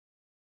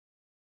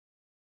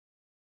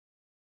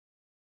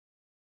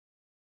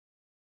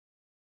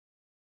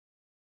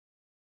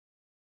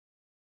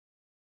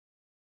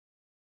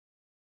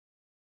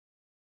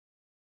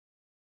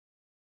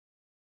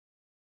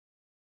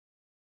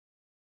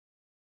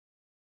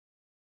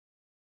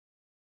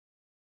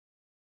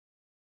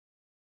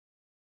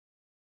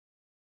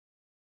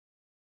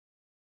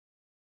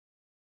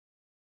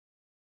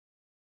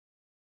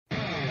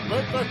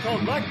The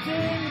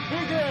collecting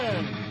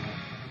begins!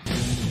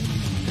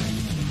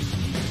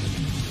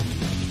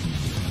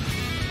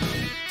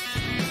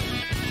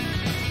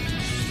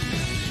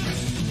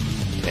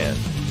 10,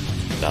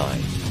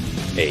 9,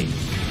 8,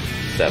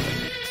 7,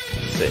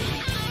 6,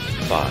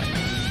 5,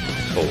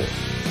 4,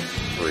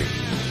 3,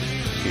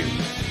 2,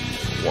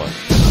 1.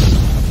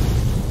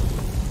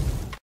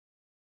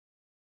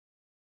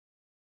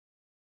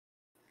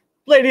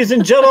 Ladies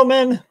and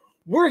gentlemen,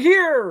 we're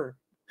here!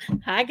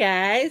 Hi,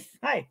 guys.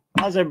 Hi,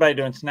 how's everybody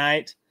doing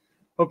tonight?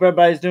 Hope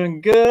everybody's doing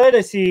good.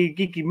 I see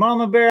Geeky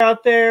Mama Bear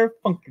out there,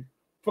 Funky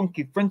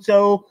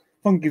Frinzo,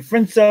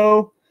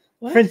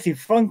 Frincy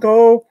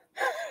Funko.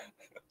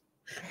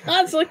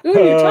 That's like, who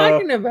are you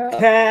talking about?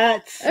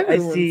 Cats.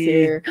 Everyone's I see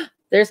here.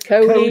 There's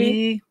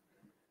Cody.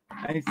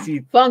 I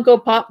see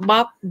Funko Pop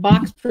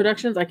Box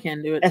Productions. I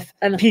can't do it.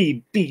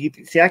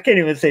 FPB. See, I can't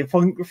even say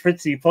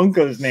Fritzy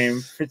Funko's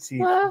name. Fritzy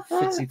Funko.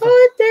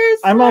 Oh, there's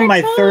I'm on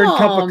my Tom. third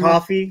cup of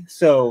coffee,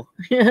 so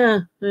yeah.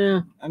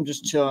 I'm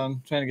just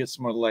chilling, trying to get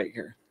some more light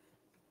here.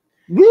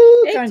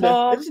 Woo! Hey, Kinda.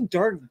 Tom. It's a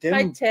dark, dim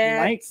Hi, Tats.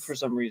 night for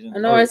some reason. I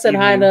know I said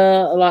hi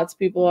to lots of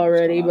people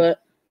already,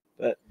 but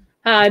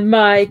hi,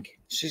 Mike.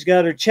 She's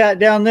got her chat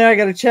down there. I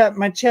got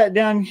my chat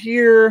down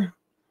here.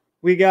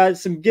 We got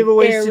some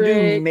giveaways to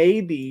do.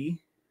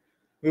 Maybe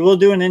we will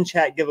do an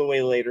in-chat giveaway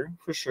later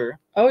for sure.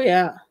 Oh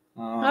yeah.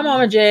 Hi,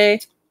 Mama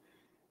J.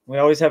 We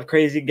always have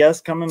crazy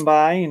guests coming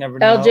by. You never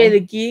know. LJ the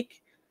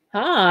Geek.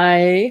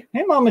 Hi.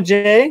 Hey, Mama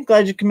J.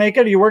 Glad you can make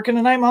it. Are you working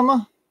tonight,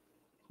 Mama?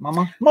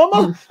 Mama.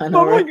 I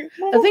know, right?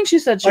 I think she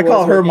said she I was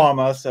call her working.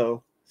 Mama,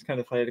 so it's kind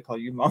of funny to call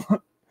you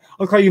Mama.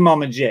 I'll call you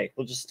Mama J.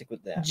 We'll just stick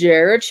with that.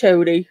 Jared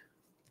Chody.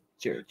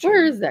 Jared.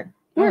 Where is that?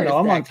 I don't know.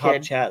 I'm on top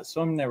kid? chat,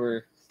 so I'm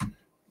never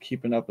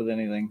keeping up with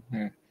anything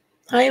here.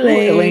 Hi,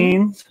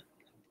 Elaine.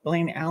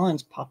 Elaine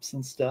Allen's pops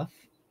and stuff.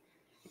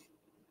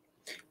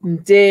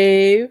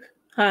 Dave.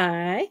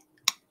 Hi.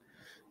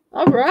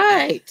 All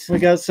right. We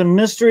got some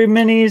mystery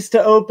minis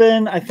to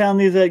open. I found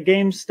these at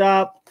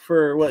GameStop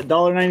for what,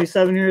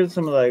 $1.97 here.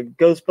 Some of the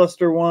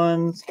Ghostbuster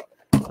ones.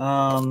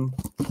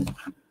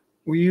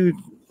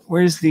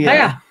 Where's the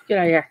Get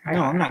out of here.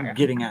 No, I'm not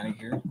getting out of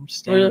here. I'm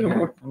standing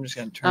here. I'm just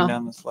gonna turn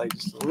down this light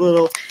just a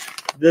little.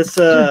 This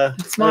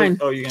it's mine.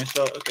 Oh, you're gonna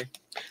show it? Okay.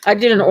 I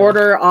did an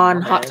order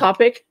on Hot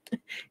Topic,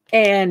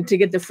 and to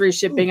get the free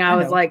shipping, I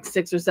was like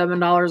 $6 or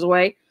 $7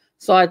 away.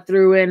 So I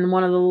threw in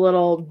one of the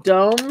little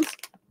domes,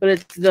 but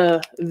it's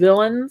the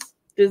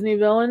Disney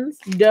Villains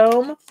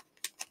dome.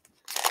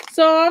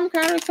 So I'm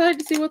kind of excited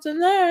to see what's in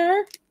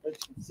there. But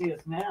you can see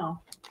us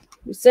now.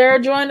 Sarah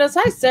joined us.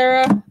 Hi,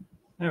 Sarah.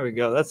 There we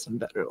go. That's some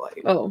better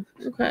light. Oh,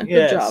 okay.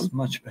 Yes, good job.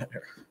 Much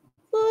better.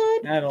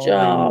 Good I don't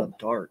job. like the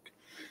dark.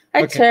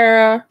 Hi, Okay.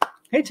 Tara.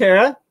 Hey,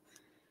 Tara.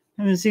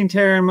 Haven't seen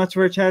Tara in much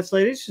of our chats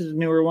lately. She's a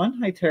newer one.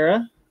 Hi,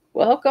 Tara.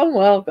 Welcome.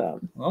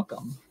 Welcome.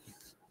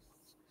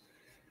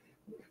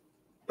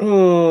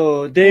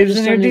 Oh, Dave's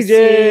in here, trying to DJ.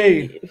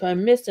 see if I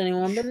missed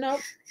anyone, but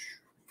nope.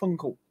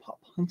 Funko Pop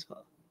Hunter.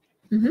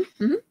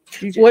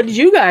 DJ. What did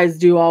you guys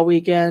do all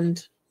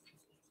weekend?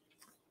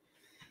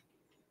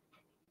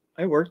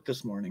 I worked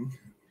this morning.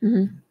 I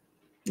You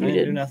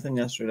didn't do nothing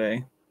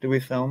yesterday. Did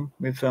we film?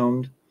 We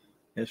filmed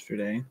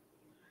yesterday.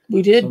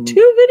 We did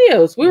 2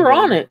 videos. We were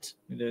on it.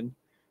 We did.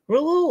 We're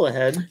a little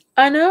ahead.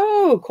 I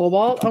know,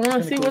 Cobalt. I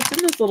want to see cool. what's in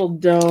this little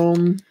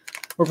dome.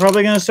 We're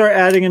probably going to start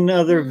adding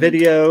another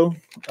video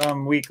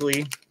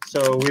weekly.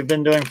 So we've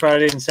been doing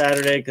Friday and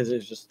Saturday because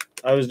it's just,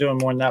 I was doing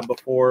more than that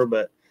before,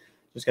 but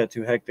just got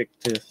too hectic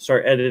to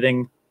start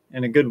editing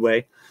in a good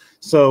way.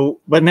 So,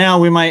 but now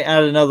we might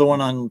add another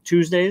one on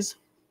Tuesdays.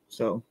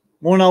 So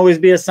won't always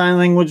be a sign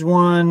language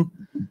one.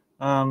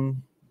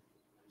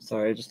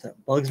 Sorry, just that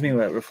bugs me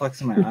when it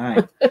reflects in my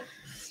eye.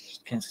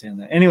 Just can't stand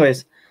that.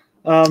 Anyways,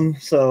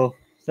 so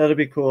that'll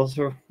be cool.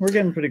 So we're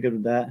getting pretty good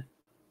with that.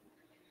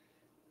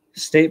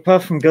 State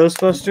Puff from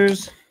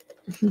Ghostbusters.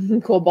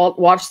 Cobalt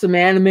watched some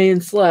anime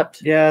and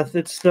slept. Yeah,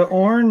 it's the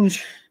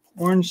orange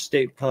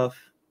State Puff.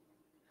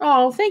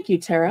 Oh, thank you,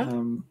 Tara.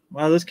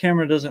 Wow, this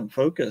camera doesn't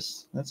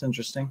focus. That's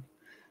interesting.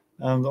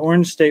 The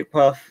orange State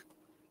Puff.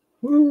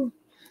 Woo.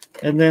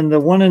 And then the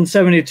 1 in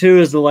 72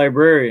 is the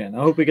Librarian.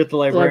 I hope we get the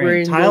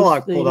Librarian.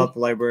 Tylock pulled out the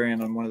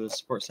Librarian on one of the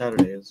Sport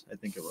Saturdays. I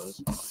think it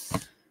was.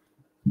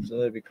 So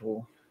that'd be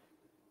cool.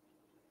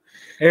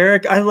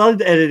 Eric, I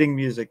loved editing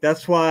music.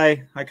 That's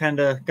why I kind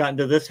of got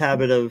into this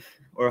habit of,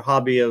 or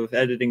hobby of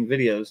editing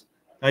videos.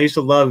 I used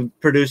to love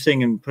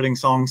producing and putting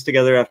songs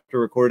together after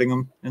recording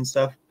them and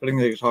stuff. Putting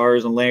the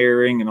guitars and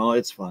layering and all.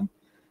 It's fun.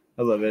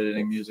 I love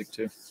editing music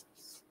too.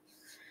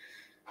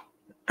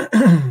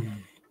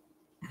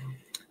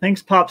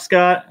 Thanks, Pop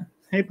Scott.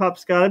 Hey, Pop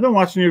Scott. I've been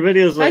watching your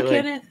videos lately.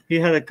 Hi, Kenneth. He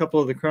had a couple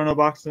of the chrono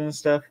boxes and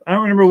stuff. I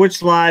don't remember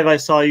which live I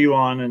saw you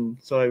on, and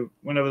so I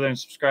went over there and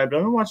subscribed.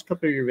 I've been watching a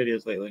couple of your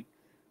videos lately.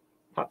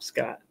 Pop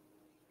Scott.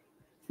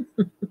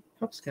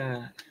 Pop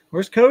Scott.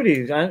 Where's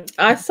Cody?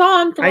 I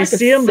saw him for I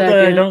see him, but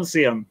then I don't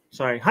see him.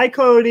 Sorry. Hi,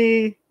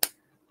 Cody.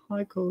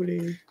 Hi,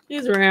 Cody.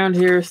 He's around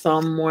here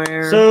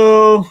somewhere.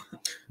 So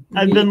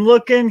I've been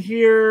looking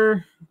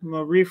here. I'm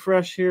gonna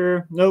refresh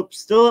here. Nope,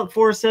 still at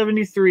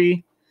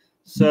 473.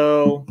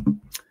 So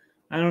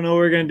I don't know what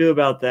we're gonna do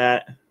about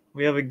that.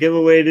 We have a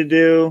giveaway to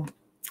do,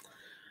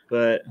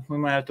 but we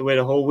might have to wait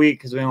a whole week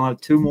because we don't have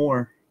 2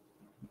 more.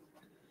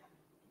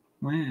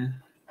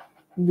 Man.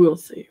 We'll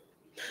see.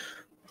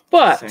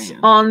 But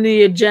on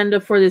the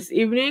agenda for this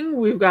evening,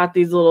 we've got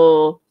these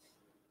little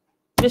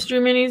mystery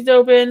minis to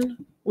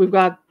open. We've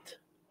got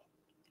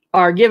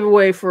our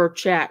giveaway for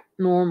chat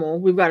normal.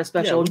 We've got a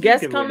special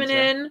guest coming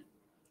in.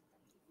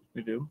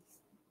 We do.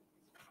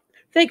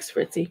 Thanks,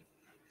 Fritzy.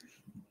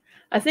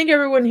 I think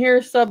everyone here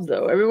is sub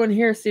though. Everyone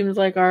here seems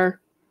like our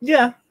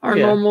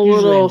normal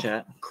little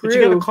chat. crew. But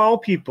you got to call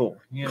people.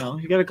 You know,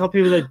 you got to call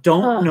people that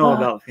don't know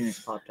about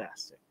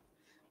PhoenixPOPtastic.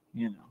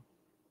 You know.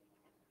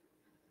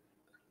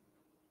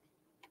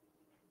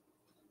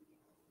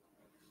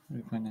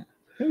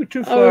 Ooh,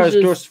 2 flowers,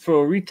 dos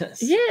favoritas.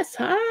 Yes,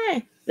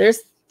 hi. There's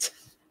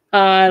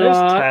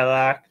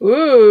Tylock.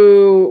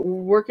 Ooh,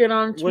 working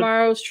on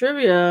tomorrow's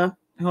trivia.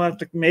 He'll have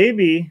to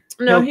maybe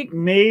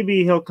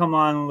he'll come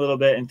on a little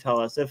bit and tell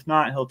us. If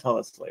not, he'll tell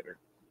us later.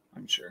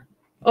 I'm sure.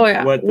 Oh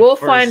yeah, we'll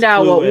find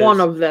out what one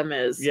of them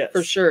is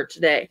for sure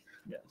today.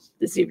 Yes,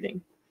 this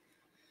evening.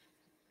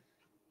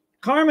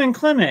 Carmen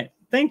Clement,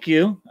 thank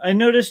you. I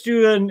noticed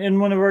you in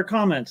one of our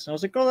comments. I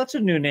was like, oh, that's a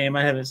new name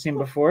I haven't seen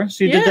before.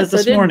 So you did that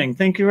this morning.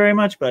 Thank you very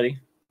much, buddy.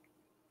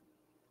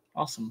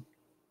 Awesome.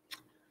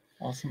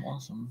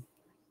 Awesome.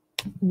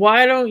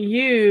 Why don't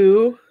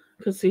you?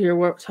 Let's see here.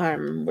 What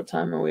time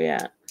are we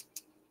at?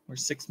 We're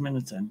 6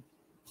 minutes in.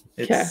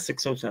 It's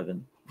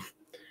 6:07.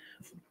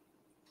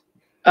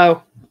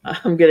 Oh,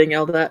 I'm getting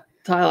yelled at.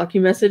 Tylock,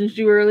 you messaged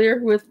you earlier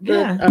with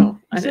the.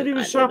 I said he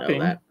was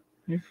shopping.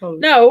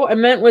 No, I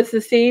meant with the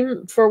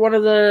theme for one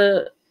of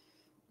the.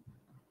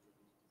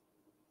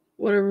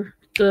 Whatever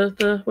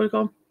the what do you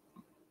call them?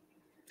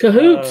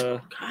 Cahoots.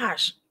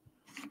 Gosh.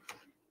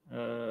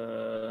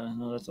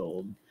 No, that's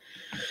old.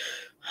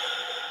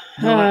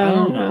 No, I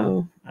don't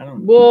know.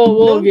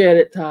 We'll get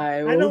it,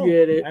 Ty. We'll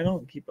get it. I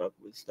don't keep up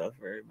with stuff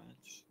very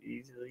much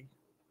easily.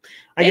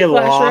 I get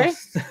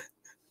lost.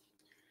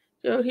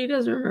 Yo, he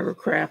doesn't remember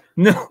crap.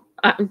 No.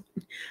 What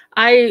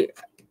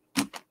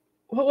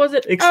was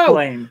it?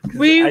 Explain.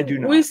 I do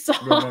not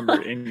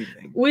remember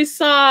anything. We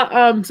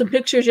saw some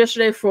pictures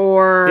yesterday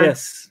for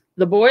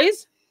the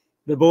boys.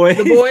 The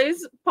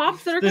boys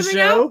pops that are coming out. The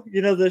show?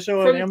 You know, the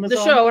show on Amazon?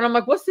 The show. And I'm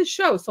like, what's this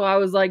show? So I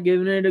was like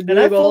giving it a Google.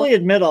 And I fully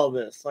admit all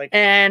this.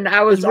 And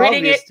I was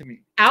reading it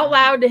out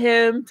loud to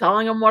him,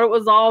 telling him what it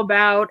was all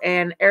about.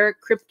 And Eric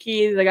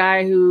Kripke, the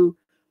guy who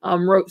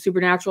wrote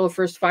Supernatural the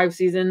first 5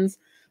 seasons,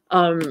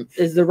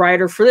 is the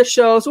writer for the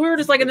show. So we were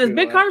just like in this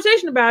big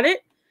conversation about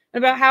it,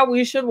 about how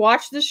we should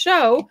watch the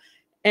show.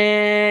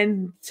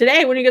 And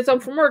today when he gets home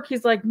from work,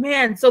 he's like,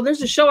 man, so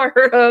there's a show I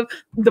heard of,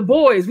 The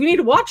Boys. We need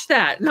to watch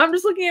that. And I'm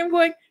just looking at him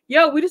going,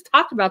 yo, we just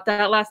talked about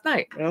that last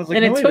night. And,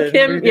 it took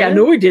him,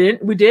 no, we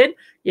didn't. We did.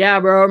 Yeah,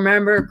 bro,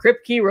 remember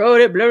Kripke wrote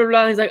it, blah, blah,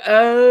 blah. And he's like,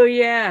 oh,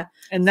 yeah.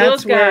 And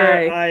that's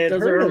where I had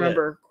heard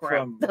remember it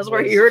from. That's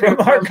where he heard it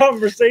from our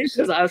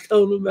conversation. Because I was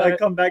telling him about it. I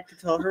come back to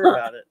tell her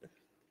about it.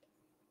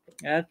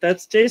 Yeah,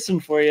 that's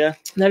Jason for you.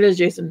 That is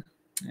Jason.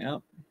 Yeah.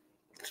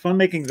 It's fun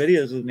making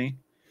videos with me.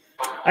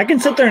 I can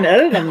sit there and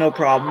edit them, no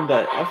problem,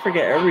 but I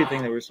forget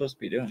everything that we're supposed to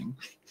be doing.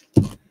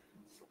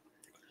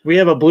 We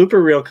have a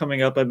blooper reel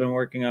coming up I've been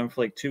working on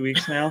for like 2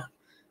 weeks now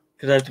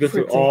because I have to go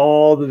through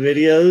all the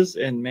videos,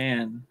 and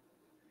man,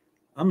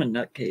 I'm a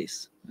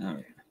nutcase.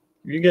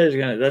 You guys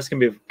are that's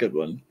going to be a good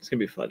one. It's going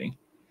to be funny.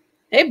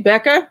 Hey,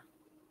 Becca.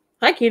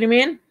 Hi, Kitty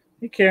Man.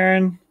 Hey,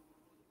 Karen.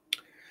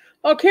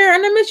 Oh,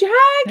 Karen, I miss you.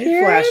 Hi,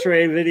 Karen. Hey, Flash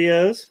Ray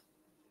videos.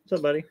 What's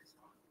up, buddy?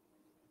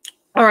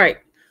 All right.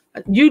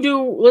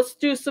 Let's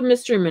do some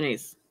mystery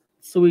minis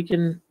so we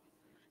can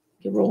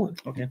get rolling.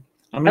 Okay.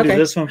 I'm going to do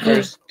this one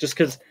first just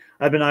because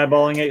I've been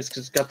eyeballing it. It's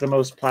because it's got the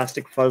most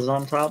plastic fuzz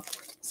on top.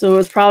 So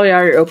it's probably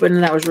already open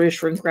and that was really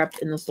shrink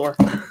wrapped in the store.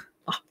 I'm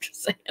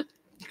just saying.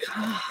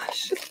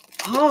 Gosh.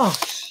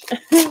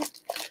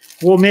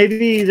 Well,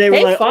 maybe they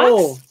were like,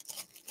 oh,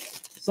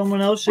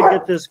 someone else should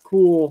get this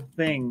cool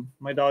thing.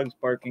 My dog's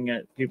barking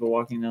at people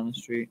walking down the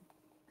street.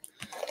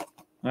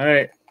 All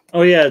right.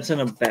 Oh, yeah, it's in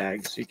a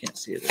bag, so you can't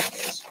see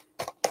it.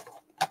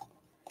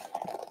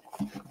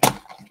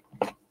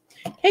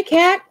 Hey,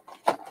 cat.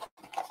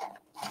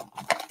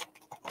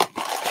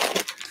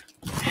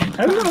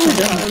 I don't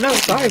know. No,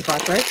 sorry,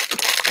 Fox, right?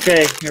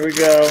 Okay, here we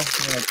go.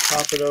 I'm going to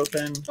pop it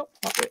open. Oh,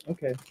 pop it.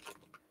 Okay.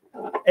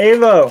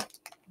 Avo,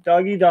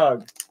 doggy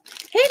dog.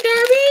 Hey,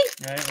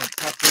 Darby. All right, let's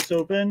pop this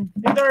open.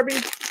 Hey, Darby.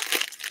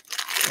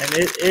 And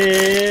it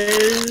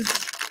is...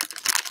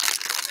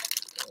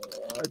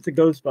 it's a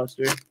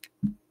Ghostbuster.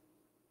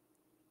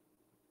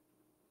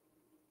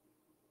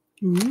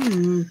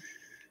 Ooh.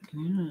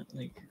 Yeah,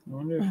 I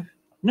wonder if...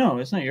 No,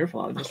 it's not your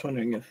fault. I'm just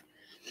wondering if...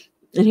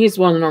 And he's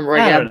one of them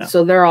right now.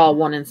 So they're all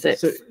 1 in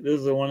 6. So this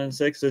is a 1 in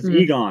 6. It's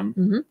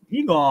Egon.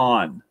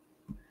 Egon.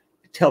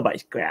 Tell by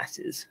his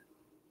glasses.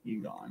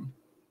 Egon.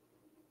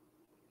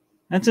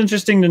 That's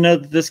interesting to know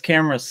that this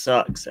camera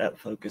sucks at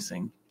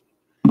focusing.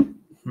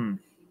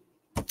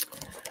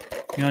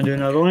 You want to do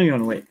another one or you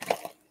want to wait?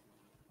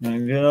 You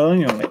want to do another one or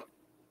you want to wait?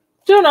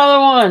 Do another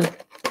one.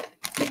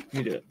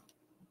 You do it.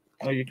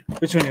 Oh,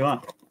 which one do you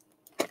want?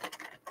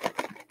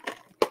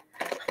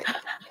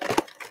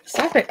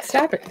 Stop it.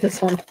 Stop it.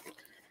 This one.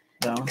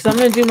 No. Because I'm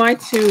going to do my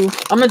two.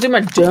 I'm going to do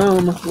my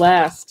dome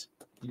last.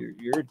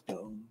 Your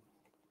dome.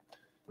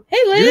 Hey,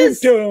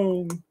 Liz. Your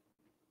dome.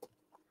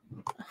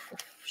 Oh,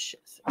 shit.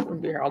 I'm going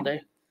to be here all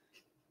day.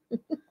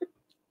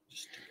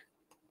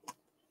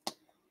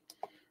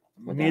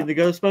 We need the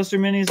Ghostbuster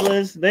minis,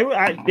 Liz. They were,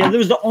 yeah, there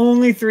was the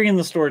only 3 in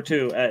the store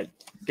too at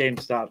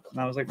GameStop,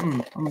 and I was like,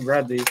 I'm gonna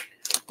grab these.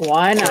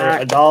 Why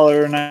not?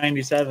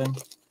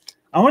 $1.97.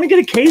 I want to get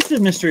a case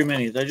of mystery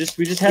minis.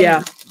 We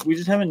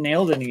just haven't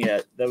nailed any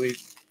yet.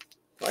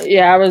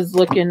 Yeah, I was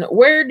looking.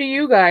 Where do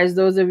you guys,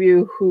 those of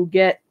you who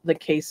get the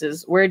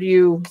cases, where do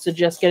you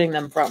suggest getting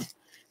them from?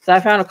 So I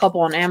found a couple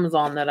on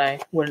Amazon that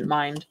I wouldn't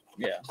mind.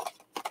 Yeah.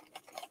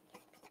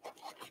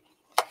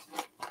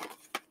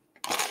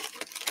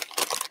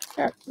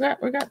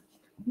 We got.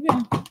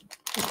 Yeah.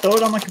 Throw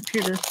it on my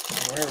computer.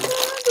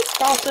 Just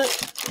toss it.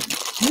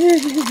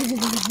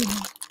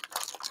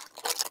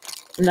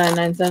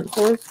 99-cent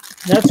stores.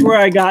 That's where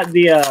I got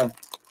the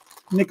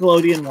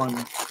Nickelodeon one.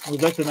 It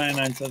was at the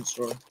 99-cent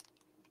store.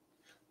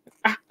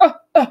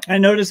 I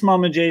noticed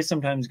Mama J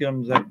sometimes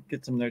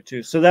gets them there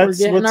too. So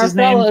that's what's his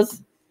name?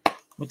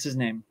 What's his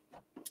name?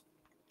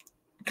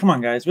 Come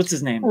on, guys. What's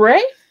his name?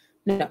 Ray?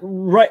 No.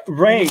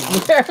 Ray.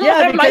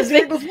 Yeah, because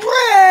it was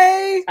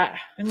Ray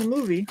in the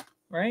movie,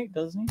 right?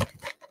 Doesn't he?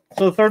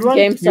 So the third one?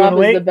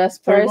 GameStop is the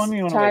best price,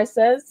 Ty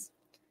says.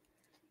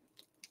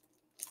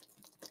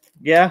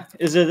 Yeah.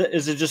 Is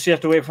it just you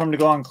have to wait for them to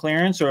go on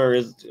clearance,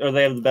 or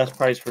they have the best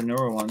price for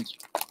newer ones?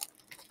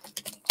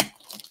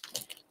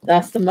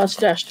 That's the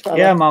mustached fellow.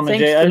 Yeah, Mama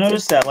J. I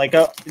noticed that. Like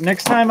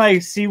next time I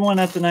see one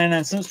at the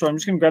 99-cent store, I'm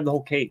just gonna grab the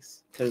whole case.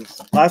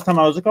 Because last time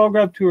I was like, I'll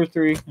grab 2 or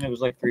 3, and it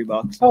was like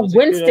 $3. Oh,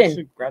 Winston! Like, I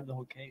should grab the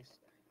whole case.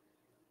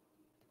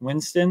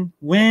 Winston.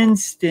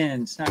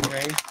 It's not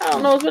Ray. I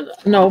don't know.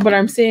 No, but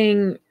I'm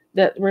seeing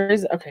that. Where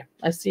is it? Okay,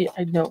 I see.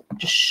 I know.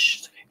 Just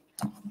shh.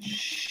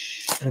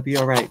 Shh. It'll be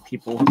all right,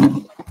 people.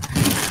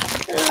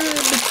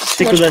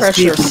 Stick with us,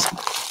 peeps.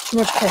 Too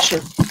much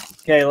pressure.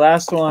 Okay,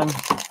 last one.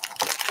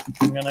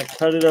 I'm gonna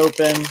cut it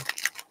open.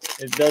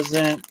 It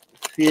doesn't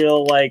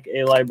feel like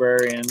a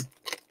librarian.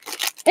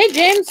 Hey,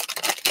 James.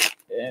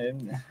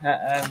 And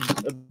I'm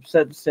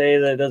upset to say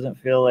that it doesn't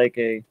feel like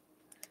a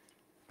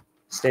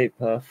State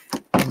Puff.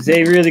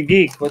 Xavier the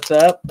Geek, what's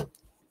up?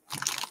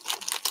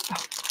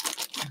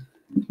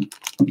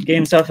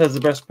 GameStop has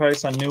the best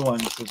price on new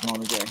ones, says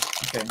Mama J.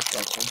 Okay,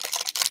 gotcha.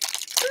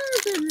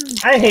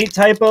 I hate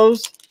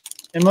typos,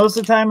 and most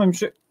of the time I'm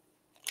sure.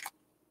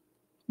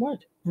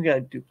 What? We got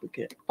a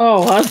duplicate.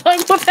 Oh, I was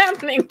like, what's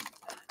happening?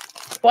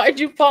 Why'd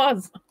you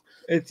pause?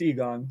 It's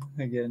Egon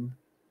again.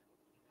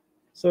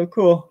 So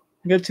cool.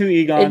 We got 2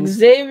 Egons.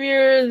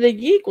 Xavier the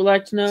Geek would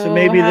like to know. So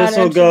maybe this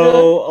will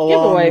go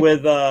along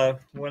with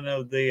one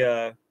of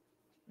the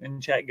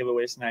in-chat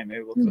giveaways tonight.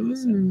 Maybe we'll throw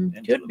this in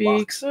into the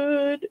box.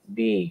 Could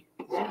be.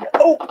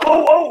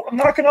 Oh! I'm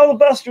knocking all the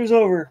busters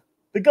over.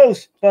 The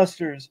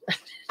Ghostbusters.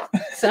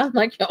 Sounds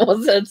like you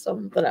almost said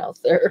something else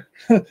there.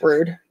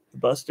 Rude. The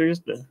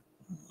Busters?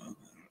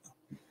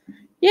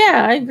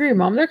 Yeah, I agree,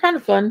 Mom. They're kind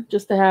of fun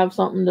just to have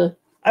something to...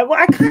 I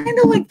kind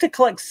of like to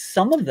collect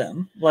some of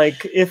them.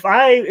 Like,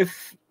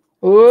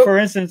 for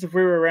instance, if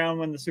we were around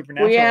when the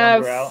Supernatural ones were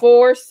out. We have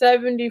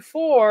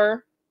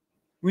 474.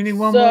 We need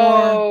one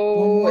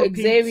more.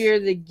 Xavier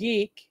the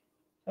Geek.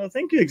 Oh,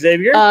 thank you,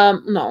 Xavier.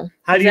 No.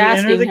 How do you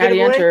enter the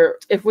giveaway?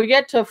 If we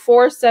get to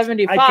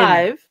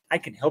 475, I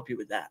can help you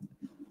with that.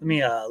 Let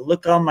me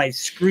look on my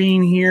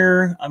screen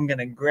here. I'm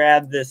gonna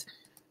grab this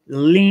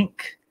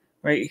link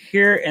right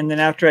here, and then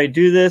after I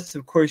do this,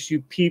 of course,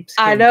 you peeps.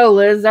 I know,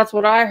 Liz. That's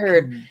what I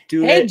heard.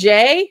 Hey,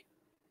 Jay.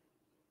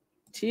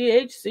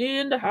 THC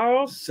in the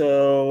house.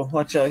 So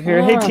watch out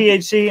here. Hey,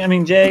 THC. I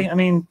mean Jay. I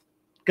mean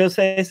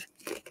Ghostface.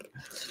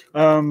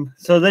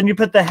 So then you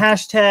put the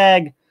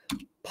hashtag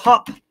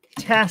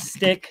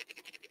POPtastic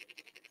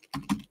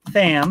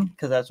fam,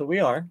 because that's what we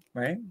are,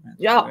 right?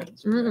 Yeah.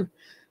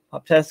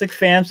 POPtastic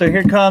fam. So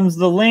here comes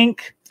the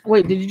link.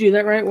 Wait, did you do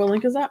that right? What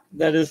link is that?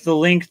 That is the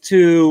link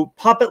to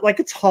Pop It Like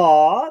It's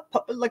Hot.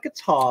 Pop It Like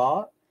It's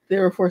Hot. They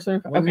were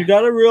 475. When you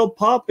got a real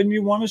pop and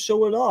you want to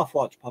show it off,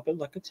 watch Pop It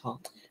Like It's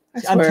Hot.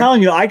 I'm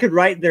telling you, I could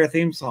write their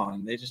theme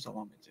song. They just don't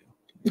want me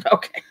to.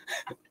 Okay.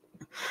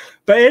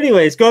 But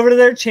anyways, go over to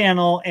their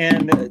channel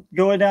and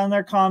go down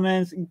their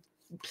comments.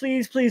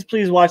 Please, please,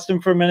 please watch them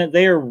for a minute.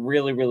 They are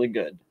really, really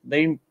good.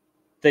 They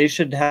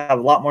should have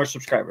a lot more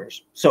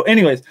subscribers. So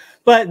anyways,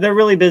 but they're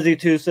really busy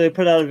too. So they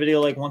put out a video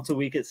like once a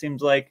week, it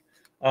seems like.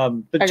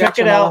 But check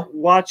it out.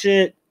 Watch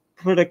it.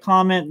 Put a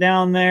comment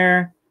down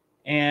there.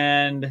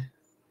 And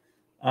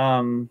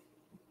the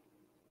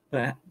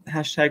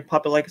hashtag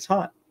Pop It Like It's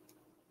Hot.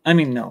 I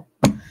mean, no.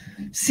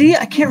 See,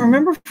 I can't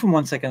remember from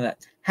 1 second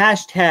that.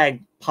 Hashtag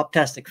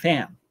POPtastic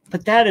fam.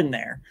 Put that in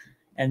there.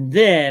 And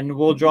then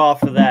we'll draw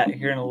for that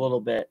here in a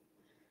little bit.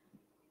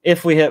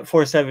 If we hit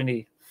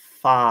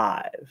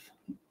 475.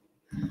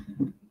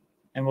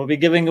 And we'll be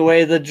giving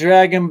away the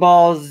Dragon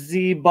Ball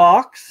Z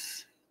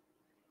box.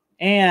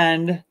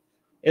 And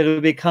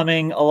it'll be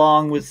coming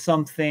along with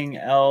something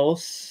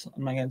else.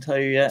 I'm not going to tell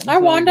you yet. Hi,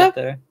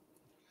 Wanda.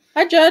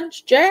 Hi,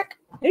 Judge Jack.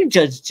 Hey,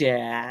 Judge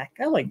Jack.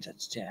 I like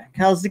Judge Jack.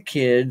 How's the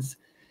kids?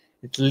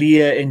 It's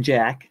Leah and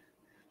Jack.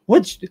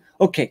 What's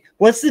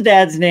the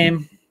dad's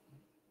name?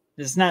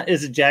 Is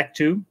it Jack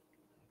too?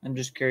 I'm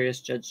just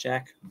curious, Judge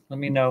Jack. Let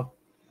me know.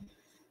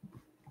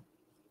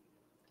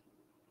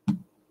 I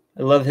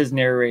love his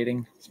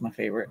narrating. It's my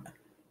favorite.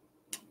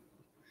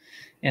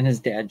 And his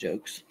dad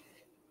jokes.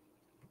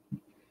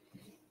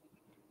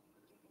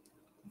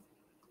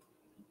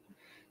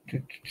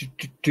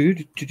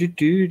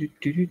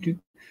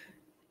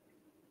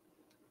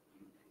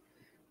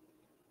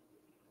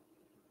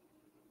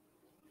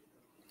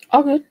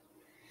 All good.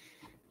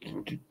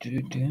 I'm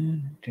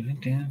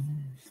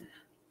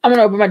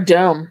gonna open my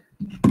dome.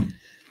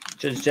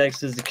 Judge Jack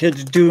says the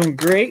kids are doing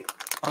great.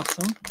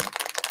 Awesome.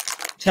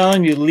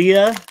 Telling you,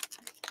 Leah,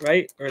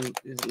 right? Or is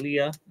it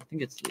Leah? I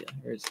think it's Leah.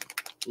 Or is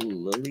it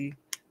Lily?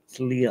 It's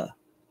Leah.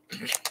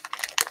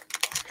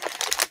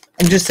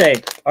 I'm just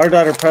saying, our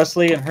daughter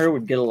Presley and her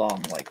would get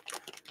along like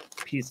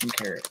peas and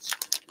carrots.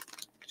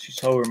 She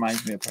so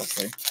reminds me of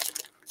Presley.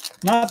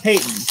 Not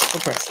Peyton,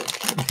 but Presley.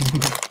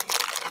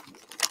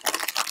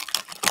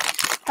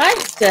 Hi,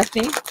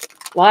 Stephanie.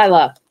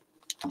 Lila.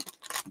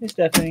 Hey,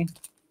 Stephanie.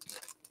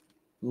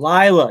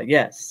 Lila,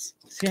 yes.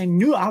 See, I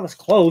knew I was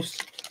close.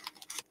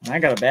 And I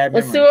got a bad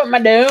memory. Let's see what my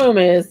dome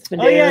is.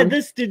 Oh, yeah,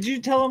 did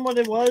you tell them what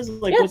it was?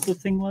 Like, yes. What the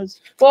thing was?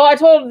 Well, I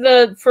told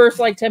the first,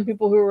 10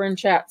 people who were in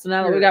chat. So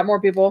now that we got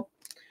more people.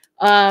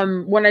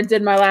 When I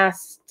did my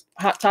last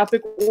Hot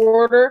Topic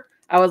order,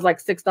 I was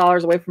like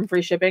 $6 away from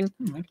free shipping.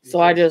 So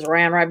I just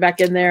ran right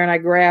back in there and I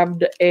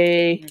grabbed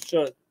a...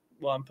 Show it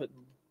while I'm putting...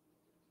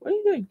 What are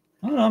you doing?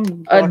 I don't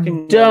know, I'm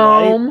a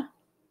dome.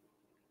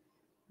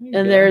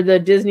 And they're the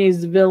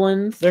Disney's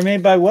villains. They're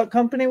made by what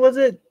company was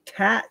it?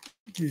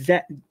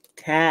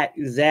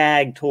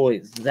 Zag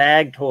Toys.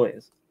 Zag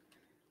Toys.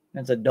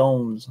 That's a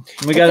domes.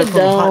 And we got it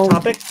from Hot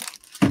Topic.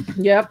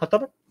 Yep. Hot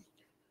Topic.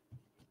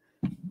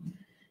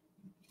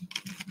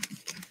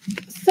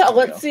 So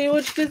let's see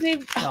which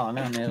Disney. Oh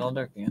no, man, all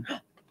dark again.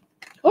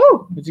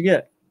 Oh, what'd you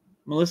get?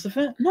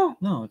 Maleficent? No,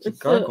 it's a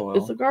gargoyle.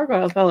 It's a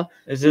gargoyle fella.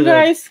 Is it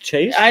a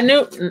chase? I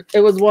knew it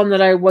was one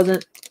that I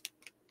wasn't.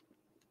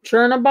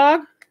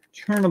 Chernabog.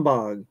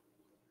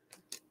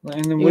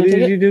 And then what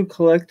did you do?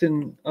 Collect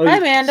and hi,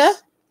 Amanda.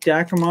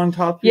 Stack them on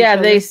top. Of each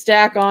other? They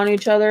stack on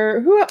each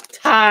other. Who?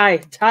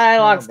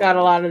 Tylock's got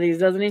a lot of these,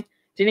 doesn't he?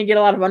 Didn't he get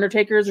a lot of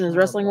Undertakers in his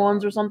wrestling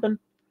ones or something?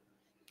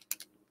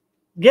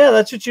 Yeah,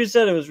 that's what you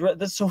said. It was.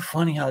 That's so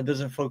funny how it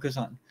doesn't focus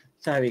on.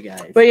 Sorry,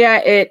 guys. But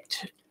yeah,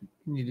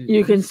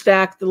 you can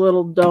stack the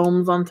little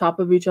domes on top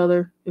of each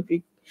other if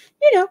you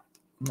know.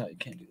 No, you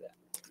can't do that.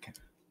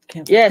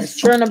 Can't yes,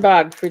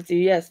 Chernabog, Fritzy.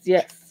 Yes.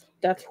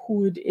 That's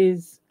who it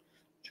is.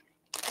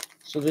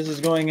 So this is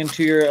going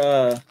into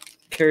your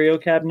curio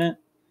cabinet?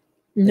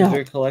 No.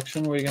 Your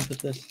collection? Where are you going to put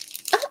this?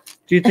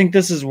 Do you think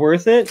this is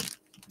worth it?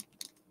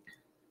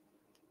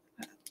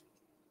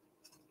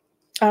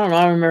 I don't know.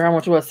 I remember how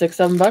much it was.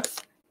 $6,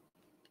 $7?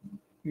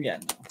 Yeah,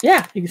 no.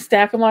 Yeah, you can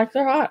stack them like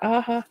they're hot.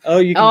 Oh,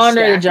 you can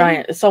Under stack the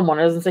giant. Them? Someone.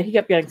 It doesn't say. He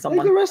kept getting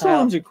someone. The rest of the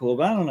ones are cool,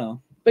 but I don't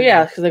know. But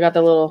yeah, because they got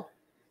the little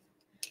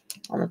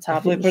on the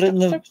top. They put it in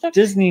the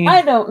Disney.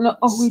 I don't know.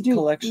 Oh, we do.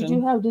 Collection. We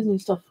do have Disney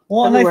stuff.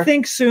 Well, everywhere. And I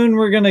think soon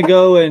we're gonna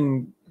go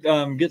and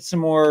get some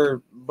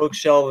more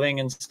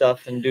bookshelving and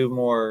stuff and do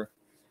more,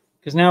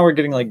 because now we're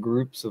getting like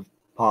groups of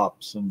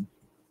pops, and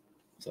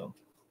so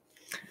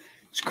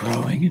it's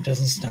growing. It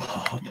doesn't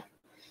stop.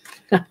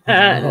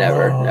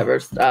 Never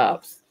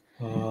stops.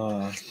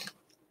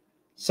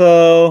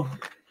 So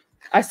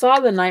I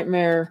saw the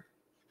Nightmare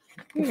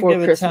Before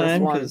Christmas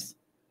ones.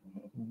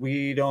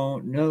 We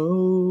don't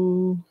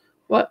know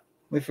what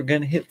if we're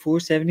gonna hit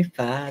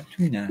 475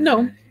 tonight.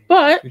 No,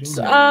 but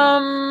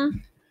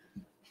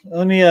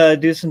let me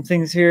do some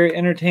things here.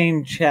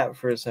 Entertain chat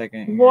for a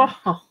second.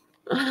 Wow.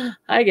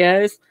 Hi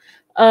guys.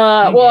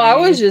 Well, I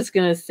was just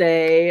gonna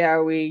say,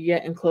 are we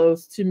getting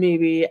close to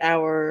maybe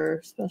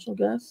our special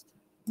guest?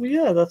 Well,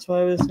 yeah, that's why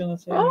I was gonna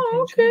say.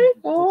 Oh, okay.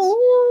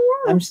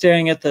 I'm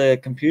staring at the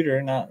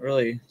computer, not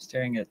really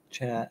staring at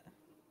chat.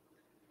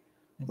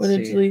 What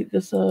did delete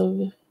this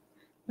of?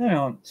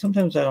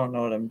 Sometimes I don't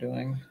know what I'm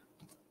doing.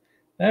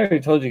 I already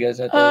told you guys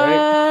that, though, right?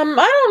 I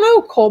don't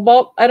know,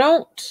 Cobalt. I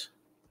don't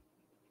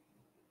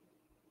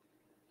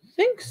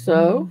think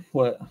so.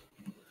 What?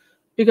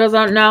 Because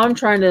now I'm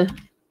trying to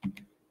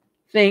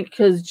think,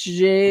 because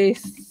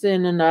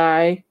Jason and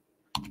I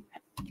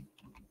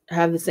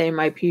have the same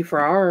IP for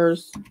our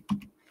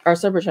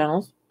separate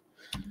channels.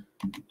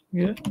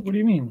 Yeah. What do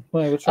you mean?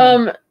 What's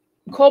wrong?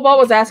 Cobalt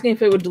was asking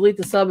if it would delete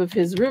the sub if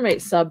his roommate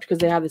subbed, because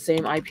they have the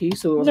same IP,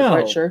 so he wasn't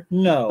quite sure.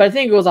 No. But I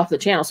think it goes off the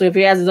channel. So if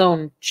he has his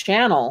own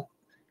channel,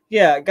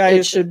 yeah, guys,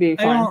 it should be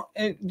fine.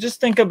 Just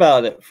think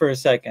about it for a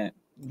second.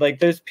 Like,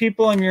 there's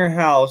people in your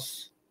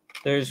house.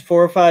 There's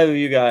 4 or 5 of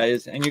you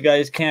guys, and you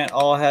guys can't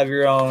all have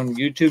your own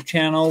YouTube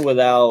channel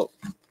without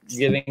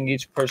giving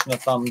each person a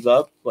thumbs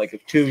up. Like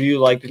if 2 of you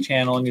like the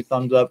channel and you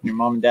thumbs up and your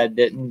mom and dad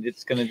didn't,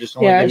 it's gonna just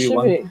only give you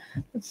one. Be.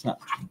 It's not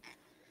true.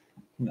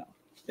 No.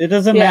 It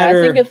doesn't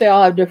matter. I think if they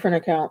all have different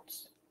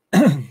accounts.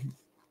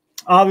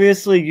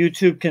 Obviously,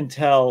 YouTube can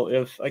tell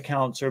if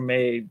accounts are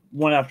made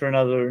one after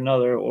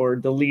another, or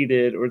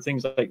deleted, or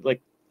things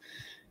like.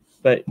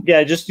 But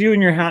yeah, just you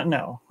and your hat.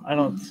 No, I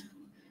don't.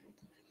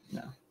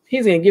 No.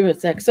 He's gonna give it a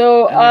sec.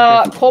 So,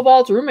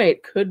 Cobalt's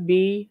roommate could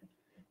be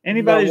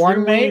anybody's the one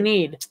roommate. we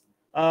need.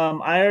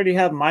 I already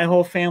have my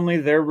whole family,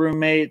 their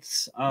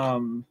roommates,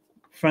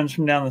 friends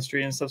from down the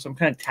street and stuff. So I'm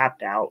kind of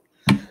tapped out.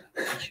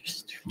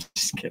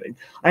 Just kidding.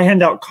 I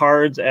hand out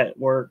cards at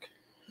work.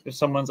 If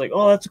someone's like,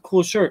 "Oh, that's a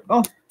cool shirt,"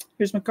 oh,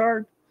 here's my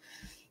card.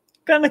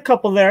 Gotten a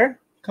couple there.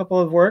 A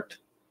couple have worked.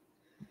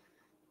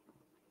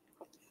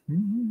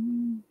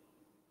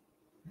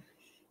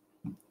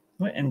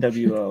 What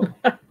NWO?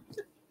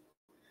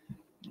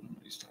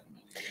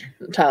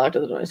 Tyler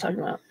doesn't know what he's talking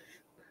about.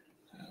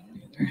 I don't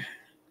either.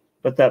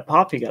 But that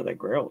pop you got, that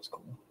grail was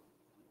cool.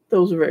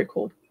 Those are very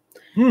cool.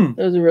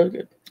 Those are really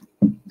good.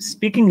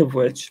 Speaking of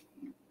which,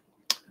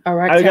 all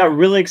right, I got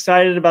really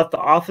excited about the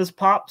Office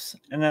pops,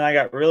 and then I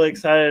got really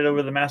excited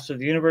over the Master of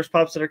the Universe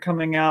pops that are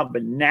coming out.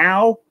 But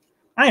now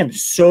I am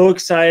so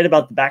excited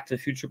about the Back to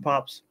the Future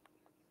pops.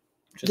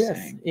 Just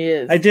saying.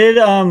 Yes. I did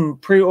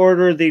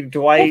pre-order the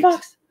Dwight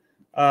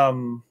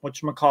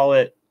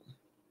whatchamacallit.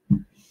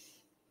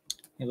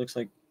 He looks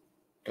like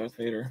Darth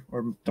Vader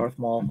or Darth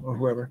Maul or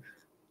whoever.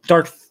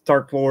 Dark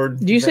Lord.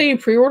 Do you say you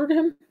pre-ordered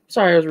him?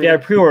 Sorry, I was reading. Yeah, I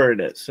pre-ordered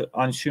it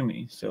on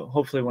Shumi, so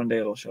hopefully one day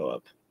it'll show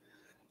up.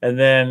 And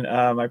then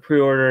I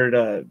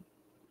pre-ordered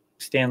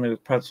Stanley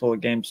with Pretzel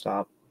at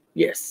GameStop.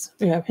 Yes,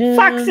 we have him.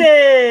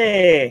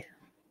 Foxy!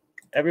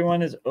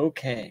 Everyone is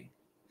okay.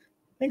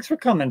 Thanks for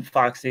coming,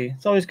 Foxy.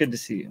 It's always good to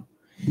see you.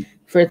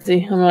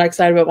 Fritzy, I'm not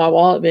excited about my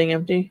wallet being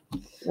empty.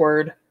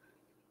 Word.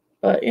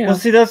 But, you know. Well,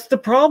 see, that's the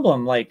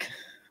problem. Like,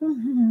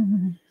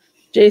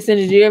 Jason,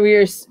 did you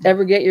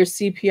ever get your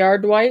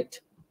CPR, Dwight?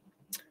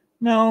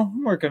 No,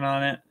 I'm working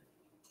on it.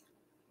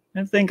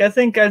 I think I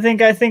think we've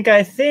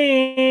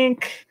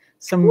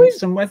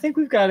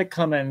got it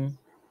coming.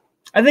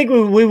 I think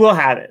we will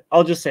have it.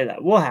 I'll just say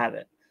that. We'll have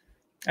it.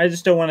 I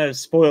just don't want to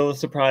spoil the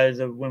surprise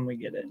of when we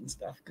get it and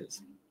stuff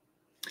because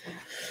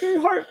it's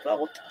very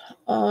heartfelt.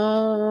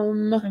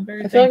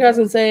 I feel like I was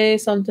gonna say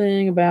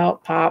something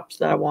about pops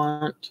that I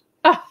want.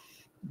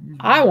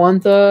 I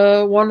want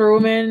the Wonder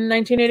Woman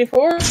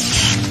 1984.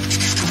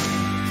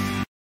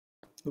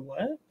 The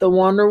what? The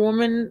Wonder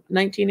Woman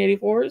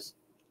 1984s.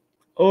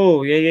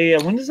 Oh, yeah.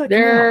 When does that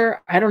come out?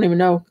 I don't even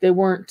know. They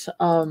weren't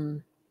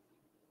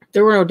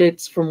there were no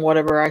dates from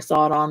whatever I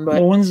saw it on, but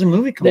well, when's the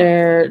movie come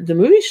out? The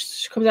movie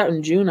comes out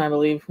in June, I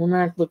believe. We're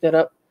gonna have to look that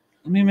up.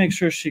 Let me make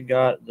sure she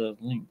got the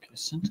link. I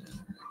sent it.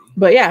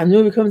 But yeah, the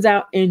movie comes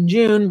out in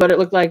June, but it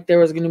looked like there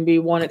was gonna be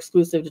one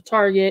exclusive to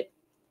Target.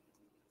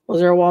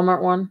 Was there a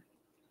Walmart one?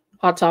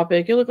 Hot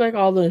Topic. It looked like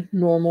all the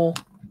normal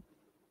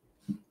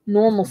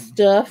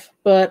stuff,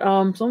 but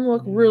some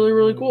look really,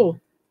 really cool.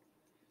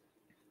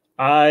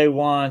 I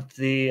want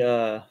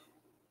the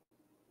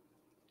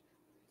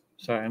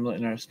sorry, I'm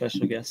letting our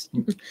special guest.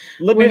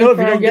 Let me know if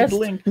you don't get the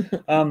link.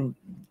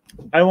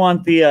 I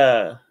want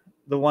the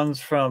ones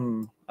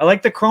from. I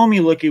like the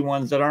chromey looky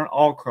ones that aren't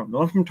all chrome. The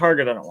one from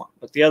Target I don't want,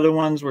 but the other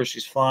ones where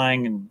she's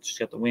flying and she's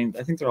got the wings.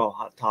 I think they're all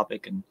Hot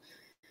Topic,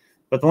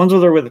 but the ones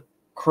where they're with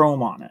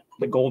chrome on it,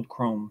 the gold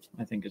chrome,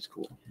 I think is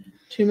cool.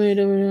 Too many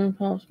Wonder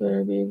pops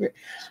better be great.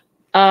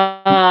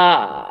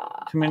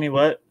 Too many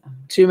what?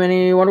 Too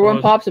many Wonder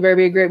Woman pops. It better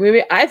be a great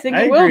movie. I think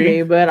it will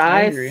be, but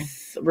I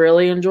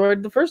really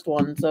enjoyed the first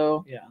one.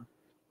 So yeah,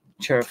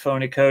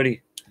 Cherafoni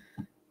Cody.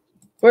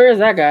 Where is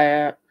that guy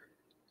at?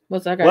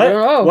 What's that guy doing?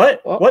 Oh,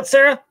 what,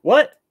 Sarah?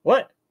 What?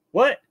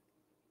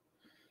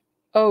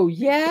 Oh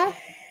yeah,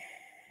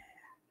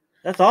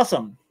 that's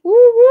awesome. Woo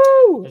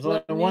woo! There's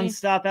only one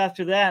stop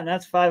after that, and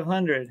that's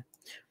 500.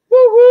 Woo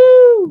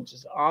woo! Which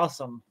is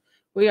awesome.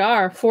 We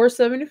are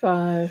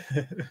 475.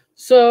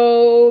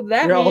 So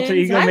that your means alter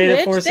ego made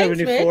it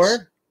 474.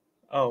 Thanks,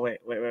 oh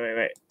wait.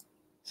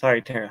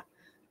 Sorry, Tara.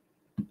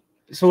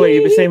 So wait,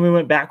 you've been saying we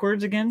went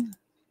backwards again?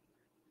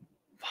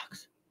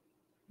 Fox.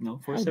 No,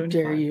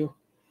 475. How dare you?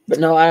 But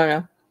no, I don't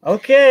know.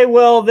 Okay,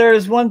 well,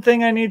 there's one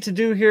thing I need to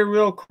do here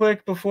real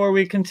quick before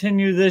we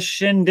continue this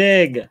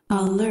shindig.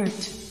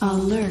 Alert.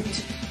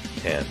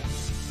 10,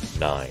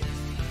 9,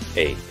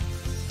 8,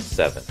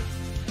 7,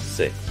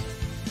 6,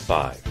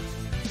 5,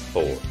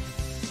 4,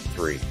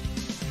 3,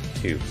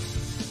 2,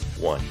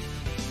 1,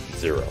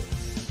 0.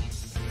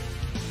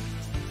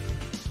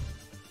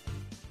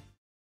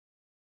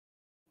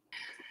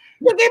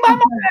 Look at my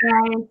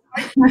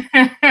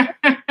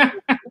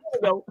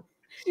mom.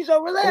 She's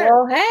over there.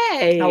 Well,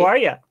 hey. How are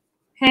you?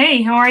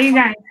 Hey, how are you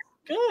guys?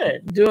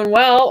 Good. Doing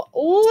well.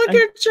 Look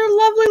at your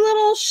lovely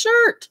little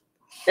shirt.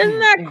 Isn't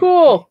that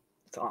cool?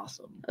 It's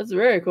awesome. That's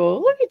very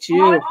cool. Look at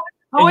you. And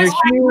your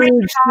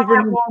huge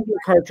Super Nintendo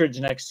cartridge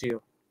next to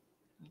you.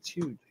 It's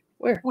huge.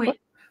 Where? Wait. What?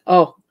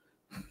 Oh.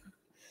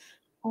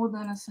 Hold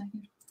on a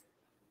second.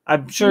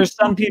 I'm sure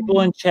some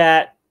people in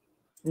chat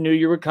knew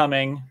you were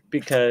coming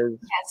because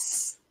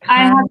Yes,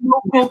 I have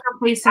no poker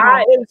face at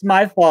all. it's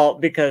my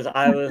fault because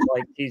I was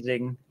like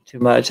teasing too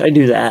much. I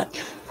do that,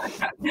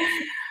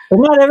 but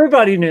not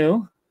everybody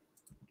knew.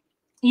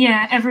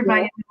 Yeah,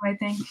 everybody knew, I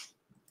think.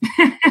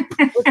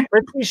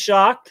 Fritzy's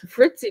shocked.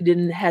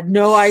 Fritzy had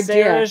no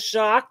idea. Sarah's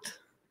shocked.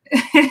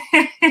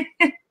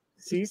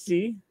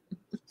 CC.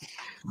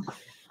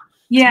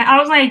 Yeah, I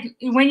was like,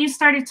 when you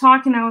started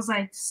talking, I was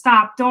like,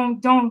 stop, don't.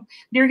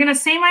 They're gonna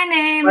say my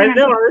name. I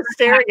know. I was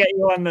staring at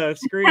you on the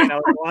screen. I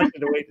was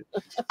watching to wait.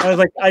 I was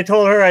like, I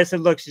told her, I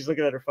said, look, she's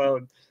looking at her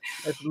phone.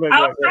 I said, look,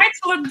 I was trying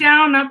to look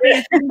down, not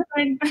pay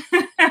attention.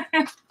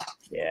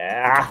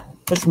 Yeah,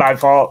 that's my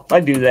fault. I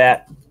do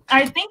that.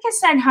 I think I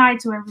said hi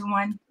to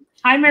everyone.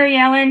 Hi, Mary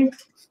Ellen.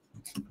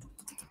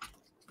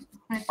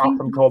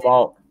 Awesome,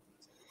 Cobalt.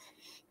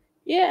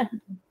 Yeah.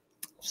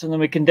 So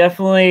then we can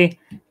definitely,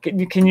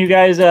 can you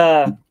guys,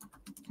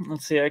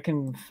 let's see, I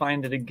can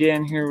find it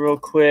again here real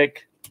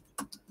quick.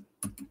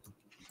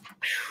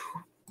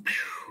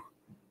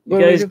 You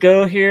guys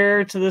go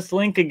here to this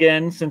link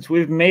again. Since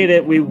we've made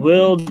it, we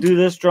will do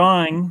this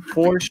drawing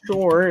for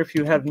sure if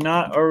you have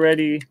not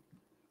already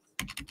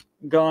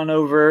gone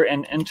over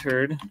and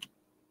entered.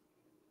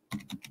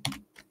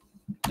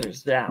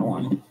 There's that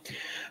one.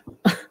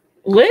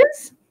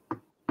 Liz?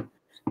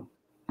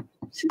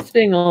 She's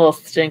being a little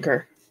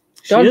stinker.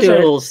 Don't do it. A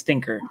little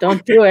stinker.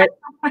 Don't do it.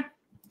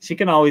 She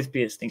can always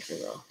be a stinker,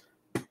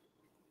 though.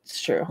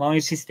 It's true. As long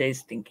as she stays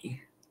stinky.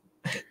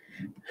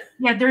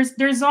 Yeah,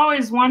 there's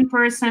always one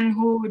person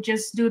who would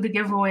just do the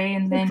giveaway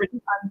and then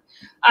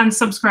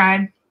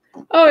unsubscribe.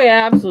 Oh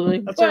yeah,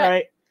 absolutely. That's all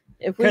right.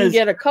 If we can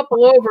get a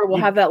couple over, we'll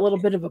have that little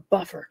bit of a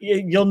buffer.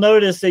 You'll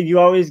notice that you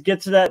always get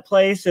to that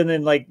place, and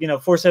then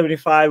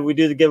 475, we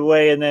do the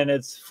giveaway, and then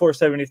it's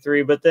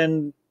 473. But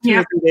then 2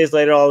 or 3 days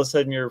later, all of a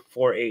sudden you're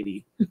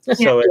 480.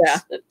 So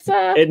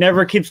it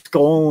never keeps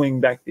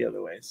going back the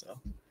other way. So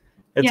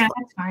that's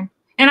fine.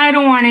 And I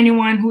don't want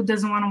anyone who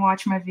doesn't want to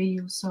watch my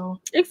videos. So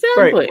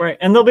exactly right.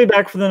 And they'll be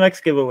back for the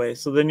next giveaway.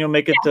 So then you'll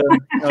make it to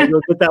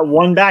you'll get that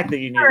one back that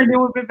you need. Sure, they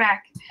will be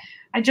back.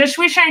 I just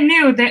wish I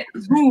knew that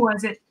who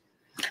was it.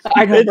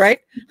 I know, right?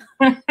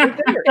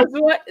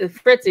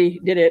 Fritzy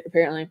did it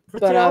apparently.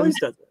 Fritzy always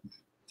does it.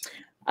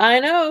 I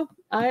know,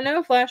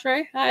 Flash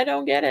Ray. I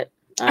don't get it.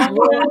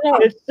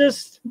 It's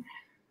just,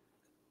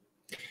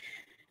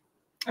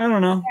 I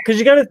don't know, because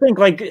you got to think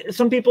like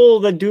some people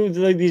that do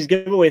these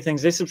giveaway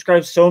things, they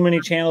subscribe so many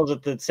channels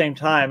at the same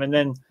time, and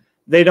then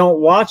they don't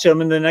watch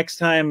them, and the next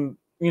time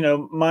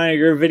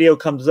your video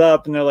comes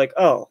up, and they're like,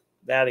 oh,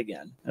 that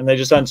again, and they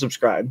just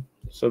unsubscribe.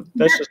 So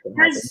that's just what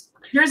happens.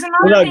 There's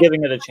another without thing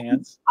giving it a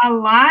chance. A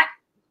lot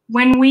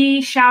when we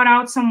shout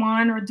out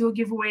someone or do a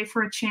giveaway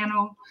for a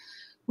channel,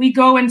 we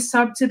go and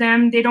sub to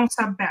them. They don't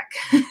sub back.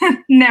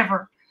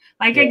 Never.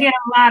 I get a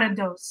lot of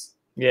those.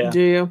 Yeah.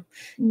 Do you?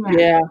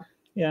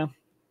 Yeah.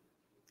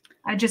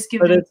 I just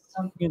give them.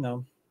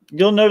 But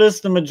you'll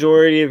notice the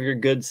majority of your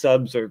good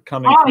subs are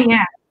coming from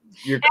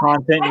your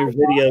content, your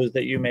videos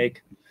that you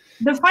make.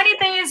 The funny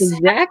thing is,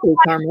 exactly,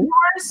 Carmen.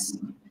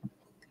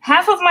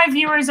 Half of my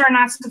viewers are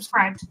not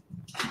subscribed.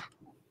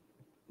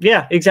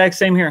 Yeah, exact.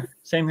 Same here.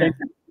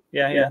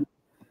 Yeah.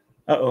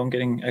 Uh-oh, I'm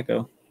getting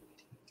echo.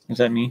 Is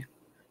that me?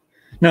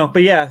 No,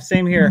 but yeah,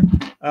 same here.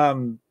 I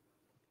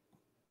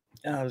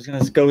was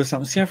going to go with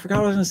something. See, I forgot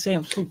what I was going to say.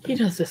 I'm so he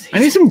does this. I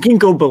need some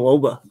ginkgo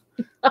biloba.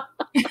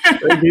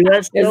 Do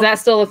that still? Is that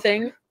still a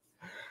thing?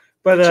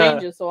 But it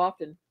changes so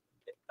often.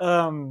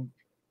 Yeah,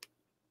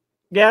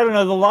 I don't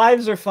know. The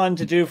lives are fun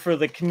to do for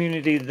the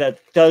community that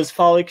does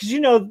follow, because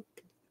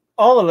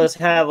all of us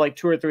have like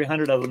 200 or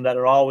 300 of them that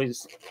are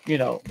always,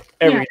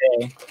 every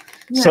day.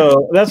 Yeah.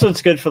 So that's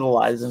what's good for the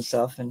lives and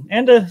stuff,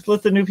 and to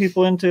let the new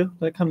people in too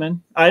that come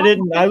in.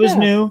 I was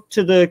new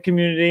to the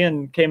community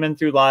and came in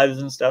through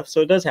lives and stuff,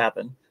 so it does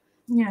happen.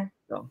 Yeah.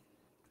 So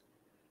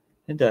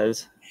it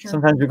does. Sure.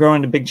 Sometimes we grow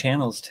into big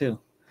channels too.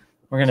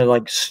 We're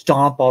gonna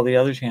stomp all the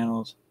other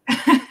channels.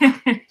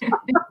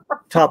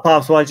 Top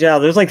Pops, watch out!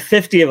 There's like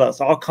 50 of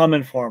us all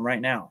coming for them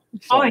right now.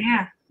 So oh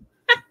yeah.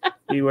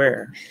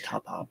 Beware,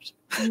 Top Pops.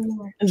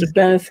 Just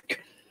best.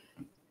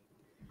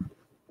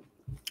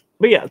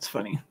 But yeah, it's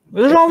funny.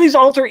 There's all these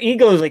alter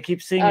egos I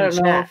keep seeing in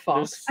chat.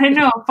 Fox. I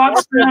know.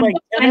 Fox.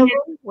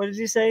 What did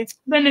you say?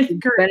 Benneth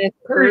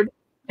Curd.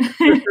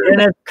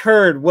 Benneth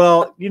Curd.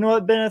 Well, you know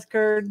what, Benneth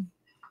Curd?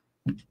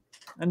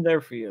 I'm there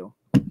for you.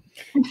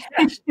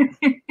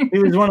 He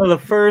was one of the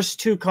first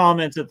 2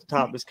 comments at the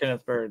top was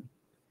Kenneth Bird.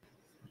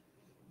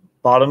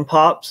 Bottom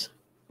Pops.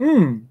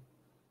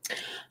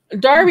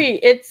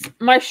 Darby,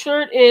 my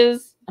shirt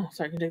is,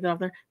 sorry, I can take that off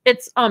there.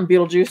 It's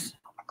Beetlejuice.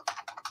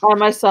 I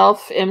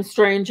myself am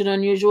strange and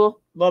unusual.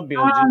 Love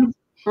Beetlejuice.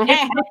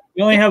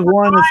 You only have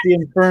one, it's the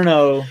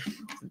Inferno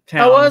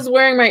town. I was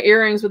wearing my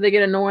earrings, but they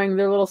get annoying.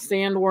 They're little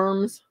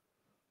sandworms.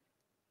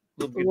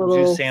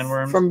 Little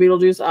sandworms. From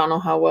Beetlejuice. I don't know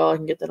how well I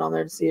can get that on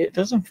there to see it. It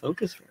doesn't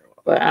focus very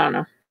well. But I don't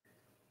know.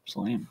 It's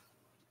lame.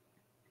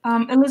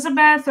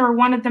 Elizabeth or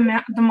one of the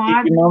mods.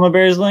 Mama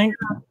Bear's link.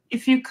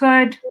 If you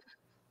could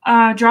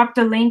drop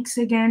the links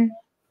again.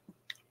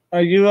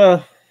 Are you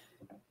hold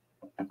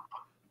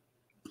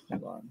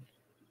on.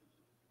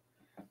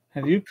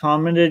 Have you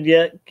commented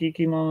yet,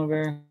 Kiki Mama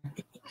Bear?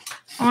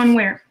 On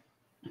where?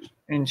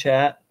 In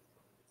chat.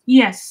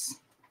 Yes.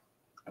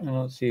 I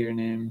don't see your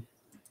name.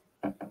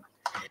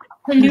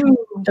 Hello.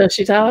 Does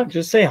she talk?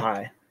 Just say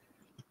hi.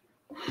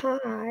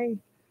 Hi.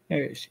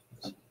 There she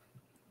is.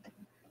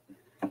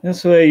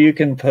 This way you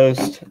can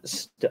post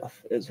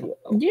stuff as well.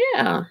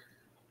 Yeah.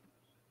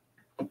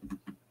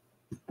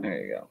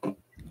 There you go.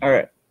 All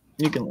right.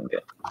 You can link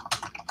it.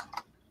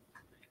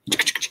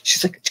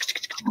 She's like,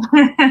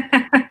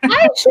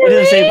 Hi, we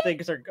did the same thing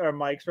because our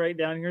mic's right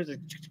down here. Like,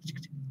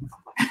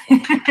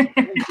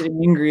 I'm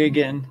getting angry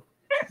again.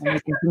 I'm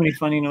making too many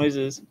funny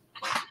noises.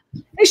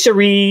 Hey,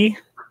 Cherie.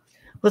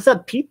 What's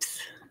up,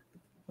 peeps?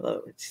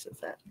 Hello. She says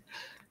that.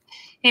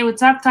 Hey,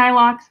 what's up,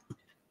 Tylock?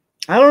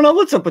 I don't know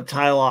what's up with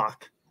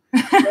Tylock.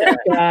 That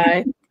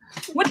guy.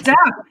 What's up?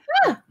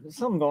 There's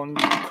something going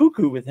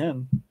cuckoo with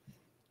him.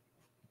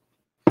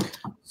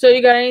 So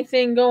you got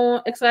anything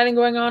exciting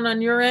going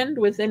on your end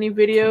with any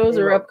videos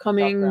or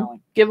upcoming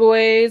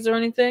giveaways or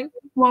anything?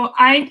 Well,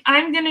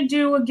 I'm gonna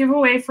do a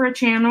giveaway for a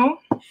channel.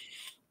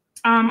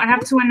 I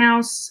have to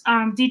announce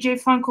DJ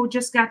Funko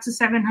just got to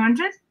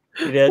 700.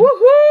 You did?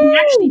 He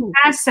actually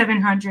passed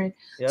 700.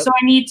 Yep. So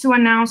I need to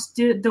announce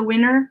the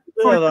winner.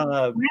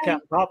 On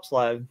Captain Pop's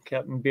live.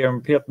 Captain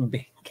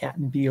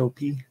BOP.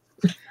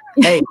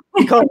 Hey,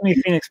 he calls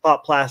me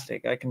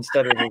PhoenixPOPtastic. I can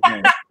stutter his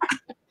name.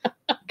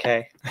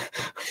 Okay.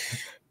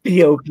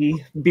 BOP,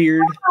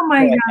 beard. Oh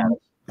my god.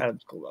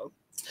 That's cool though.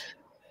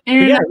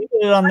 And yeah, we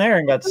did it on there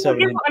and got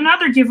 700.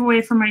 Another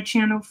giveaway for my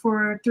channel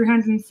for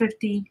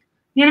 350.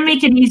 I'm gonna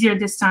make it easier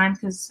this time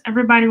because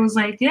everybody was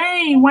like,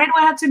 "Hey, why do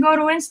I have to go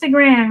to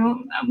Instagram?"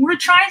 Well, we're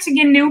trying to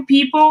get new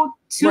people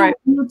to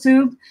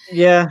YouTube.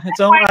 Yeah, it's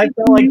almost, I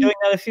felt like doing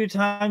that a few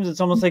times. It's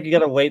almost like you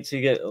gotta wait till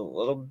you get a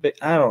little bit.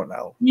 I don't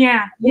know.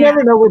 Yeah, you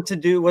never know what to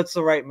do. What's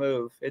the right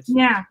move? It's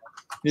you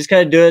just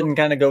gotta do it and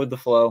kind of go with the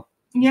flow.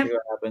 Yep. See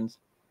what happens.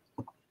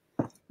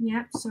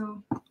 Yep.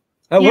 So.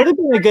 That would have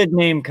been a good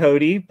name,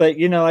 Cody, but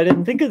you know I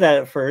didn't think of that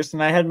at first,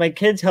 and I had my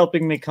kids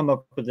helping me come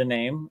up with the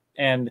name.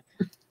 And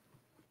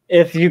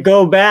if you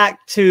go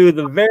back to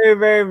the very,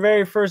 very,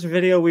 very first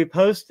video we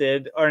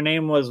posted, our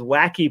name was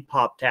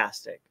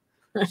FACBOOK.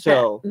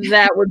 So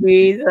that would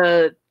be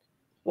the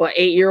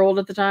 8-year-old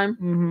at the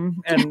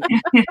time. And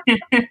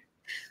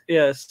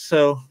yes,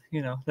 so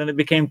you know, then it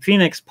became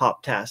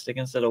PhoenixPOPtastic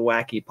instead of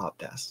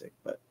FACBOOK.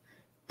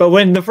 But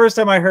when the first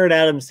time I heard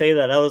Adam say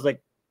that, I was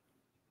like,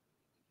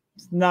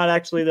 it's not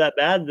actually that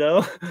bad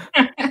though.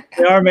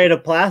 They are made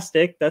of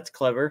plastic. That's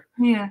clever.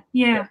 Yeah.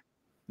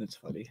 That's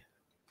funny.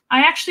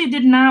 I actually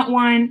did not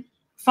want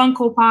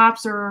Funko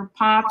Pops or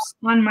Pops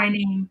on my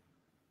name.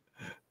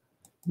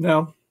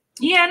 No.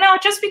 Yeah, no,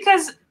 just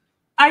because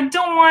I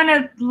don't want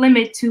to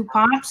limit to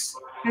Pops.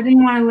 I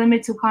didn't want to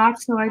limit to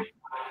Pops, so I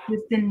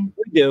just didn't.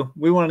 We do.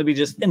 We want to be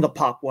just in the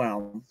pop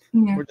realm.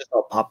 Yeah. We're just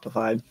all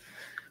poptified.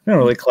 We don't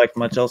really collect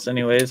much else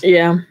anyways.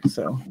 Yeah.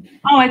 So.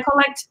 Oh, I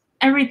collect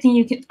everything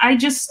you can. I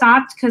just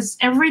stopped because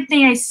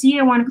everything I see,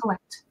 I want to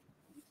collect.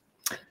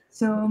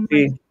 So.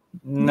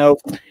 Nope.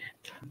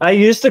 I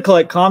used to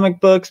collect comic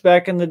books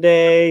back in the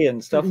day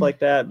and stuff like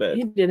that, but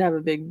he did have a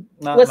big.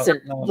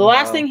 Listen, the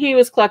last thing he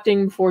was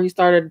collecting before he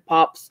started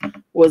Pops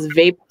was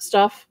vape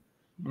stuff,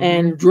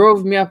 and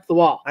drove me up the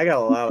wall. I got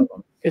a lot of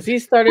them because he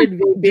started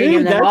vaping,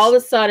 and then all of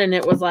a sudden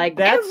it was like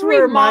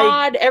every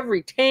mod,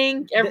 every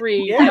tank,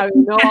 every all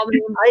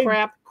the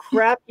crap.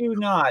 Crap you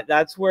not.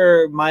 That's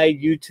where my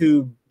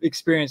YouTube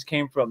experience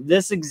came from.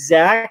 This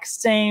exact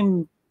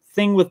same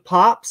thing with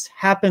Pops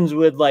happens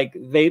with like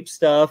vape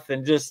stuff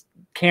and just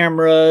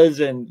cameras,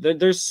 and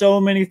there's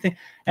so many things,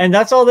 and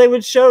that's all they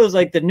would show is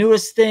like the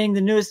newest thing.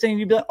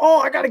 You'd be like,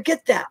 oh, I gotta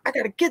get that.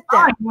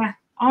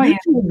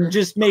 YouTube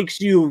just makes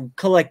you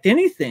collect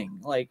anything.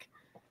 Like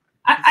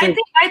I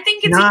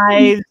think it's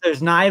knives.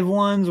 There's knife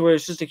ones where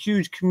it's just a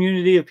huge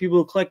community of people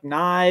who collect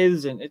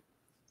knives, and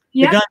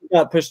the gun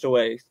got pushed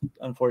away,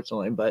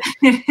 unfortunately, but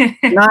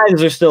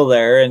knives are still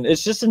there, and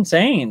it's just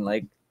insane.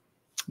 Like,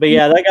 but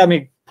yeah, that got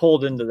me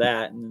pulled into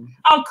that. And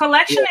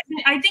collection,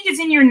 I think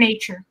it's in your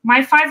nature.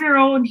 My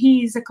 5-year-old,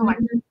 he's a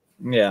collector.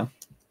 Yeah.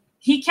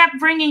 He kept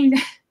bringing,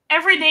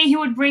 every day he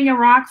would bring a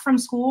rock from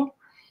school,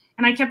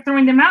 and I kept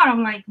throwing them out.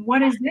 I'm like,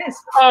 what is this?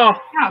 Oh.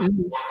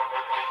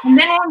 And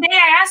then one day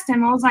I asked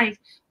him, I was like,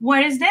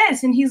 what is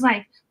this? And he's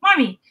like,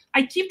 Mommy,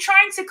 I keep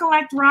trying to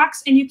collect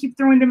rocks and you keep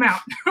throwing them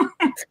out.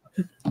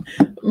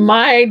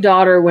 My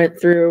daughter went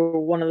through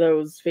one of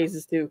those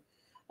phases too.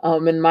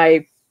 And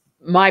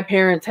my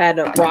parents had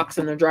rocks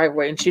in their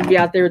driveway, and she'd be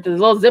out there with this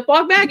little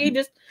Ziploc baggie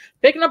just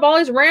picking up all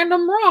these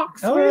random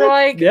rocks. Oh, we're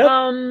like, yep.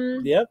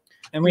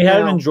 And we had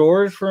them in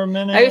drawers for a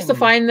minute. I used to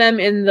find them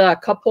in the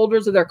cup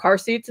holders of their car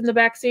seats in the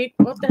back seat.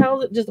 What the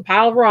hell is it? Just a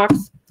pile of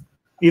rocks.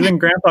 Even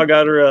Grandpa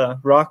got her a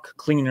rock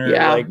cleaner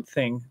like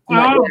thing.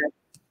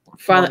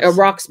 Finally, a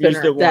rock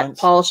spinner that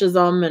polishes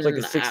them, and it's like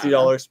a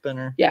 $60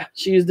 spinner. Yeah,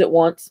 she used it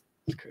once.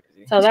 That's crazy.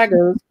 That's how that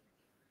goes.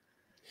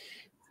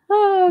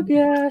 Oh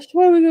gosh,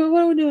 what are we doing?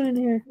 What are we doing in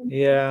here?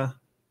 Yeah.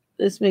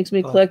 This makes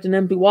me collect an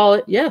empty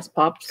wallet. Yes,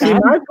 Pops. See,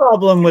 my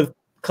problem with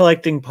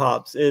collecting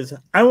Pops is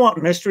I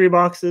want mystery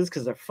boxes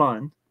because they're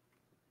fun.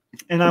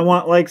 And I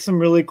want like some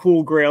really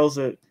cool grails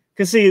that,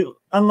 because see,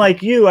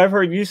 unlike you, I've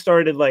heard you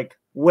started like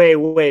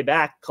way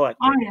back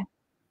collecting. Oh, yeah.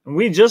 And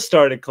we just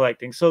started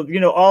collecting. So, you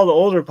know, all the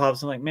older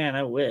Pops, I'm like, man,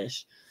 I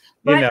wish.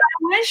 But I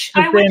wish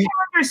I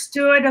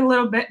understood a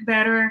little bit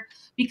better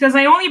because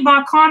I only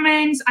bought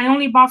commons. I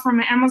only bought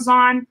from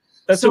Amazon.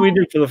 That's what we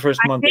did for the first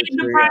month. I paid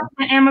the price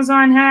that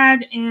Amazon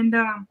had, and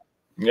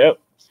yep.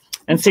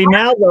 And see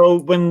now though,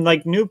 when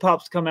like new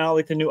Pops come out,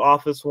 like the new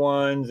Office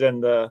ones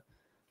and the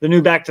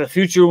new Back to the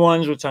Future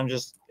ones, which I'm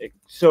just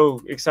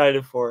so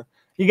excited for.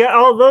 You got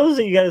all those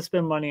that you got to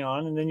spend money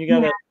on, and then you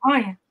got to. Oh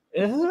yeah.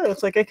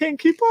 It's like I can't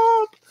keep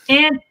up.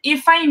 And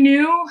if I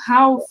knew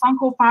how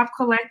Funko Pop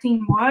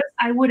collecting was,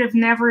 I would have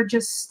never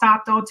just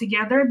stopped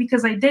altogether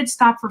because I did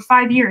stop for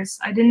 5 years.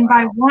 I didn't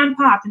buy one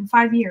Pop in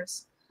 5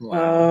 years. Wow.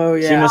 Oh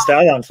yeah. So you missed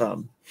out on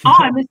some. Oh,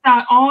 I missed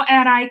out all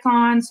ad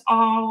icons,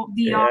 all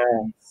the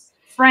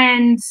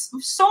friends,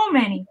 so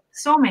many.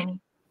 So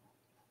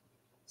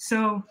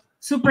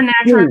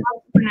Supernatural,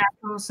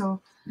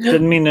 so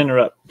didn't mean to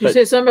interrupt. Did you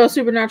say something about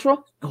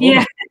Supernatural?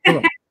 Yeah.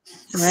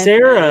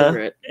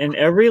 Sarah in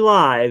every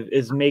live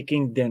is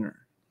making dinner.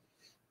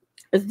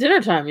 It's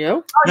dinner time,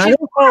 yo. I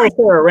don't follow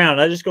Sarah around.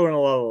 I just go in a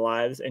lot of the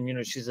lives, and you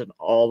know she's in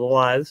all the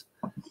lives.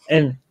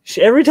 And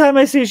every time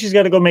I see her, she's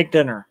got to go make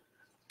dinner.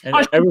 And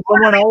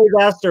someone always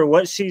asks her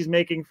what she's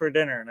making for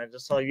dinner, and I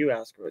just saw you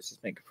ask her what she's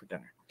making for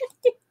dinner.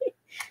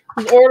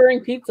 She's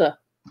ordering pizza.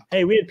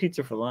 Hey, we had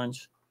pizza for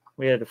lunch.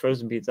 We had a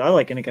frozen pizza. I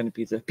like any kind of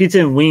pizza. Pizza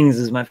and wings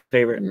is my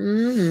favorite.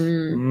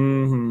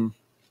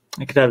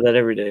 I could have that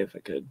every day if I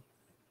could.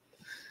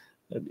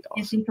 That'd be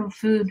awesome. I think of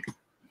food.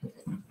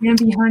 I'm gonna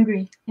be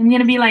hungry. I'm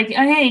gonna be like,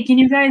 oh, hey, can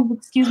you guys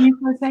excuse me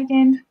for a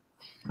second?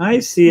 I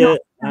see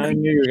it. I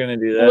knew you were gonna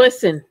do that.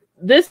 Listen,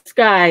 this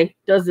guy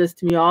does this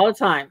to me all the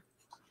time.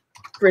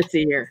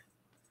 Fritzy here.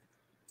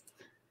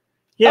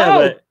 Yeah,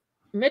 but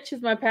Mitch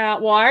is my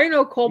pal. Well, I already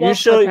know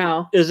Cobalt's my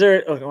pal. Is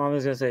there? Okay, well, I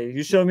was gonna say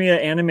you show me an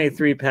anime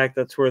 3-pack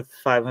that's worth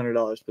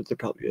 $500, but there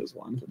probably is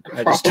one.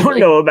 I just don't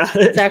know about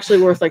it. It's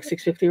actually worth like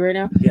 $650 right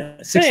now. Yeah,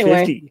 $650.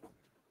 Anyway,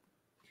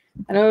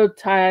 I know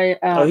Ty.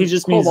 He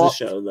just means the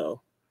show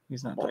though.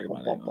 He's not talking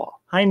about it.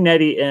 Hi,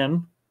 Nettie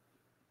M.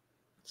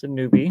 It's a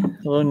newbie.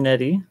 Hello,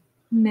 Nettie.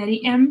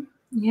 Nettie M.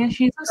 Yeah,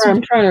 she's.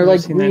 I'm trying to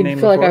like read.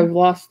 Feel like I've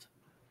lost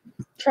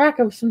track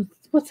of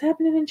what's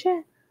happening in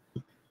chat.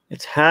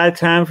 It's high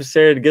time for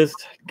Sarah to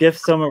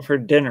gift someone for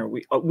dinner.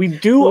 We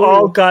do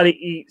all gotta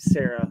eat,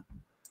 Sarah.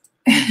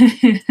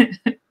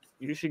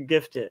 You should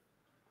gift it.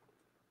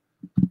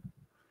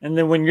 And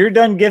then when you're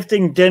done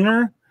gifting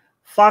dinner,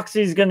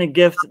 Foxy's gonna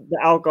gift the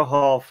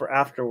alcohol for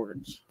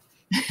afterwards.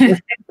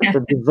 For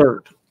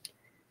dessert.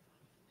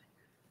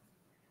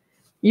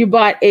 You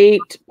bought 8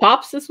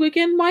 Pops this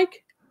weekend,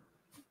 Mike?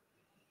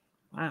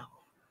 Wow.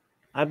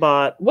 I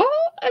bought. Well,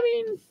 I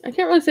mean, I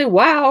can't really say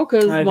wow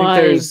because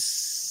my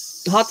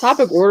Hot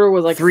Topic order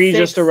was like 3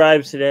 just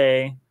arrived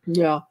today.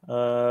 Yeah.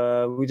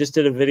 We just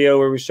did a video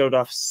where we showed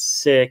off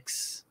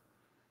 6.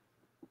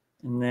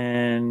 And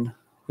then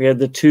we had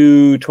the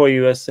 2 Toy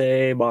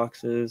USA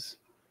boxes.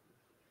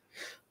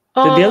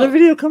 Did the other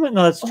video come in?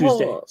 No, that's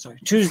Tuesday. Sorry.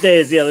 Tuesday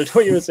is the other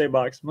Toy USA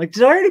box. I'm like,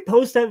 did I already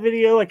post that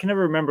video? I can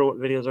never remember what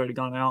video's already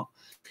gone out.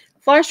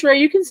 Flash Ray,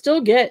 you can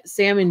still get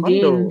Sam and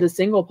Dean, the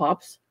single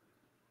Pops.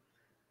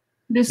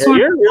 This one,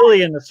 you're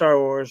really into Star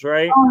Wars,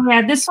 right? Oh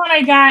yeah, this one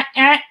I got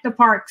at the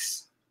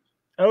parks.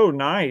 Oh,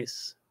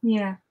 nice.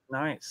 Yeah.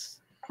 Nice.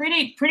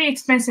 Pretty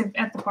expensive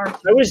at the park.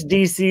 I wish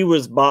DC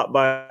was bought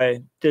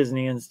by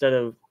Disney instead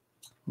of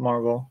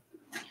Marvel.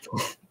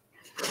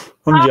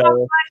 I'm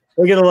jealous.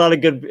 We get a lot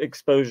of good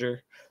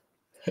exposure.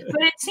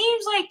 But it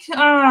seems like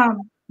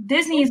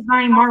Disney is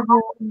buying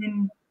Marvel,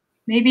 and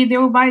maybe they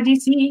will buy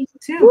DC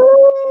too.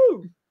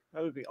 Woo!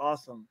 That would be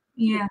awesome.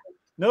 Yeah.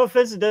 No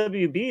offense to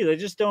WB, they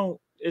just don't.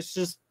 It's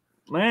just,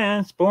 man,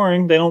 it's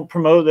boring. They don't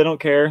promote. They don't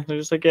care. They're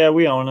just like, yeah,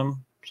 we own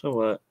them. So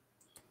what?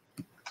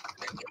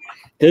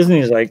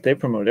 Disney's like, they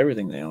promote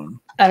everything they own.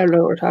 I don't know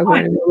what we're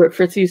talking about.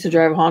 Fritz used to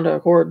drive a Honda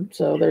Accord,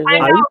 so there's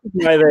I used to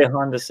drive a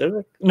Honda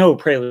Civic. No,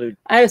 Prelude.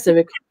 I had a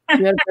Civic.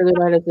 You had a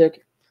Prelude, I had a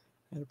Civic.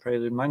 I had a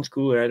Prelude. Mine's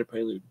cooler. I had a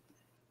Prelude.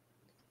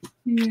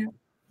 Yeah.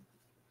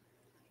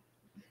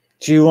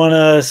 Do you want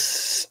to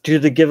do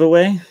the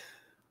giveaway?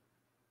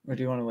 Or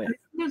do you want to wait?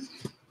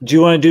 Do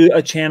you want to do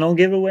a channel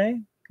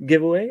giveaway?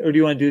 Or do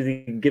you want to do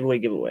the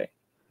giveaway?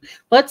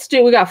 Let's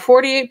do. We got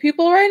 48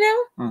 people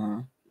right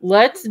now.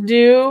 Let's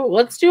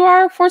do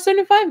our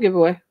 475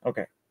 giveaway.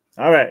 Okay.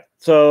 All right.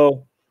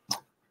 So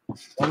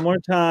one more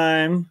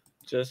time,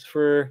 just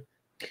for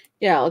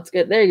let's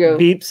get there. You go.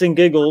 Beeps and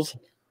giggles.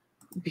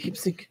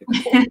 Beeps and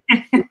giggles.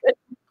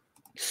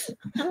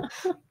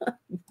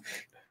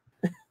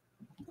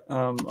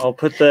 I'll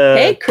put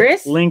the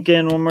Chris link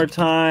in one more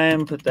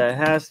time. Put that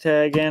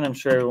hashtag in. I'm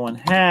sure everyone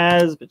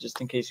has, but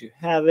just in case you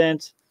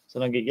haven't, so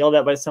don't get yelled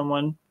at by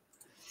someone.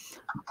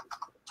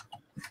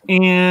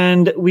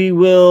 And we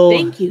will.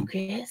 Thank you,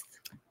 Chris.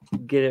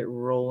 Get it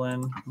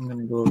rolling. I'm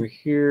gonna go over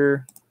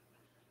here.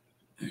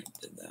 I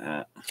did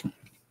that.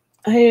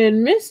 I had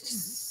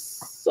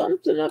missed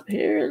something up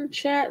here in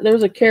chat. There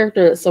was a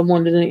character that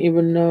someone didn't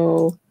even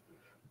know.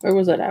 Where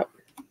was that out?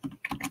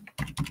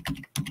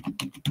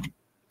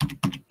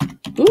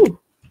 Ooh.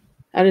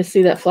 I just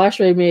see that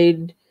Flashway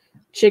made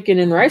chicken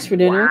and rice for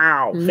dinner.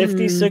 Wow.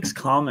 56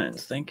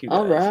 comments. Thank you guys.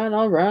 All right,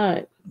 all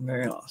right.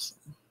 Very awesome.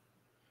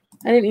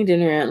 I didn't eat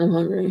dinner yet. I'm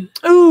hungry.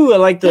 Ooh, I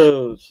like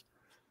those.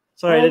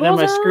 Sorry, I didn't have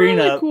my screen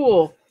really up.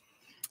 Cool.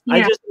 Yeah.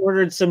 I just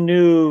ordered some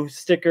new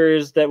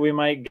stickers that we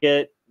might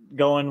get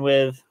going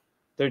with.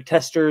 They're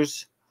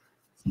testers.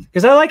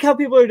 Because I like how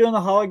people are doing the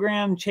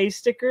hologram chase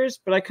stickers,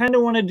 but I kind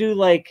of want to do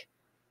like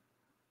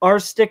our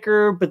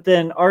sticker, but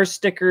then our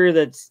sticker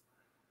that's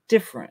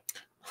different.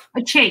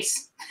 A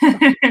chase.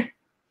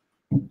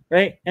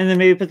 Right? And then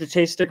maybe put the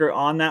chase sticker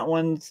on that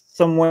one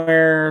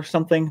somewhere or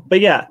something. But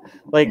yeah,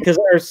 like, because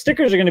our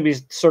stickers are going to be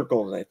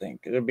circles, I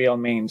think. It'll be a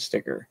main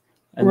sticker.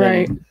 And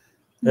right. Then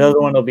the other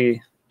one will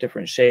be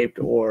different shaped,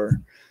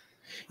 or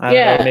I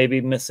don't know,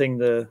 maybe missing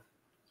the.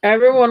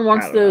 Everyone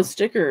wants those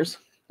stickers.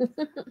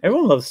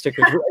 Everyone loves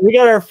stickers. We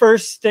got our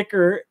first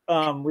sticker.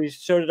 We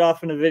showed it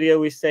off in a video.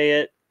 We say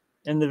it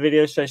in the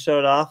video. Should I show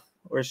it off,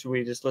 or should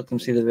we just let them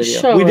see the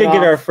video? We did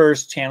get our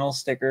first channel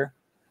sticker,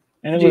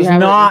 and it was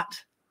not.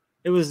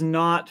 It was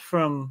not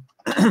from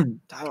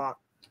Dialogue.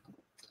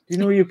 Do you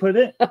know where you put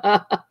it?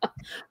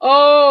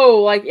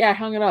 Oh, like yeah, I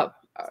hung it up.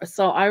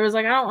 So I was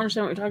like, I don't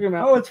understand what you're talking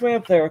about. Oh, it's way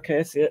up there. Okay,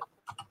 I see it.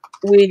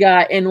 We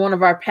got in one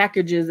of our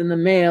packages in the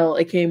mail.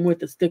 It came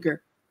with a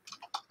sticker.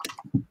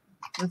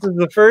 This is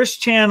the first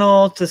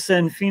channel to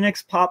send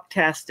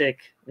PhoenixPOPtastic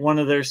one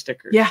of their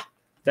stickers. Yeah.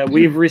 That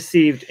we've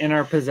received in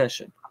our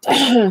possession.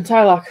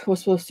 Tylock was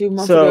supposed to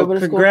months ago, but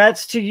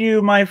congrats to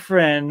you, my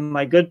friend,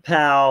 my good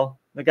pal,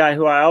 the guy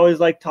who I always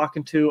like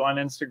talking to on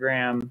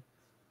Instagram.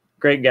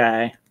 Great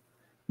guy.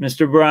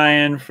 Mr.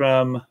 Brian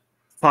from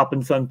Pop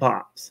and Son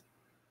Pops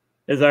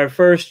is our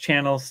first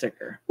channel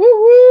sticker.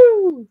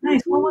 Woo-woo!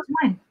 Nice. What was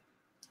mine?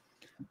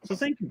 So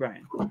thank you,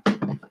 Brian. Put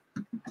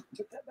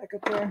that back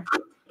up there.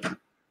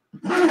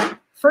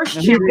 First,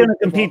 he's going to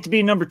compete to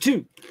be number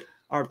 2.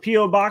 Our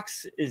P.O.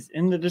 box is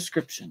in the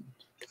description.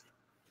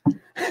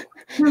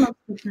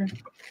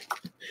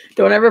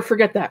 Don't ever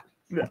forget that.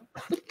 Yeah.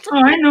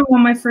 Oh, I know what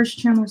my first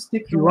channel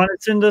sticker. If you want to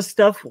send us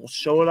stuff, we'll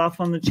show it off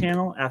on the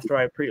channel after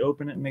I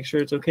pre-open it and make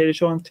sure it's okay to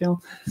show on the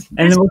channel.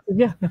 And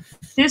then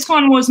this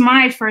one was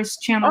my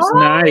first channel. Oh,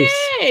 nice.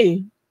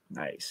 Yay.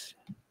 Nice.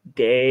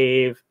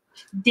 Dave.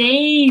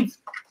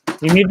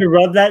 You need to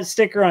rub that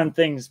sticker on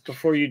things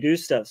before you do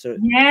stuff. So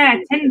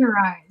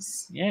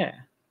tenderize. Yeah.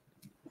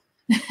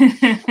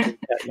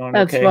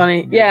 That's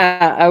funny.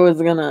 Yeah, I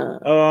was gonna.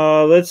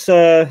 Let's.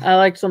 I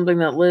like something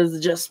that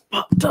Liz just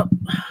popped up.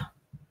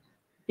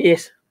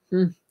 Yes,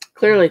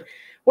 clearly.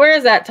 Where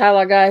is that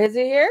Tyler guy? Is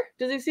he here?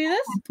 Does he see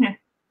this?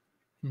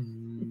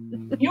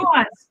 You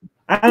was.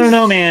 I don't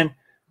know, man.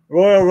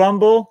 Royal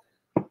Rumble.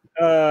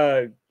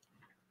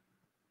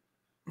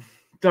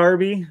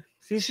 Darby.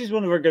 See, she's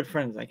one of our good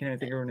friends. I can't even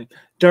think of her name.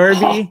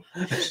 Darby.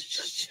 Oh.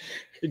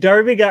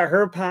 Darby got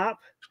her pop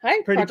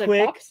pretty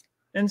quick. Pops.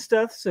 And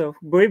stuff, so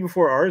way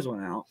before ours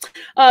went out.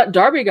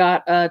 Darby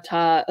got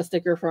a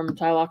sticker from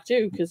Tylock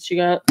too, because she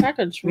got a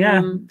package from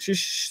him. She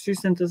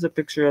sent us a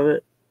picture of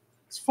it.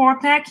 It's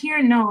 4-pack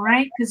here? No,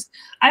 right? Because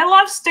I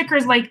love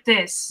stickers like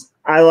this.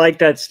 I like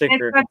that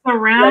sticker. It's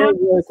around. That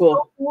is really cool.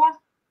 So cool.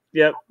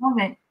 Yep. Love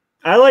it.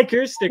 I like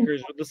your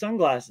stickers with the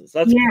sunglasses.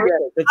 That's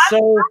perfect. It's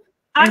you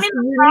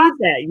need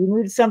that. You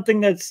need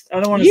something that's, I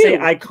don't want to say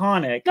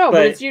iconic. No,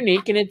 but it's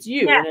unique and it's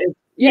you.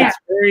 Yeah. It's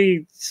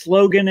very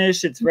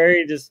sloganish. It's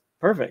very just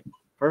perfect.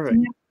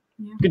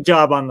 Yeah. Good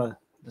job on the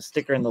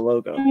sticker and the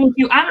logo. Thank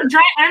you. I'm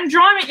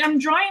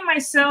drawing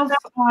myself as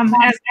a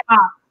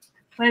pop,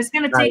 but it's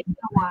gonna take me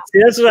a while.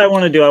 See, that's what I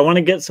want to do. I want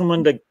to get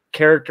someone to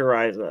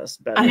characterize us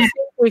better. I think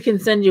we can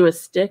send you a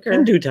sticker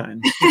in due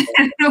time.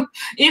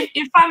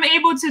 if I'm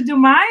able to do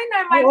mine,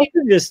 I might. I'll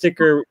give you a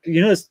sticker.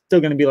 You know, it's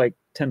still going to be like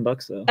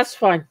 $10 though. That's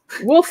fine.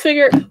 We'll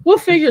figure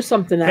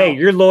something out. Hey,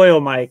 you're loyal,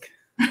 Mike.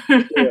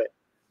 Do it.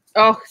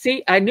 Oh,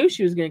 see, I knew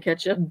she was going to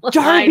catch up.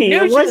 Darby,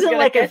 it wasn't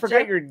like I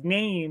forgot your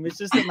name. It's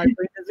just that my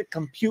brain doesn't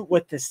compute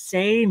what to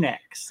say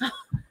next.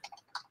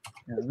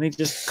 Let me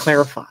just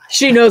clarify.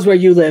 She knows where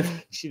you live.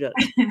 She does.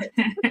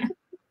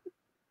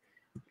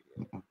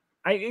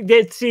 I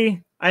did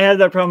see. I had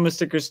that problem with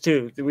stickers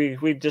too.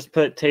 We just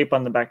put tape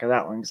on the back of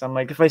that one because I'm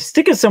like, if I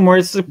stick it somewhere,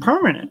 it's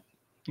permanent.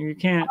 You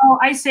can't. Oh,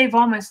 I save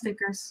all my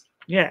stickers.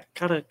 Yeah,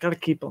 gotta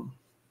keep them.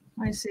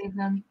 I save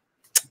them.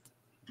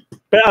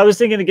 But I was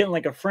thinking of getting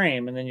like a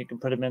frame, and then you can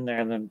put them in there,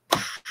 and then.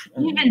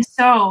 Even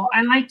so,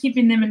 I like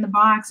keeping them in the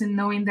box and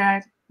knowing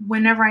that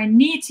whenever I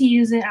need to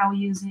use it, I'll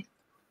use it.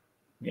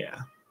 Yeah.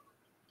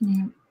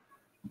 Yeah.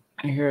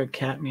 I hear a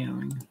cat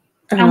meowing.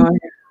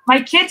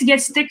 My kids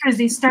get stickers.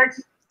 They start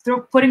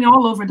putting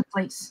all over the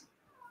place.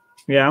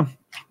 Yeah.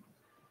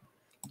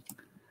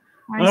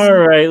 All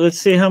right, let's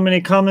see how many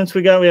comments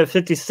we got. We have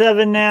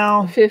 57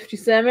 now.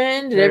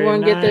 57. Did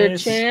everyone get their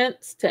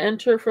chance to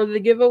enter for the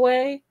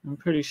giveaway? I'm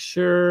pretty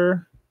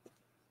sure.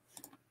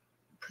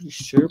 Pretty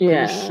sure.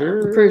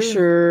 I'm pretty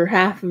sure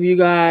half of you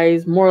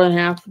guys, more than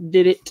half,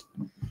 did it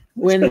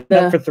when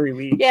for 3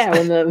 weeks. Yeah,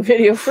 when the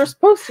video first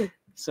posted.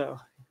 So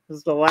this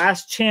is the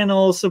last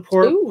channel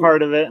support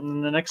part of it,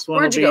 and the next one.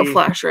 Where'd you go,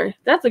 Flash Ray?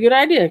 That's a good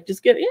idea.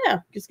 Just get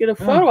a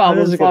photo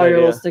album with all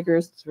your little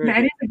stickers.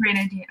 That is a great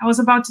idea. I was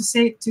about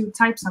to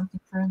type something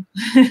for him.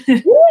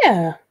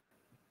 Yeah,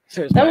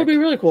 that would be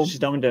really cool. She's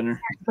done with dinner.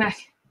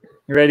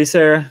 You ready,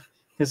 Sarah?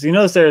 Because you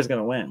know Sarah's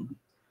gonna win.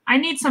 I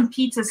need some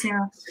pizza,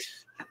 Sarah.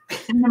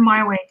 Send them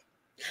my way.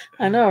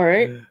 I know,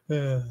 right?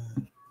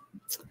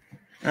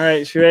 All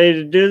right, she ready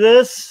to do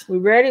this? We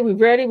ready? We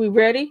ready? We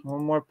ready?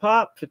 One more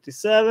pop,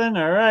 57.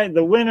 All right,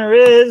 the winner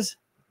is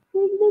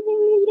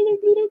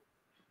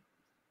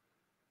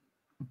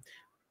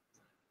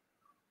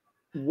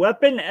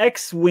Weapon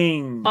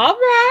X-Wing. All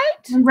right.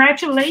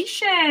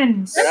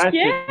 Congratulations.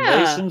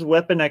 Congratulations,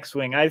 Weapon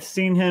X-Wing. I've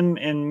seen him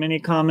in many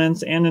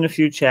comments and in a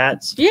few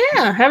chats.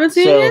 Yeah, haven't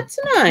seen it yet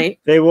tonight.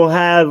 They will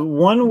have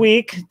 1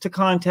 week to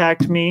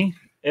contact me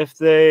if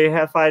I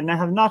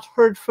have not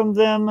heard from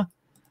them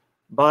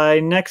by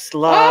next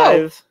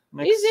live.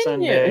 Next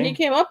Sunday. Here. He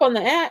came up on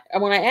the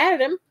when I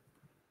added him.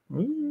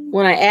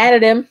 When I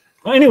added him.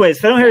 Well, anyways,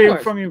 if I don't hear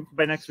from you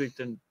by next week,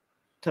 then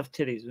tough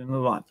titties. We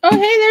move on. Oh,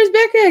 hey, there's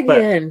Becca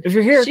again. But if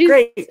you're here, she's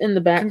great. In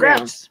the background.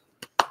 Congrats.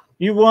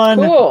 You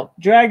won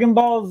Dragon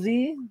Ball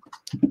Z.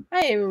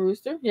 Hi, Ava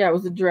Rooster. Yeah, it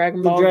was the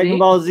Dragon Ball Z. Dragon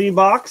Ball Z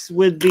box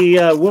with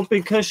the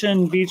whoopee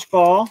cushion beach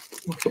ball.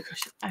 Whoopee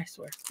cushion, I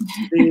swear.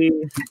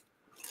 The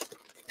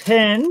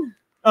pen.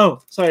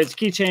 Oh, sorry, it's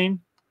keychain.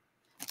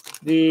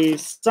 The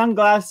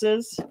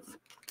sunglasses.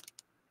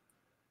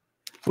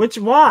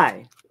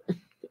 Why?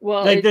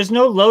 Well, like there's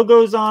no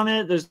logos on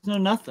it. There's no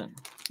nothing.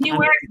 He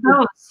wears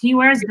those. He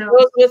wears those.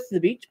 With the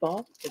beach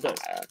ball. It does.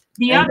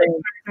 The other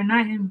character,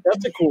 not him.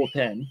 That's a cool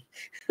pen.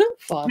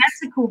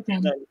 That's a cool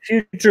pen.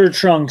 Future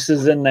Trunks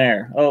is in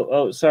there.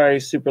 Oh, sorry,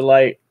 super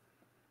light.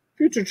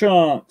 Future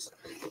Trunks.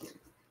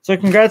 So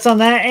congrats on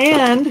that.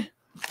 And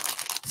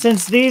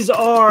since these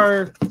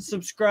are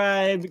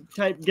subscribe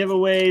type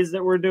giveaways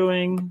that we're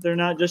doing, they're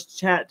not just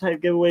chat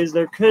type giveaways.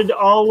 There could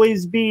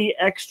always be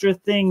extra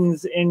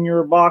things in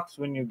your box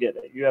when you get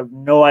it. You have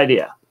no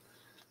idea.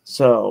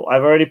 So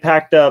I've already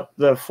packed up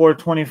the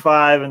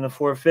 425 and the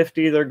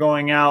 450. They're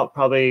going out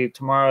probably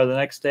tomorrow or the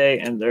next day,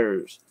 and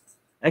there's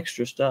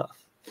extra stuff.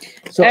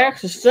 So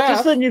extra stuff.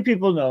 Just letting you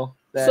people know.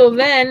 So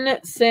then,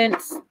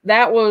 since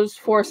that was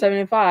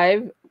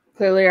 475,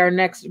 clearly our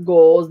next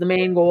goal is the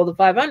main goal of the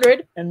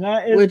 500, and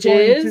that is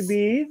going to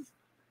be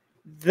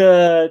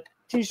the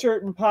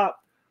T-shirt and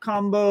pop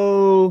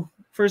combo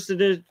first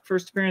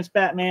appearance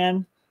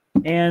Batman.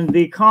 And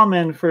the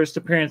common first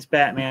appearance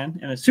Batman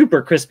in a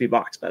super crispy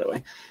box, by the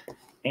way.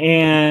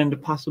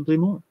 And possibly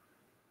more.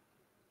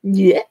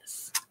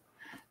 Yes.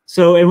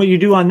 So, and what you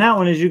do on that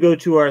one is you go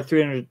to our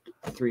 300.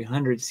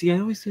 See, I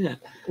always do that.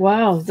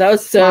 Wow. That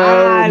was so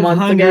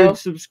 500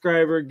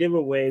 subscriber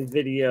giveaway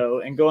video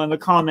and go in the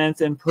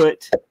comments and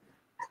put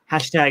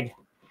hashtag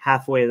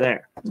halfway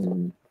there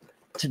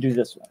to do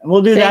this one. And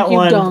we'll do that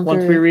one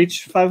once we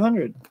reach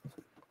 500.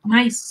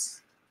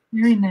 Nice.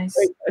 Very nice.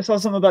 Wait, I saw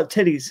something about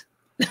titties.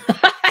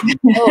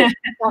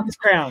 Fox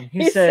Crown.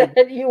 He said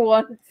you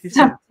won. He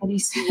said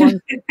titties.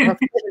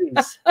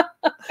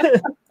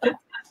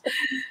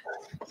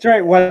 That's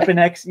right, Weapon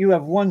X. You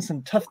have won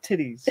some tough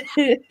titties.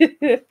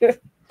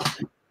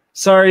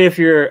 Sorry if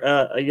you're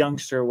a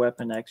youngster,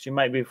 Weapon X. You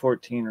might be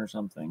 14 or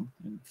something.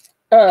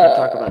 Can't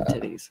talk about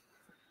titties.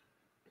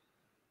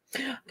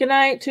 Good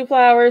night, Two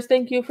Flowers.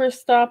 Thank you for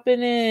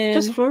stopping in.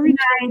 Just for good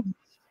night.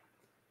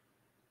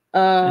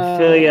 I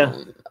feel ya.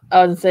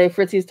 I was gonna say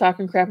Fritzy's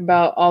talking crap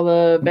about all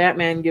the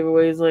Batman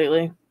giveaways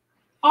lately.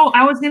 Oh,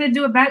 I was gonna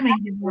do a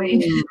Batman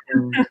giveaway.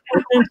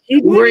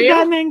 Were you?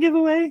 Batman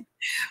giveaway?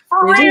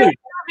 For real?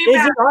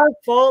 Is it our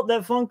fault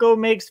that Funko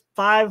makes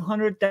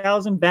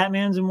 500,000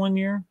 Batmans in 1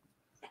 year?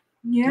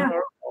 Yeah.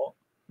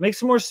 Make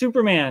some more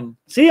Superman.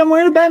 See, I'm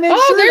wearing a Batman shirt.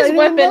 Oh, there's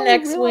Weapon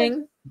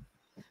X-Wing.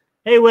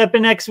 Hey,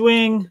 Weapon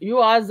X-Wing. You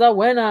are the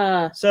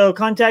winner. So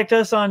contact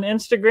us on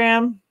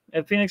Instagram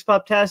at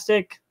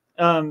PhoenixPOPtastic.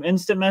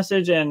 Instant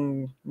message,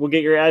 and we'll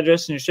get your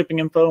address and your shipping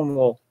info, and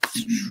we'll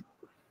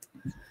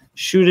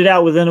shoot it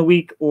out within a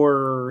week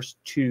or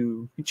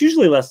two. It's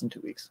usually less than 2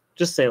 weeks.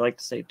 Just like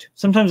to say two.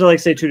 Sometimes I like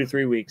to say 2 to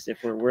 3 weeks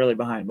if we're really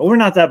behind, but we're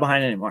not that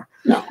behind anymore.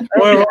 No,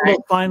 we're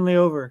finally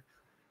over.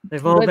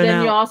 They've all been out. But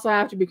then you also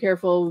have to be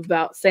careful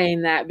about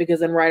saying that,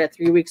 because then right at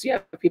 3 weeks you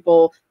have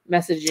people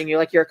messaging you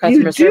like you're a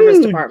customer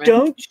service department,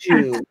 don't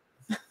you?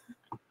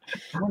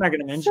 We're not going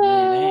to mention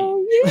your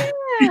name.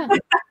 Yeah.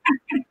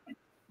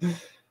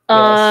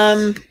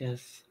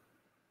 Yes.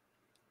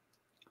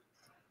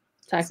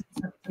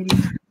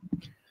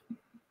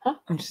 Huh?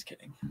 I'm just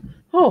kidding.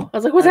 Oh, I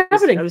was like, what's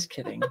happening? I was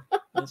kidding.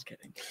 Let's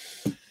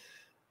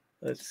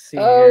see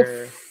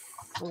here.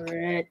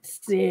 Let's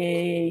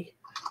see.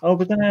 Oh,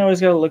 but then I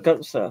always gotta look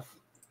up stuff.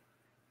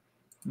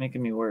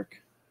 Making me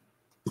work.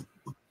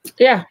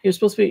 Yeah, you're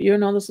supposed to be. You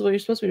know, this is what you're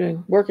supposed to be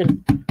doing.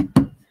 Working.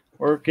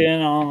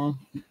 Working on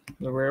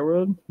the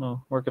railroad?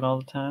 No, working all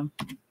the time.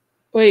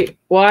 Wait,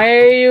 why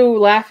are you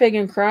laughing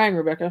and crying,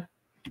 Rebecca?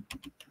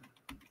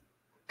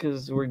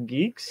 Because we're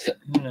geeks?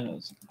 Who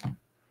knows?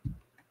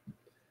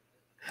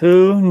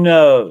 Who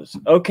knows?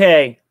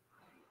 Okay.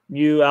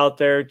 You out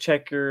there,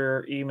 check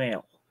your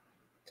email.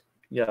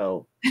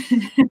 Yo.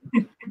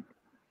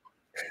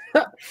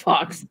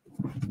 Fox.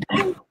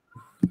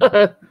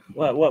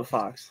 What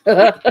Fox?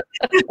 I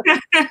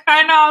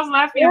know, I was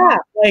laughing. Yeah,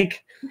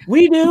 like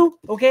we do,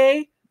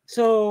 okay?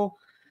 So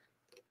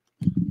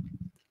no,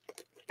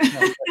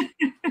 I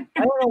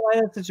don't know why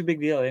that's such a big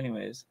deal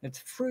anyways. It's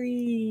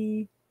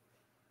free.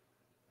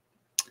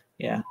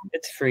 Yeah,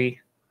 it's free.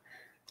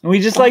 And we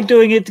just like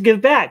doing it to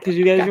give back because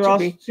you guys are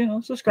all, you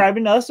know,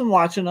 subscribing to us and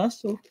watching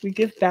us. So we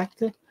give back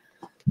to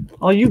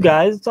all you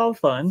guys. It's all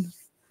fun.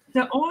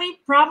 The only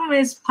problem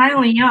is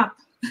piling up.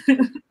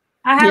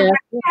 I have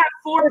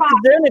 4 pops.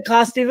 Then it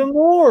costs even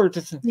more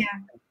to send. Yeah.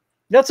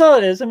 That's all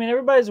it is. I mean,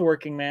 everybody's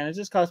working, man. It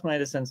just costs money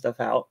to send stuff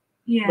out.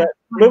 Yeah.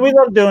 But we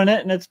love doing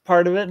it, and it's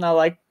part of it, and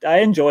I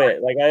enjoy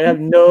it. Like, I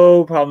have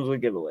no problems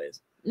with giveaways.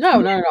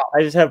 No, not at all.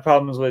 I just have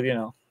problems with, you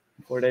know,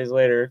 4 days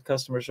later,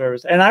 customer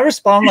service. And I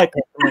respond like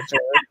customer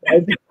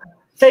service.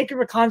 Thank you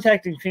for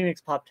contacting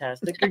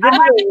PhoenixPOPtastic. Your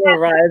giveaway will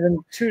arrive in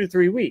 2 to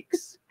 3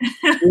 weeks.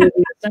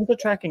 Send the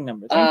tracking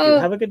number. Thank you.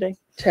 Have a good day.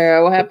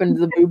 Tara, what happened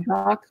to the boob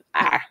talk?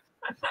 I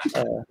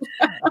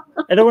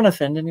don't want to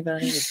offend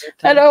anybody.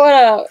 I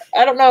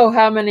don't know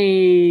how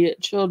many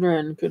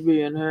children could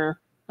be in here.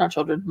 Not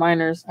children,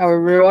 minors.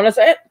 However you want to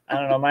say it. I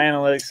don't know. My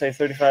analytics say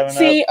 35 and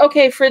See, up.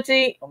 okay,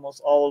 Fritzy.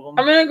 Almost all of them.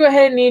 I'm gonna go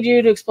ahead and need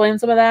you to explain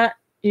some of that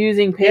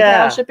using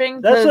PayPal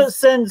shipping. That's what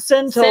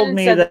Sin told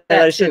me that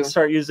I should too.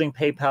 start using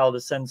PayPal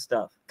to send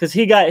stuff because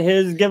he got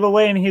his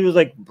giveaway and he was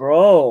like,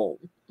 "Bro,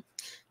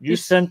 you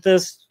sent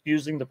this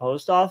using the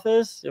post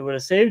office. It would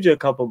have saved you a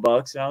couple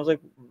bucks." And I was like,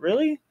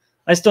 "Really?"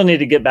 I still need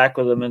to get back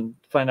with him and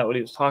find out what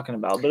he was talking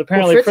about. But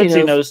apparently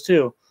Fritzy knows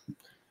too.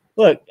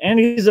 Look, and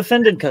he's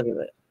offended because of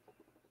it.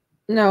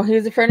 No,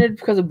 he's offended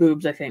because of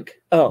boobs, I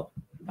think. Oh,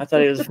 I thought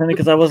he was offended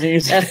because I wasn't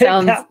using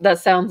that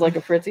sounds like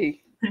a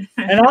Fritzy.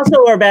 And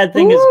also our bad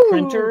thing is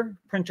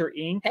printer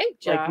ink. Hey,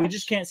 Josh. Like we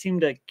just can't seem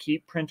to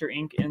keep printer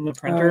ink in the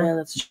printer. Oh, yeah,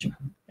 that's true.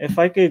 If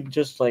I could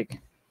just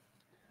like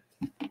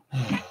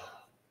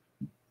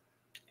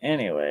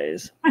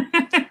anyways.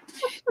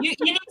 you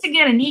need to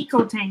get an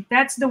eco tank.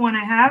 That's the one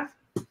I have.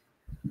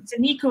 It's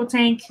an eco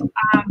tank.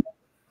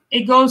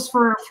 It goes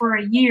for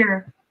a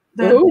year.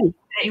 That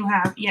you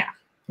have, yeah.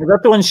 Is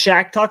that the one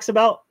Shaq talks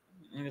about?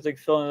 And he's like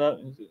filling it up.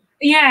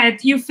 Yeah,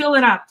 you fill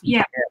it up.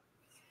 Yeah.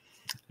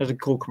 There's a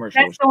cool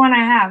commercial. That's the one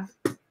I have.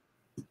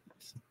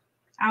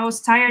 I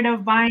was tired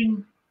of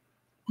buying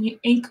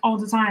ink all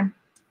the time.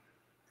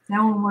 That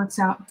one works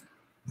out.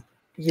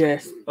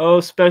 Yes. Oh,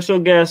 special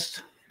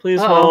guest. Please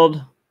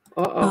hold.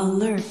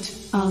 Alert.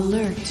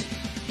 Alert.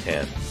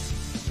 10,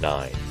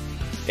 9,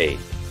 8,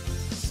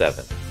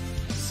 7,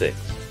 6,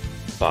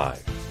 5,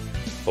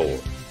 4,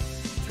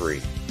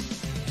 3,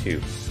 2,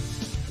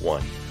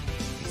 1,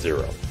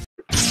 0.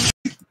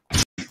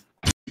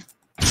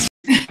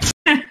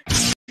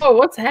 Oh,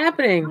 what's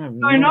happening?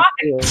 Going on?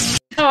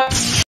 Oh,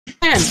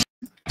 man.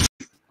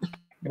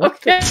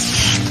 Okay.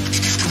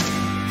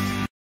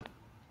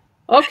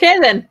 Okay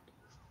then.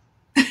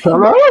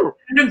 Hello.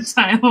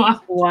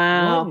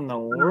 Wow. What in the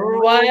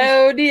world?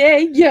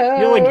 Yoda. You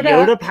have like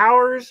Yoda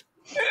powers?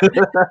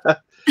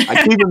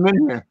 I keep them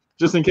in here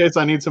just in case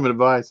I need some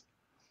advice.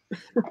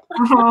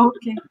 Oh,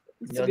 okay.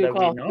 It's a good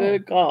call.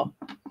 Good call.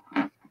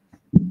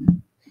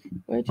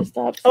 Why'd you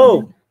stop?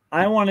 Oh,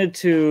 I wanted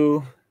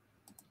to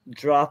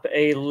drop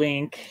a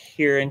link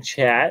here in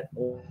chat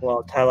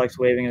while Tylock's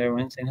waving at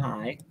everyone saying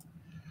hi.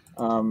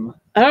 I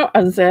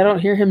don't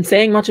hear him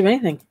saying much of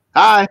anything.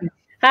 Hi.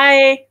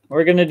 Hi.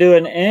 We're gonna do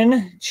an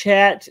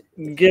in-chat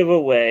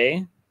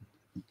giveaway,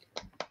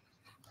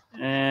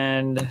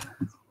 and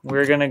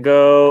we're gonna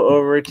go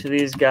over to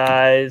these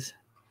guys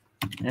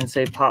and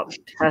say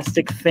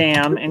Poptastic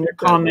fam in your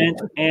comment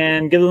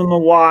and give them a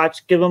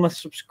watch, give them a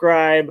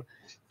subscribe,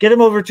 get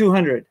them over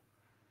 200.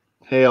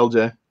 Hey,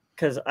 LJ.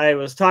 Because I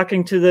was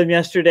talking to them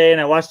yesterday and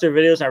I watched their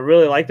videos and I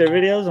really liked their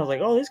videos. I was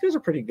like, oh, these guys are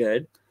pretty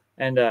good.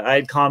 And I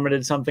had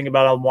commented something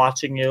about I'm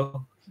watching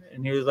you.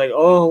 And he was like,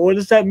 oh, what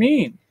does that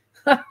mean?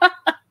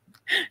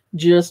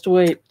 Just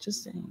wait.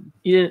 Just saying.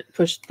 You didn't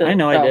push the... I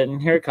know I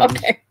didn't. Here it comes.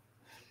 Okay.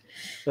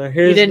 So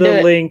here's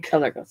the link. Oh,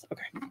 there it goes.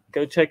 Okay.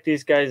 Go check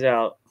these guys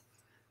out.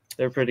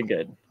 They're pretty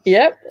good.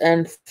 Yep.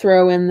 And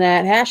throw in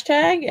that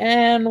hashtag.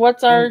 And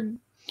what's our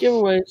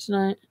giveaway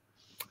tonight?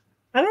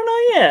 I don't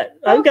know yet.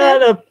 Okay. I've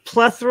got a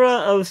plethora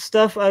of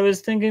stuff I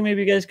was thinking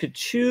maybe you guys could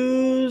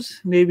choose.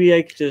 Maybe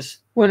I could just...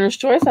 Winner's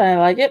choice. I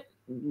like it.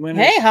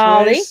 Winner's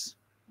Holly. Choice.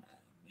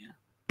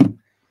 Yeah.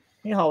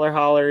 Hey,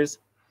 hollers.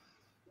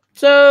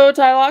 So,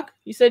 Tylock,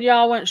 you said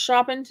y'all went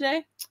shopping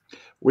today?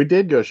 We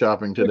did go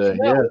shopping today.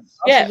 Yes.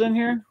 Yeah. In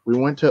here? We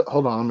went to...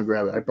 Hold on. Let me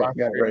grab it. I got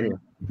it right here.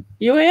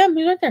 UAM.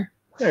 He's right there.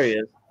 There he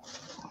is.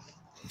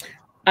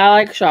 I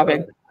like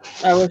shopping.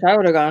 I wish I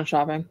would have gone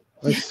shopping.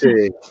 Let's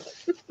see.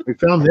 We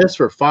found this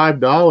for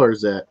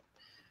 $5 at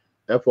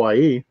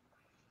FYE.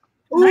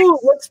 Ooh,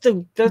 what's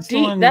the that's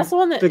the one? That's the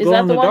one that the is glow that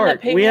in the one dark.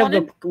 that Pink We have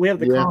wanted?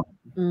 the Yeah. comment.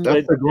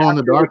 That's the glow in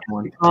the dark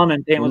one.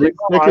 Comment and was These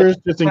like, stickers,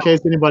 just in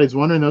case anybody's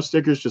wondering, those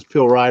stickers just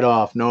peel right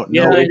off. No,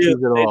 yeah, no they issues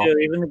do. at They all. do.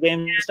 Even the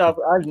game stuff.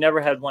 I've never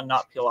had one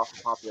not peel off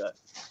a pop yet.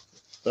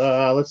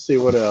 Let's see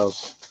what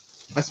else.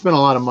 I spent a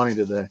lot of money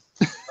today.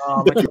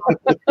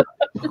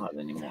 Not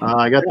anymore.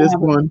 I got this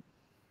one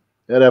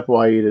at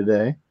FYE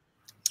today.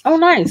 Oh,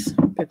 nice.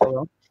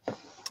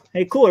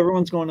 Hey, cool.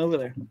 Everyone's going over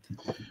there.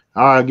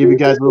 All right, I'll give you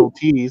guys a little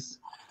tease.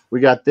 We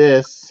got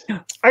this.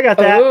 I got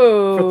that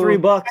Ooh. for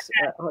 $3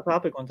 at Hot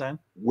Topic one time.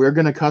 We're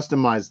gonna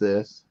customize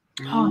this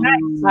Oh,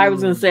 nice. I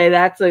was gonna say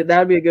that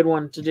would be a good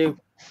one to do.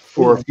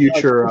 for a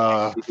future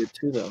Be good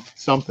too, though.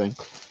 something.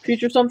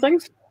 Future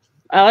somethings.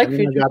 I like And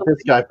then future. I got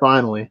this guy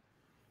finally.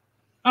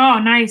 Oh,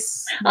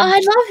 nice. I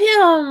love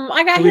him.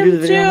 I got Can we do him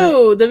the video on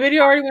too. The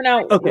video already went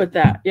out Okay. with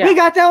that. Yeah. We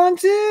got that one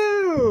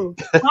too.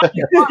 I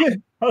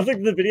was like,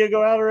 did the video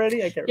go out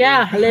already? I can't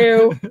Yeah. remember.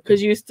 Hello.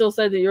 Because you still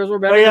said that yours were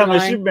better Oh, yeah, than my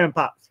mine. Superman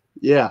pops.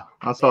 Yeah,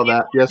 I saw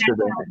that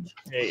yesterday.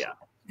 Yeah.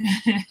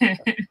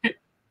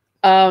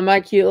 My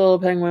cute little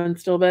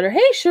penguin's still better.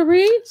 Hey,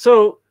 Cherie.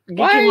 So,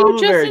 Why Geeky are you Mama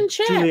just Bear, in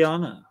chat?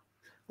 Juliana,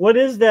 what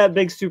is that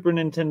big Super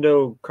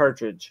Nintendo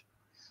cartridge?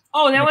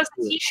 Oh, that was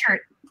a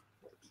T-shirt.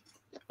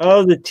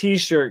 Oh, the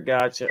T-shirt.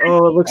 Gotcha.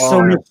 Oh, it looks so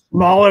Oh. much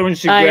smaller when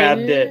she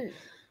grabbed it.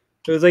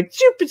 It was like,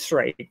 Cupid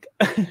Strike.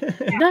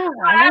 No,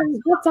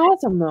 that's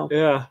awesome though.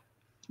 Yeah.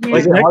 Yeah.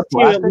 Like Is it hard next to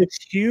it, it plastic? looks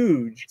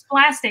huge. It's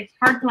plastic,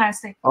 hard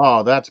plastic.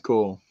 Oh, that's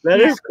cool. That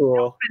Yeah. is cool.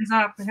 Opens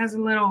up. It has a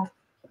little.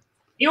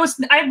 It was.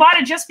 I bought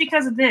it just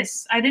because of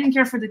this. I didn't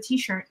care for the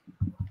T-shirt.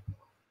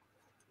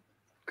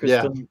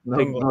 Crystal Yeah,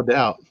 Penguin. no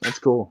doubt. That's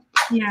cool.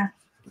 Yeah.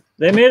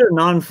 They made a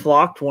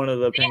non-flocked one of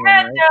the They penguin,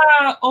 had right?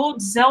 the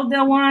old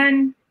Zelda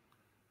one,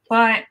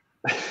 but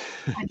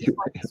I just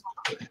like this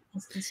one.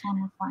 This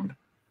one was fine.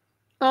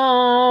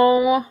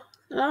 Oh,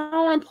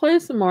 I want to play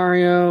some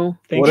Mario.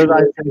 Thanks What did for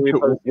I say?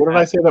 reposting What did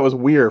I say that was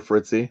weird,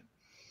 Fritzy?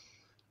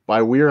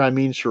 By weird, I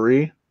mean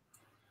Cherie.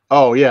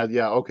 Oh yeah,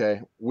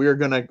 okay. We're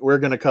gonna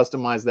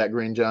customize that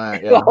green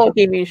giant. Yeah. Oh,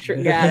 you mean sure?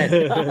 Got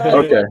it.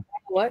 Okay,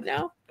 What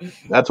now?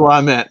 that's what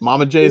I meant.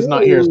 Mama J's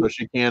not here, so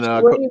she can't.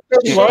 What are you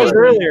It crocheting? was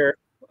earlier.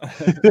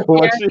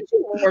 What's Yeah, she-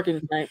 she's working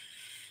tonight.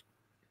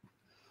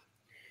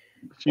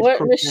 she's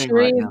What Miss crocheting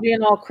right Cherie's now.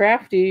 being all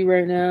crafty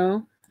right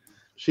now.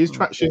 She's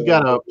making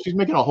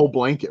a whole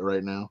blanket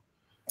right now.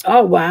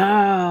 Oh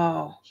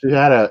wow,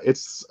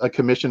 It's a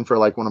commission for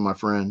like one of my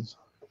friends.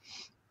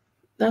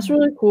 that's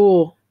really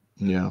cool.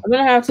 Yeah. I'm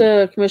gonna have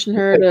to commission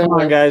her to. Come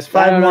on, guys. I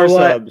 5 don't more know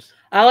what. subs.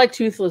 I like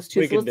Toothless.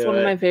 We can Toothless is do one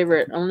of it. my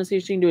favorite. I want to see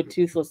if she can do a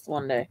Toothless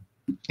one day.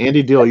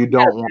 Andy Deal, you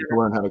don't want to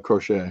learn how to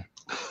crochet.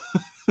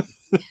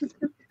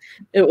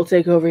 It will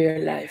take over your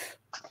life.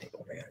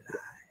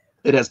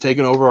 It has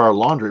taken over our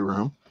laundry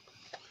room.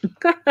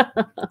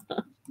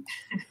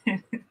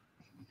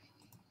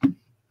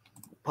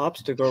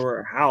 Pops took over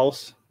our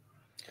house.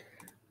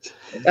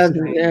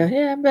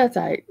 Yeah, that's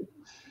right.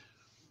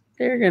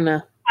 They're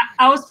gonna.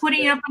 I was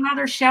putting up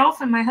another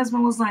shelf, and my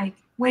husband was like,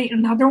 "Wait,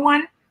 another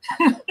one?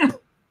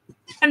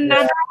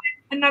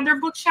 Another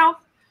bookshelf?"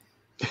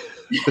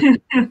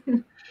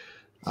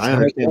 I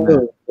understand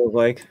that.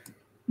 Like,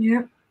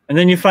 Yeah. and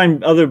then you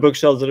find other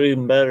bookshelves that are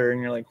even better,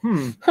 and you're like,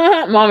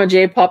 Mama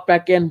J popped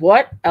back in.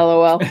 What?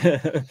 LOL.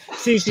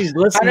 See, she's I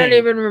listening. don't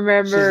even She's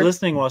remember.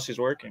 listening while she's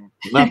working.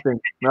 Nothing,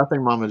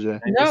 Mama J.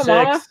 No, 96.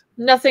 Mama.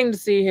 Nothing to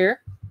see here.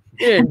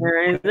 You didn't hear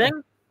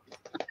anything.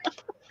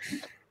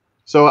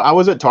 So I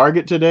was at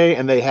Target today,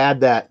 and they had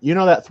that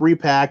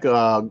 3-pack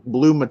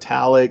blue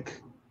metallic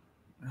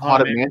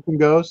Haunted Mansion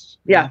Ghosts.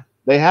 Yeah.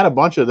 They had a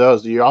bunch of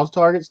those. Do y'all's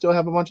Target still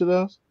have a bunch of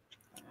those?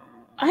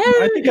 I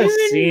haven't think I've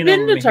even seen been them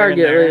to here and Target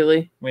there.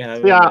 lately. We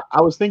have. Yeah,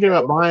 I was thinking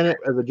about buying it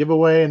as a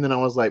giveaway, and then I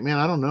was like, man,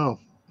 I don't know.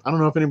 I don't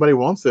know if anybody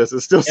wants this.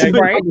 It's still Yeah,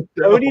 sitting right? on the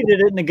shelf. Cody did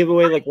it in a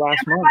giveaway like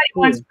last month. Everybody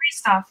wants too. free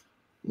stuff.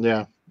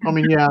 Yeah. I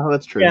mean, yeah,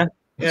 that's true. Yeah.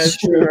 Yeah, it's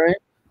true. Right?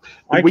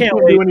 I We can't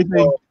can't wait. do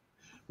anything.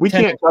 We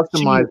 10 can't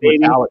customize baby.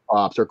 metallic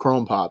pops or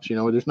chrome pops.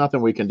 There's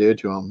nothing we can do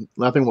to them.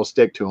 Nothing will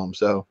stick to them.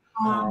 So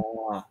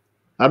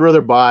I'd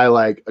rather buy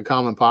like a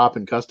common pop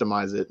and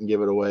customize it and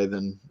give it away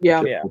than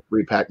Yeah. Yeah.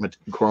 3-pack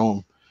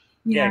chrome.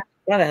 Yeah.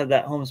 Gotta have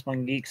that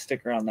Homespun Geek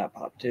sticker on that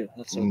pop too.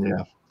 That's so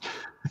cool.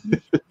 Yeah.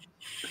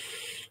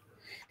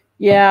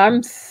 Yeah,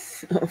 I'm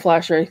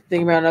flash ray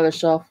thinking about another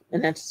shelf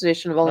in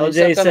anticipation of all the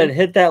LJ stuff said, coming.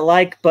 hit that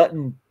like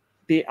button,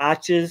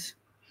 biatches.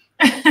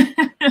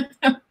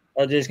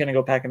 LJ's gonna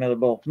go pack another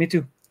bowl. Me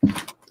too.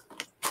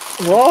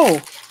 Whoa,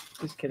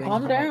 Just kidding.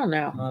 calm down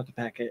now. I'll have to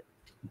pack it.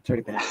 It's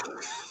already packed.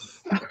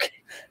 Okay.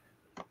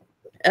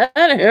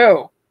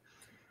 Anywho.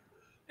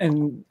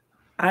 And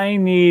I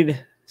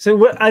need. So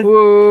what?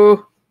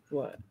 Woo.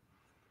 What?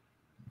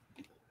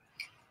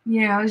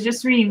 Yeah, I was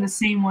just reading the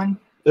same one.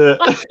 Yeah,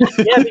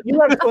 but you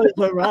have Toys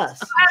R Us.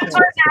 Toys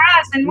R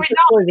Us, and we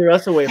don't. Toys R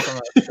Us away from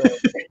us. So.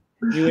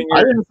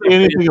 I didn't say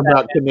anything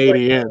about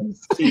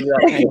Canadians.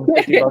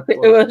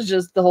 It was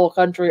just the whole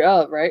country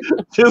of, right?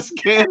 Just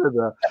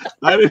Canada.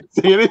 I didn't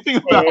say anything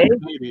about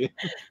Canadians.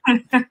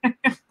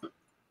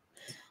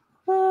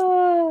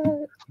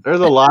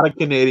 There's a lot of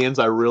Canadians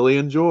I really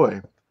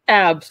enjoy.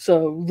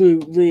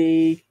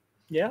 Absolutely.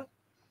 Yeah.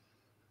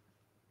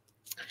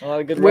 A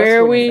lot of good Where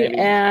are we maybe.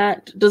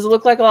 at? Does it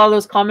look like a lot of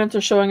those comments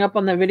are showing up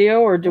on the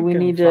video, or do we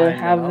need to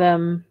have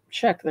them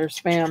check their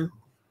spam?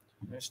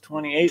 There's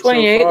 28.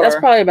 28. So far. That's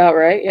probably about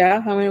right. Yeah.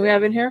 How many do we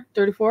have in here?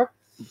 34.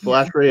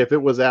 Flash Ray, if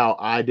it was out,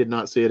 I did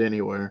not see it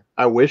anywhere.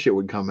 I wish it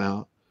would come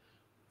out.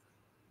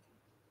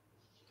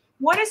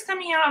 What is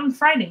coming out on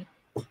Friday?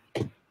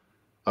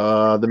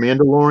 The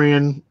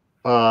Mandalorian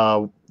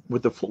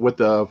with the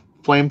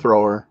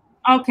flamethrower.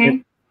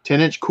 Okay.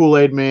 10-inch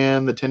Kool-Aid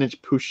Man, the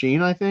 10-inch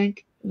Pusheen, I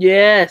think.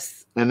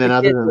 Yes. And then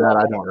other than that,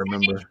 I don't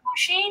remember.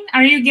 Pusheen?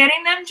 Are you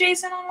getting them,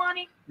 Jason and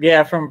Lonnie?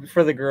 Yeah,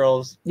 for the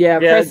girls. Yeah,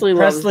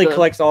 Presley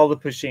collects all the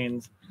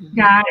Pusheens.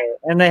 Got it.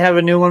 And they have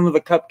a new one with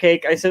a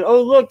cupcake. I said,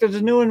 "Oh, look, there's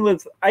a new one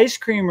with ice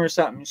cream or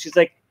something." She's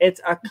like, "It's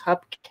a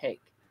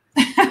cupcake."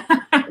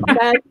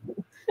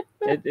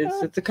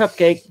 It's a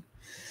cupcake.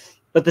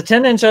 But the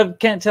 10-inch, I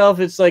can't tell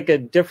if it's like a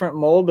different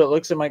mold, but it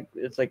looks like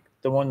it's like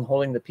the one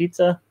holding the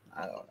pizza.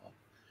 I don't know.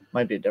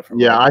 Might be a different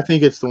Yeah, mold. I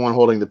think it's the one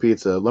holding the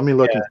pizza. Let me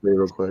look and see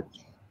real quick.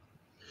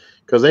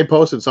 Because they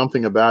posted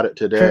something about it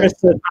today. Chris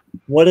said,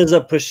 "What is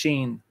a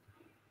Pusheen?"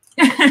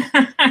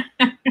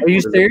 Are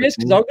you serious?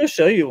 Because I'll go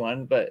show you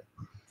one, but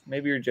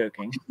maybe you're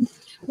joking.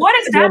 What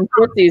is that?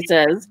 Chrissy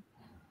says.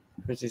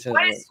 Chrissy says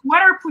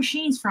what are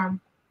Pusheens from?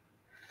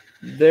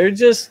 They're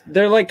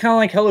like kind of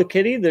like Hello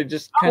Kitty. They're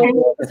just kind of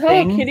like a Hello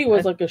thing. Kitty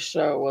was like a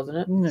show, wasn't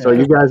it? No. So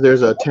you guys,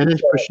 there's a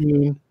 10-inch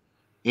Pusheen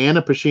and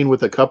a Pusheen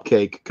with a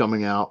cupcake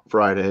coming out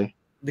Friday.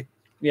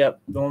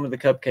 Yep, the one with the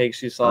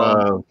cupcakes you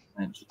saw.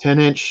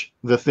 10-inch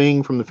The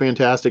Thing from the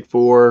Fantastic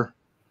Four.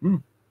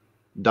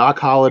 Doc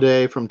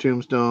Holliday from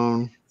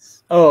Tombstone.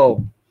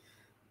 Oh.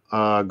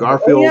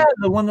 Garfield. Oh, yeah,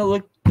 the one that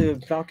looked the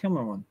Val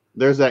Kilmer one.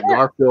 There's that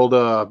Garfield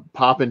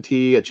Poppin'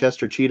 Tea, a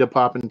Chester Cheetah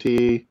Poppin'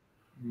 Tea.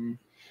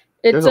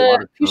 It's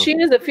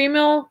Pusheen is a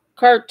female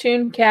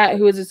cartoon cat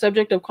who is the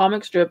subject of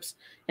comic strips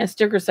and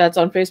sticker sets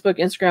on Facebook,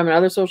 Instagram, and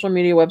other social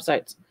media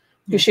websites.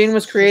 Pusheen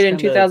was created in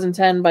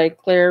 2010 by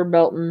Claire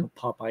Belton.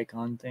 Pop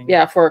icon thing.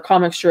 Yeah, for a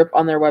comic strip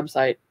on their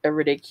website.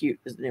 Everyday Cute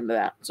is the name of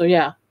that. So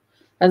yeah,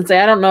 I'd say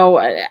I don't know.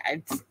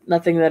 It's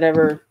nothing that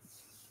ever.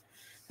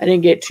 I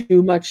didn't get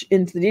too much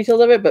into the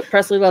details of it, but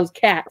Presley loves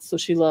cats, so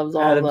she loves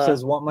all. Adam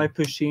says, "Want my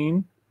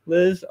Pusheen,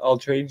 Liz? I'll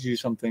trade you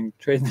something.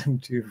 Trade them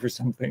to you for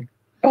something."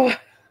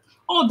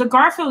 Oh, the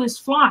Garfield is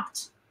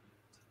flocked.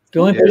 The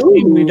only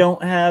Pusheen we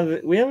don't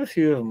have. We have a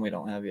few of them we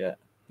don't have yet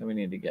that we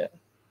need to get.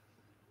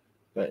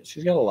 But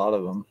she's got a lot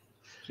of them.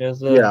 She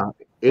has the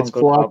it's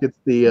flocked. It's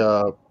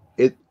the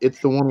it's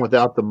the one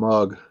without the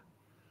mug.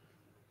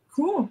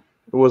 Cool.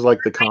 It was like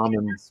the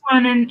common this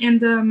one in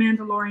the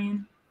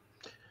Mandalorian.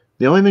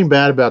 The only thing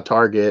bad about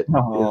Target is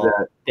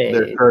that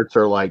their shirts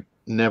are like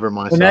never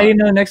my size. Now you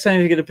know next time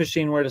you get a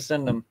Pusheen where to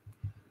send them.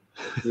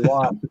 You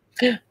want.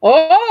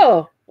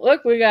 Oh,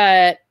 look, we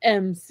got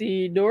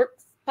MC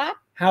Dorks Pop.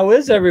 How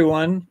is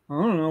everyone? I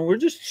don't know. We're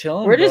just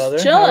chilling. We're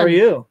just chilling. How are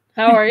you?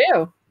 How are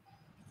you?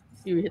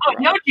 Yoj.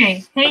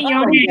 Hey,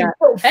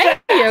 Yoj. Hey,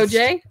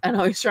 Yoj. I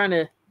know he's trying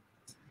to.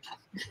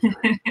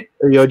 Hey,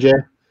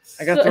 Yoj.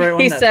 I got the right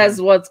one. He says,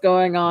 time. What's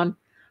going on?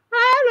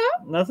 I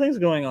don't know. Nothing's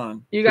going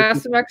on. You got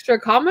some extra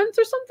comments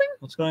or something?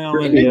 What's going on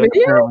with you?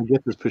 I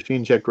get this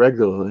Pusheen checked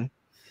regularly.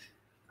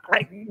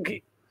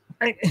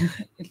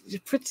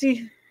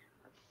 Fritzy.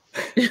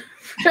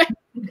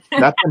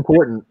 That's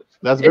important.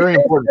 That's very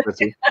important,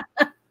 Fritzy.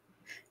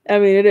 I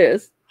mean, it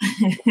is.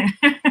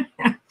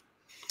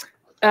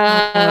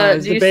 I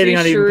was debating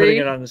on even putting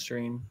it on the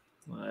stream.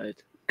 What?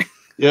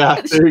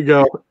 Yeah, there you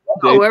go.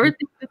 Oh,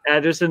 everything.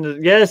 Address in the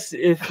yes.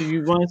 If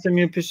you want to send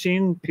me a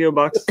Pusheen, PO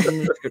box in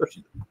the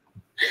description.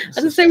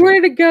 I was say, where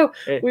did it go?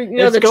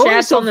 The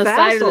chat's so on the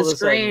side of the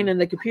screen, sudden.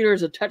 and the computer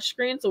is a touch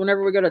screen. So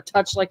whenever we go to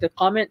touch like the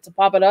comment to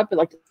pop it up, it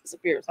like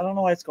disappears. I don't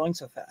know why it's going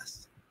so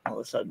fast all of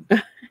a sudden.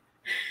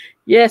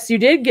 Yes, you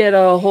did get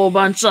a whole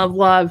bunch of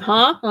love,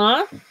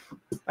 huh?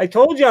 I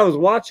told you I was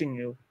watching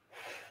you.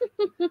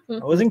 I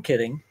wasn't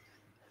kidding.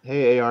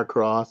 Hey, AR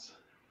Cross.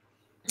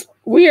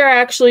 We are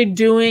actually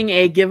doing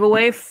a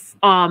giveaway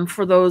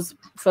for those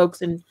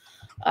folks in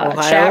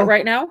chat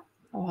right now.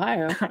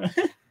 Ohio.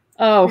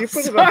 Oh, you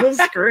put it on the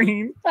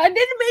screen. I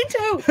didn't mean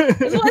to.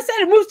 That's what I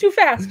said. It moves too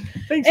fast.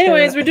 Thanks,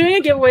 anyways, we're doing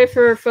a giveaway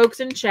for folks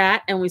in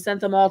chat, and we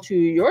sent them all to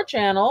your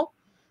channel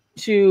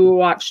to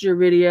watch your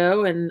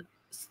video and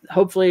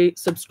hopefully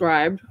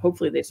subscribed.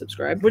 Hopefully they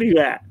subscribed. What are you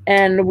at?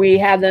 And we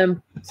had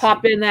them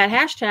pop in that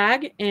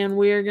hashtag, and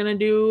we're gonna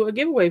do a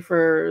giveaway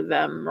for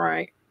them.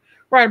 Right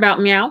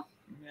about meow.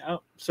 Yeah.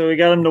 So we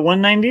got them to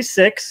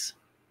 196.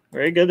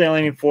 Very good. They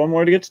only need 4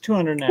 more to get to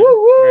 200 now.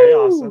 Woo-woo! Very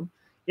awesome.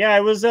 Yeah,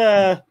 it was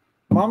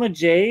Mama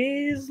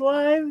J's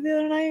live the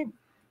other night.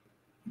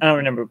 I don't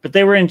remember, but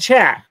they were in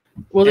chat.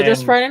 Was it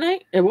just Friday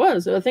night? It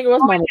was. I think it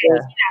was Mama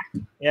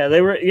J's. Yeah,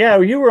 they were. Yeah,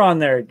 you were on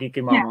there,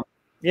 Geeky Mama.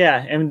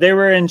 Yeah, and they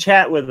were in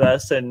chat with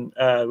us, and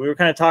we were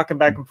kind of talking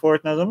back and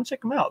forth. And I was like, I'm gonna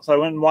check them out. So I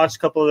went and watched a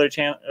couple of their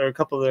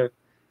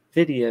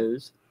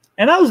videos,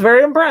 and I was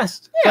very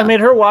impressed. Yeah. I made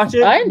her watch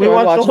it. We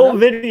watched the whole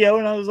video,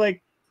 and I was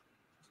like,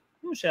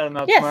 I'm gonna shout them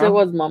out. Yes, tomorrow. It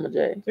was Mama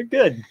J. They're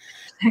good.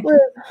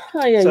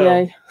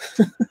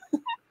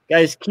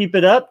 Guys, keep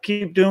it up.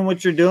 Keep doing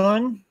what you're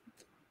doing.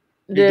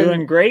 You're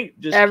doing great.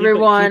 Just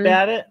everyone keep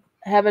at it.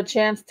 Have a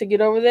chance to get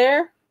over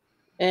there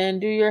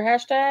and do your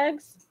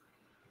hashtags.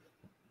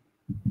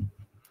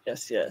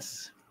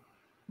 Yes.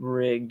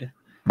 Rigged.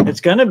 It's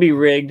gonna be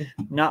rigged,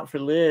 not for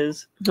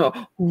Liz.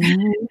 Oh.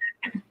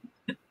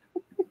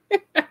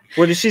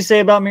 What did she say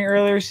about me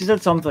earlier? She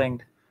said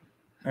something.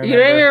 You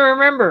don't even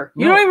remember.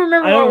 You don't even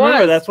remember I don't what it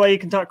remember. was. That's why you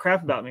can talk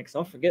crap about me, because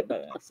I'll forget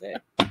about it. I'll say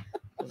it.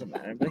 Doesn't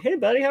matter. But hey,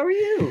 buddy, how are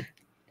you?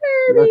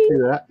 Let's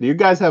do that. You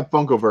guys have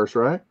Funkoverse,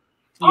 right?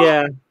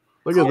 Yeah.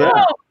 Look at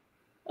that.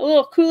 A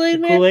little Kool-Aid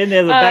man. Kool-Aid. They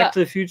have the Back to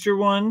the Future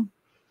one.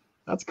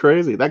 That's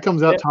crazy. That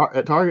comes out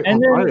at Target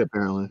on Friday,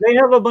 apparently. They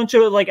have a bunch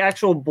of like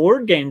actual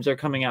board games they're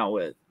coming out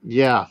with.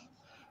 Yeah.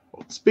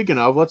 Speaking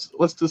of,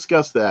 let's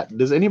discuss that.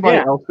 Does anybody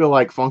else feel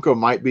like Funko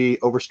might be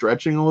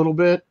overstretching a little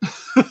bit?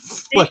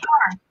 Like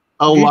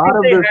a lot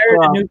of their stuff.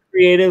 A new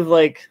creative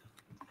like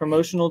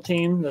promotional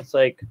team that's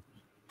like,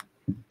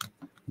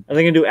 are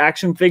they gonna do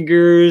action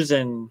figures?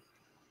 And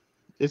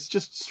it's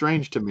just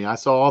strange to me. I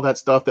saw all that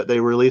stuff that they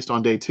released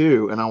on day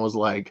 2, and I was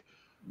like,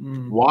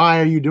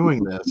 why are you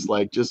doing this?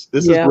 Like, this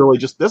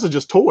is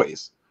just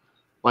toys.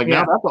 Like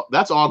now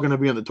that's all going to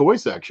be in the toy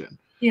section.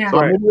 Yeah.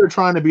 So maybe they're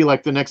trying to be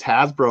like the next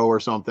Hasbro or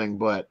something,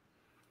 but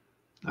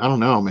I don't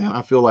know, man.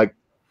 I feel like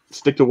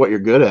stick to what you're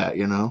good at,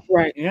 you know?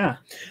 Right. Yeah.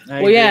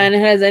 And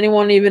has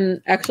anyone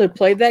even actually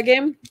played that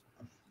game?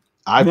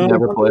 I've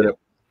never played it.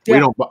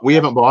 Yeah. We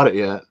haven't bought it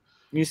yet.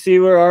 You see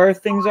where our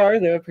things are?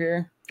 They're up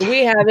here.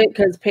 We have it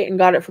because Peyton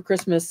got it for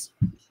Christmas.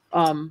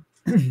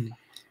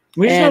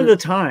 We just have the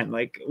time.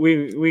 Like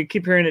we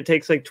keep hearing it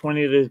takes like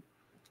 20 to.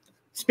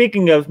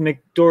 Speaking of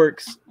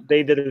McDorks,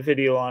 they did a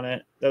video on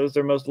it. That was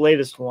their most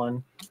latest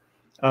one.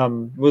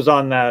 Was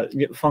on that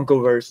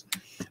Funkoverse.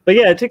 But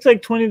yeah, it takes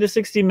like 20 to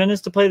 60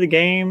 minutes to play the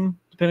game,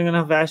 depending on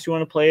how fast you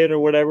want to play it or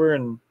whatever.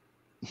 And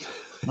I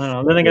don't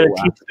know. Then I got to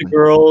teach the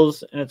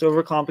girls, and it's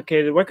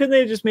overcomplicated. Why couldn't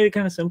they just made it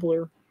kind of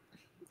simpler?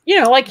 You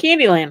know, like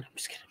Candyland. I'm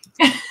just kidding.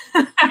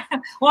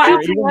 Well,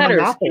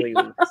 Monopoly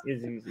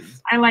is easy.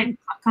 I like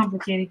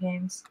complicated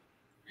games.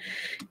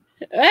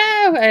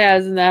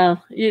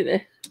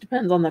 It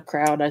depends on the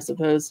crowd, I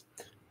suppose.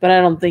 But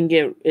I don't think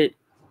it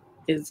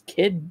is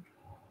kid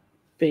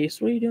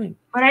based. What are you doing?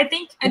 But I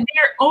think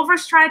they're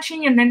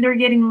overstretching and then they're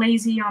getting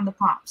lazy on the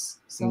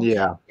pops. So.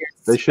 Yeah,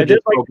 they should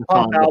just focus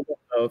on album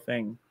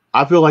thing.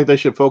 I feel like they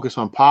should focus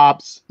on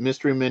pops,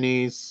 mystery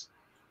minis,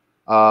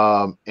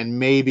 and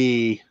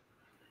maybe.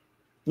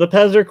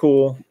 Lepez are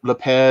cool.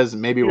 Lepez,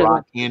 maybe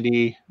rock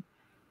candy,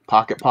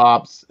 pocket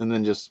pops, and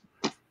then just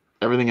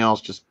everything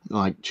else. Just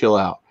like chill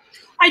out.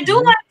 I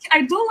do like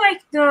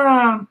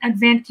the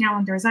advent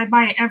calendars. I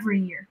buy it every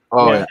year.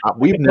 Oh yeah,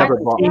 we've never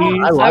bought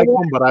them. I like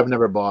them, but I've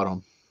never bought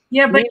them.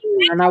 Yeah, but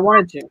I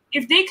wanted to.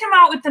 If they come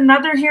out with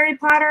another Harry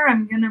Potter,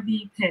 I'm gonna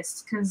be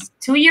pissed because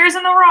 2 years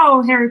in a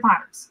row, Harry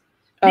Potters.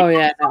 So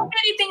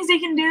many things they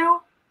can do.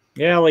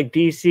 Yeah, like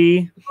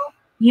DC.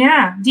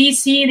 Yeah,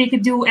 DC. They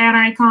could do ad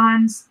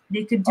icons.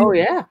 They could do. Oh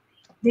yeah.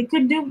 They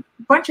could do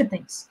a bunch of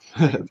things.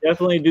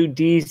 Definitely do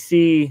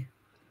DC.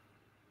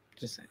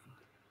 Just saying.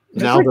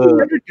 Now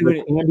the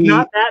candy,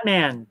 not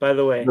Batman, by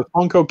the way. The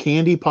Funko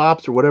candy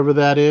pops or whatever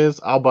that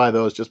is, I'll buy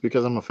those just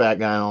because I'm a fat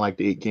guy and I don't like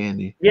to eat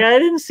candy. Yeah, I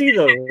didn't see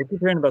those. I keep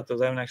hearing about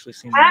those. I haven't actually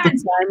seen them.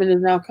 Diamond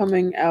is now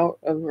coming out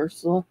of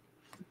Ursula.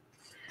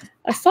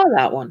 I saw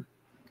that one.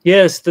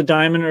 Yes, the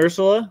Diamond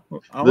Ursula.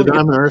 The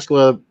Diamond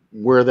Ursula,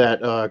 where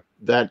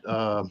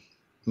that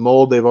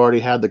mold they've already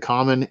had the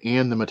common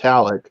and the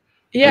metallic.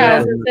 Yeah, I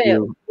was gonna say it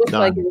looks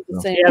like it's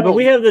the same. Yeah, but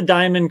we have the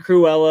Diamond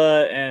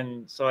Cruella,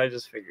 and so I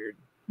just figured.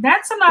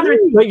 That's another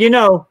thing. But you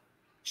know,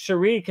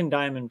 Cherie can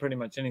diamond pretty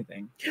much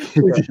anything.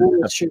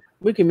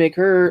 We can make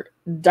her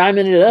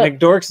diamond it up.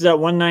 McDorks is at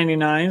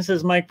 $199,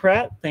 says Mike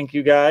Pratt. Thank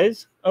you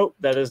guys. Oh,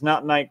 that is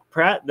not Mike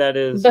Pratt. That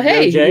is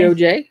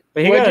OJ.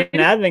 But he got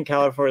an advent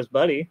calendar for his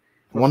buddy.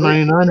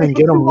 $199 and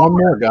get them one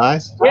more,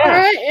 guys. Yeah, all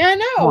right, I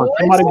know.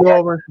 Somebody go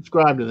over and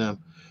subscribe to them.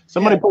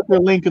 Somebody put their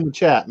link in the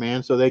chat,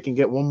 man, so they can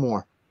get one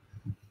more.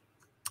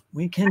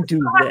 We can do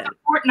that.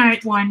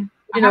 Fortnite one.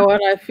 You know what?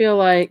 I feel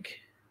like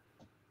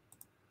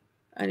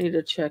I need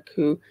to check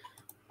who.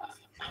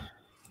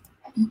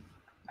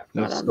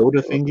 No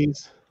soda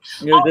thingies.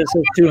 Yeah, this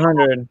is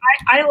 200.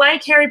 I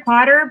like Harry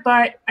Potter,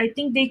 but I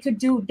think they could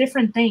do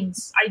different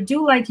things. I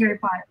do like Harry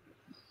Potter.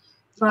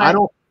 But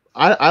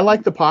I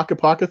like the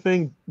pocket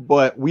thing,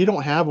 but we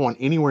don't have one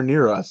anywhere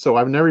near us, so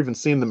I've never even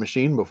seen the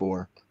machine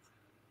before.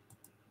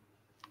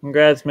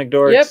 Congrats,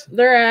 McDorks. Yep,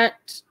 they're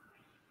at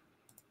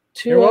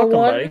 201 You're welcome,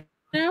 buddy.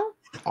 now.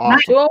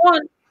 Awesome.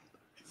 201.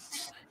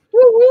 Woo!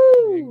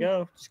 There you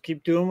go. Just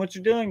keep doing what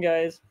you're doing,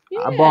 guys.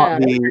 Yeah. I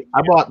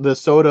bought the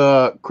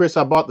soda, Chris.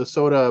 I bought the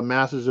soda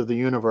Masters of the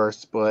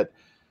Universe, but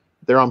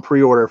they're on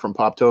pre-order from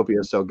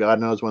Poptopia, so God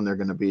knows when they're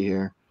going to be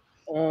here.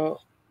 Oh,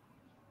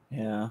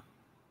 yeah.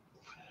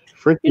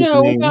 We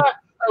got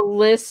a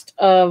list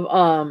of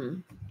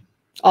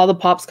all the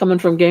pops coming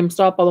from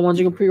GameStop, all the ones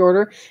you can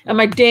pre-order, and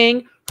my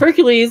dang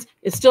Hercules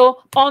is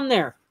still on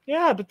there.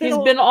 Yeah, but he's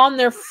been on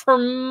there for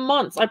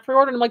months. I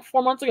pre-ordered him like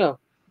 4 months ago.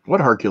 What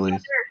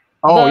Hercules?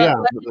 Oh yeah,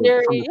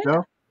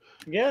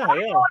 yeah.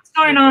 What's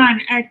going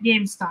on at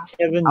GameStop?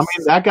 I mean,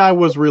 that guy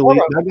was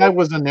released. That guy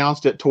was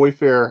announced at Toy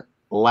Fair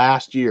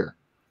last year.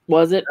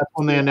 Was it? That's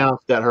when they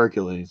announced that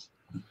Hercules.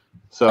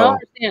 So I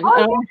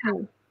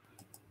understand.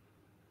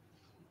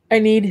 I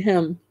need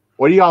him.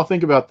 What do y'all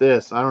think about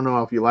this? I don't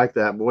know if you like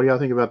that, but what do y'all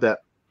think about that?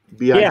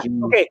 BIG? Yeah.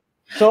 Okay.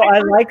 So I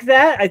like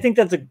that. I think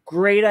that's a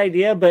great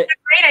idea, but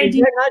is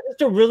that not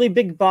just a really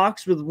big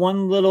box with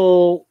one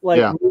little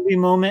movie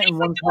moment and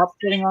one pop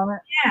sitting on it?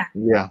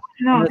 Yeah.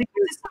 No,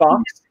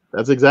 box.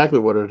 That's exactly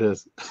what it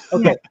is.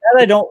 Okay, that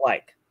I don't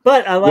like,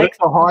 but I like. It's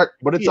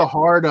a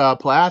hard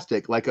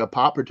plastic, like a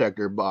pop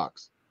protector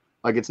box.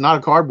 Like it's not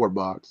a cardboard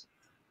box.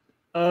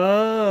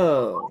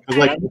 Oh.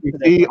 Like you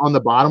see on the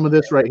bottom of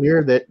this right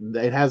here that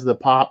it has the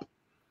pop.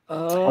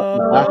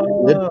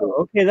 Oh,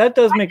 okay, that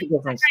does make a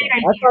difference.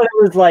 I thought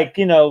it was like,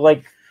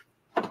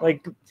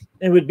 like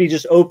it would be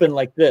just open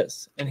like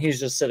this, and he's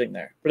just sitting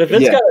there. But if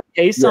it's got a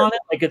case on it,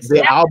 like it's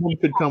the album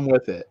could come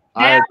with it.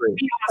 I agree.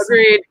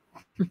 Agreed.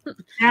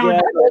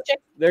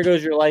 There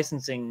goes your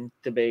licensing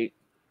debate.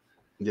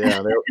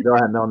 Yeah, they'll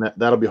have known that.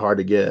 That'll be hard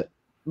to get.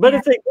 But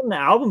if they get an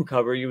album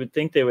cover, you would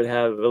think they would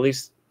have at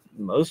least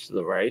most of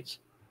the rights.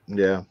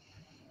 Yeah.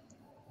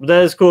 But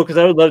that is cool because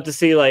I would love to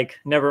see like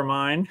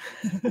Nevermind.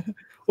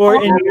 Or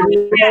in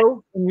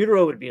Utero. In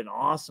Utero would be an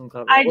awesome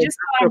cover. I just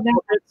thought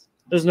that.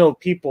 There's no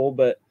people,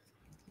 but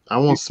I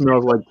want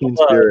Smells Like Teen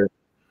Spirit.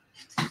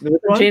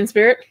 Teen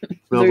Spirit?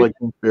 Smells Like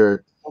Teen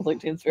Spirit. Smells Like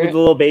Teen Spirit. With the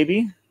little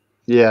baby?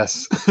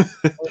 Yes.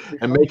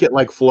 And make it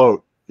like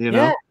float,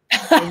 Yeah.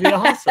 That'd be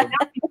awesome.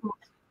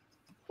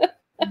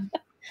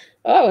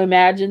 Oh,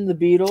 imagine the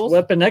Beatles.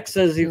 Weapon X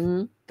says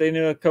they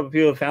knew a couple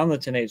people found the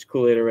teenage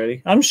Kool-Aid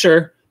already. I'm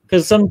sure.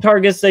 Because some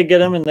targets they get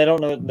them and they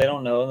don't know,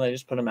 and they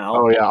just put them out.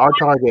 Oh yeah, our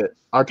target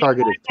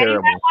is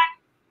terrible.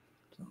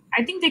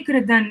 I think they could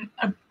have done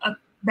a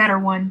better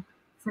one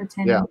for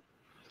 10. Yeah.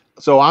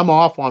 So I'm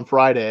off on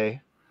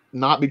Friday,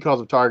 not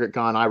because of Target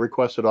Con. I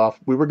requested off.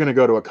 We were going to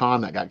go to a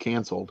con that got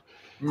canceled,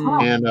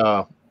 and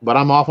but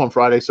I'm off on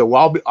Friday. So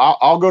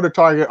I'll go to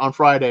Target on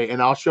Friday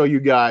and I'll show you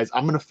guys.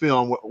 I'm going to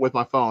film with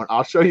my phone.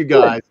 I'll show you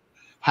guys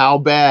how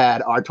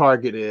bad our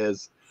Target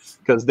is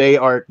because they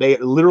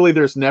literally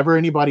there's never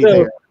anybody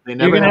there. They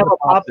never have a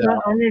pop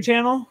hunt on your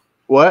channel.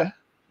 What?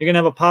 You're gonna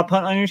have a pop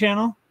hunt on your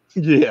channel?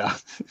 Yeah.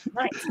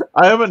 Nice.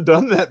 I haven't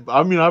done that.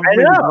 I mean, I've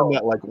maybe done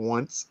that like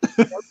once.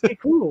 That'd be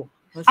cool.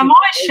 I'm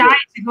always shy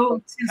to go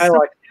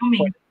to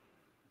filming.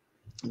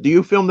 Do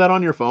you film that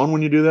on your phone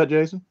when you do that,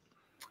 Jason?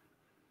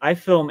 I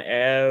film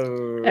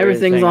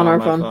everything's on our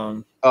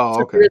phone. Oh,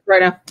 okay.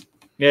 Right now.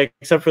 Yeah,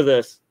 except for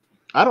this.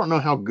 I don't know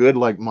how good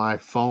like my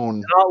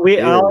phone. All we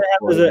have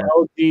is an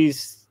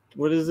LG's.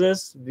 What is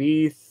this?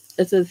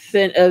 It's a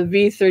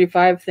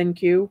V35 thin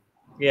Q.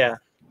 Yeah,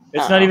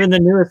 it's not even the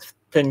newest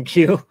thin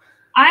Q.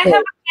 I have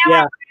a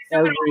camera. Yeah,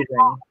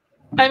 everything.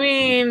 I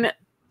mean,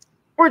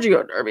 where'd you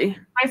go, Derby?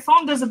 My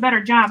phone does a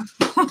better job.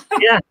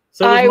 Yeah.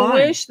 So I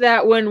wish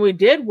that when we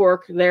did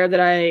work there that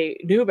I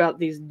knew about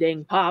these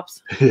dang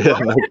pops. Yeah,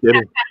 no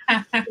kidding.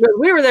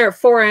 We were there at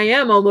 4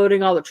 a.m.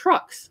 unloading all the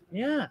trucks.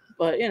 Yeah.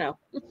 But,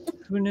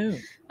 who knew?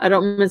 I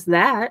don't miss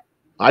that.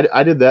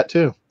 I did that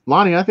too.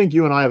 Lonnie, I think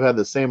you and I have had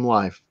the same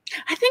life.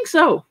 I think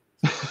so.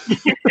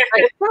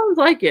 It sounds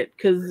like it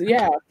because,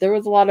 there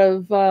was a lot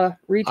of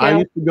retail. I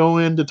used to go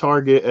into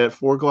Target at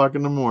 4 o'clock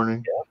in the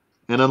morning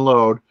and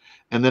unload.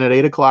 And then at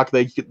 8 o'clock,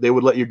 they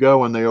would let you go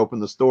when they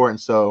opened the store. And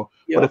so,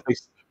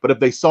 but if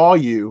they saw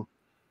you,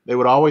 they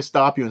would always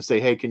stop you and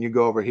say, "Hey, can you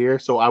go over here?"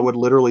 So I would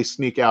literally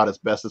sneak out as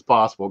best as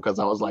possible because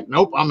I was like,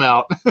 "Nope, I'm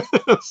out."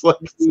 It's like,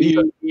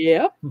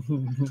 yeah.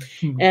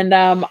 And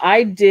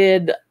I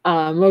did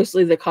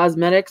mostly the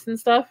cosmetics and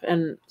stuff,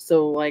 and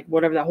so like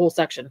whatever that whole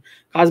section,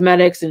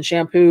 cosmetics and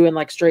shampoo, and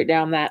like straight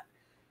down that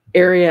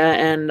area.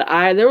 And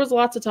there was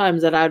lots of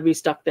times that I'd be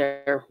stuck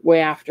there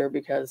way after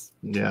because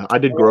I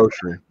did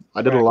grocery.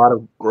 I did a lot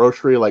of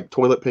grocery, like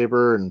toilet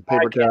paper and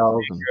paper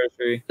towels. And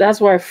grocery. That's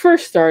where I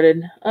first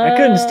started. I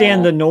couldn't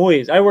stand the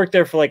noise. I worked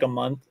there for like a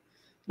month.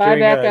 Bye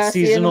during back,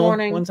 seasonal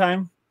one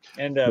time,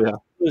 and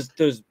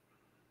those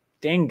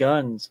dang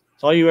guns.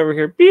 It's all you ever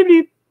hear. Beep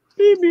beep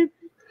beep beep.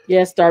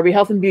 Yes, Darby,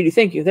 health and beauty.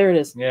 Thank you. There it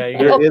is. Yeah,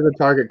 there is a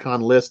Target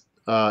Con list,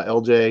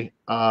 LJ.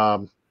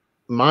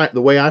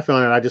 The way I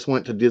found it, I just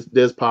went to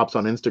Diz Pops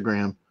on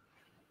Instagram.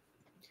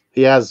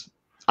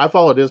 I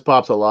follow Diz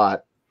Pops a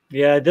lot.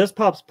 Yeah, Diz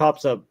Pops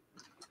pops up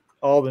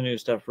all the new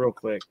stuff real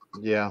quick.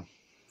 Yeah.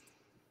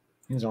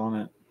 He's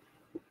on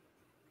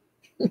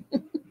it.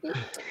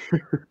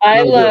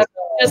 I love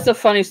just a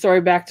funny story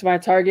back to my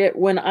Target.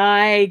 When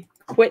I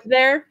quit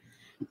there.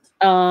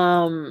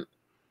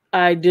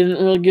 I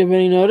didn't really give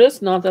any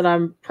notice. Not that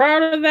I'm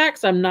proud of that,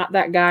 because I'm not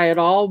that guy at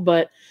all,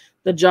 but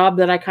the job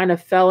that I kind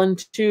of fell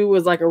into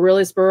was like a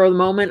really spur of the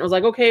moment. It was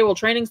like, okay, well,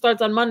 training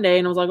starts on Monday.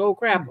 And I was like, oh,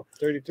 crap.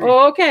 33.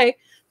 Oh, okay.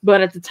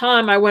 But at the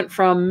time, I went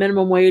from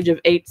minimum wage of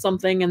 8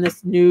 something, and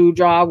this new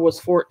job was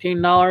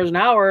 $14 an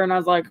hour. And I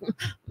was like,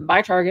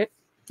 bye, Target.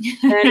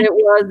 And it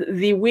was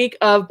the week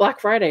of Black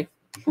Friday.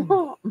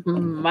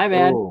 My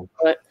bad. Oh,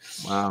 but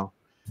wow.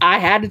 I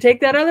had to take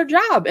that other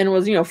job. And it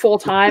was, full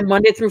time,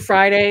 Monday through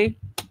Friday,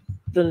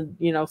 6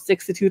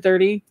 to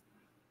 2:30.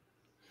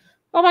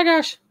 Oh my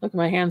gosh. Look,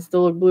 my hands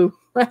still look blue.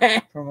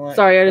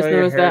 Sorry, I just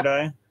noticed that.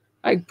 Dye?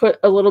 I put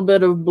a little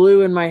bit of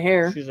blue in my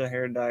hair. She's a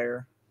hair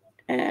dyer.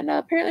 And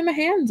apparently my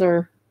hands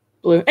are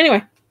blue.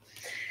 Anyways.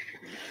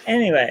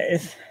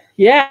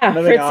 Yeah.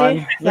 Moving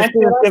on. Let's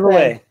do a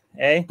giveaway.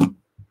 You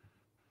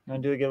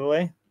want to do a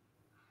giveaway?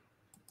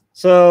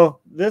 So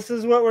this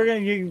is what we're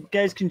going to, you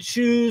guys can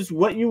choose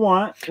what you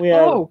want. We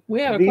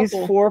have these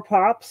 4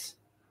 pops.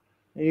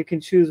 And you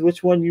can choose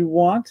which one you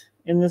want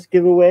in this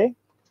giveaway.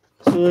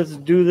 So let's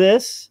do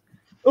this.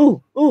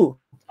 Ooh,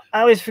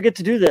 I always forget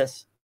to do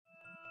this.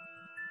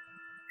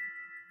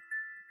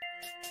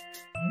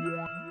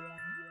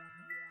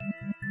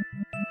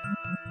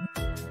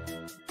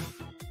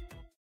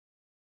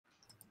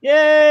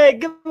 Yay,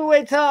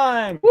 giveaway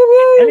time.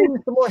 Woo-hoo! I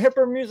need some more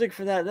hipper music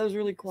for that. That was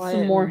really quiet.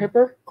 Some more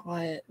hipper?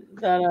 Quiet. Is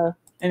that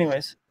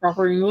anyways.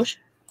 Proper English?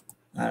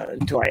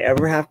 Do I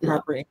ever have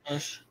proper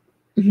English?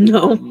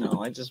 No.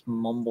 No, I just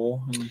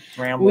mumble and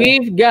ramble.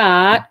 We've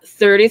got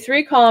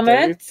 33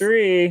 comments.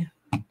 33.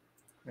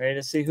 Ready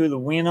to see who the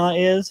winner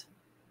is?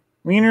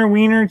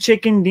 Wiener,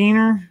 chicken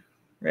dinner.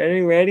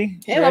 Ready?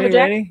 Hey,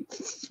 Lumberjack. Ready?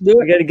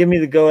 You got to give me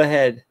the go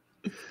ahead.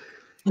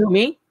 Who,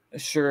 me?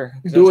 Sure.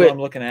 Do that's it. what I'm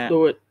looking at.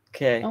 Do it.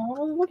 Okay.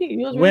 Oh, look at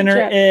you.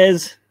 Winner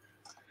is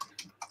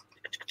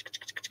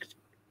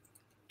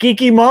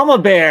Geeky Mama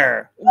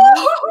Bear.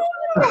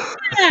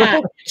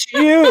 It's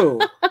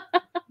you.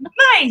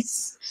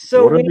 Nice.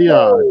 So what are the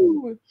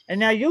odds? And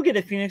now you'll get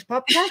a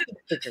PhoenixPOPtastic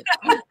sticker.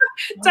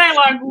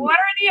 Dialogue. What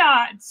are the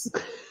odds?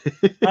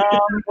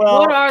 Well,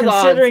 what are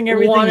considering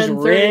the odds?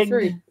 everything's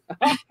rigged.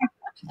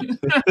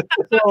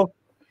 So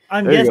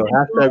I'm there guessing you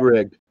go. Hashtag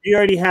rigged. You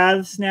already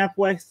have Snap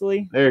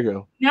Wexley. There you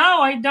go.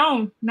 No, I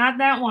don't. Not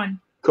that one.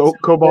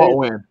 Cobalt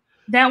win.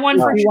 That one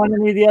for you want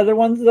any of the other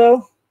ones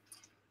though?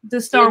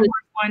 The Star Wars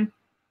one.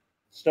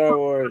 Star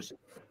Wars.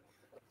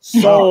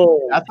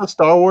 So that's a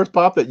Star Wars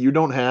pop that you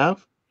don't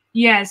have?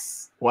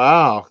 Yes.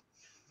 Wow.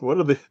 What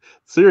are the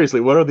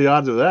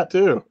odds of that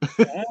too?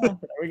 Yeah, there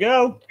we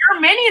go. There are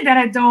many that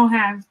I don't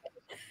have.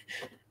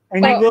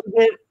 And you will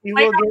get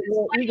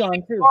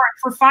Egon too.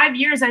 For 5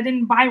 years I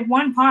didn't buy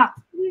one pop.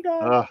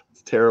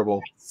 It's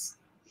terrible.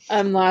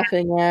 I'm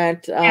laughing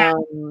at that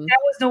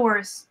was the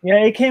worst.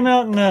 Yeah, it came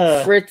out in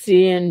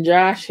Fritzy and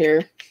Josh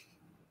here.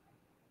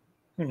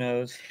 Who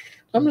knows?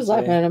 I'm just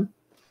laughing at him.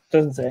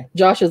 Doesn't say.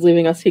 Josh is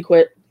leaving us. He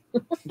quit.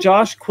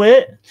 Josh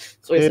quit?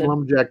 So he hey, said,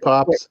 Lumberjack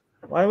Pops.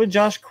 Why would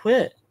Josh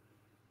quit?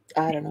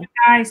 I don't know.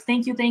 Guys,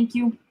 thank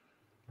you.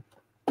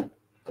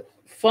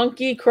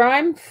 Funky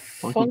Crime?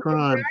 Funky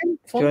Crime.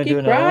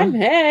 Funky Crime?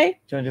 Hey.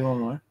 Do you want to do one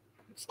more?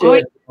 Let's do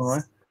it. One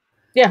more?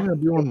 Yeah.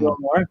 Do one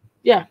more.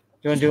 Yeah. Do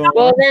you want to do one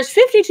more? Well, there's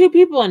 52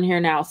 people in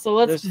here now, so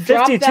let's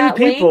drop that 52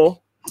 people. link.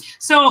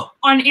 So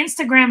on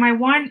Instagram, I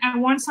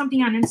won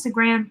something on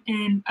Instagram,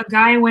 and a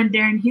guy went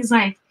there, and he's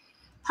like,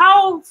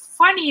 "How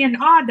funny and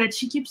odd that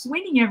she keeps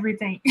winning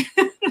everything."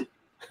 I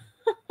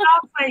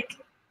was like,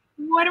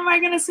 "What am I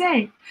gonna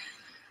say?"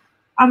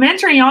 I'm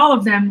entering all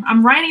of them.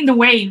 I'm riding the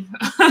wave.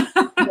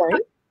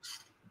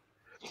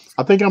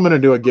 I think I'm going to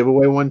do a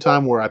giveaway one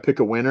time where I pick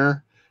a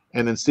winner,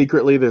 and then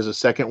secretly there's a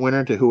second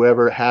winner to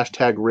whoever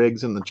hashtag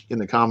rigs in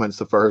the comments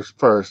the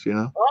first. You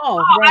know.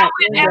 Oh, right.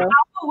 I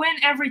will win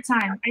every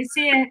time. I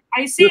see it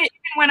even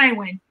when I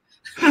win.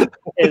 Okay,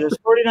 there's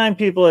 49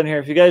 people in here.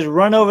 If you guys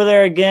run over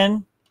there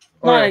again,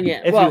 not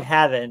again. If you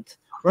haven't,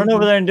 run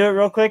over there and do it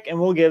real quick, and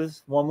we'll give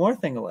one more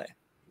thing away.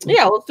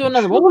 Yeah, let's do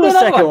another one. We'll do the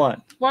second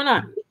one. Why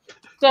not?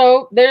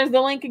 So there's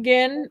the link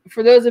again.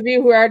 For those of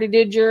you who already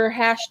did your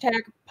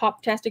hashtag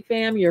Poptastic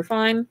fam, you're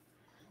fine.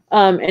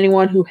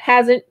 Anyone who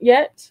hasn't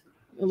yet,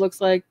 it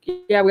looks like,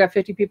 yeah, we got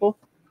 50 people.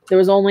 There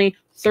was only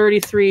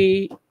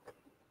 33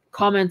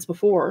 comments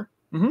before.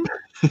 Mm-hmm.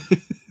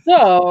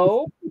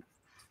 So,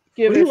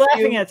 what are you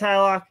laughing at,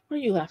 Tylock? What are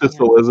you laughing Just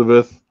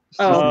Elizabeth.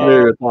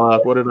 Oh.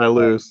 What did I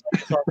lose?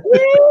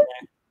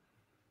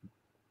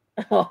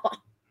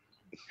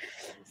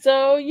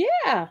 So,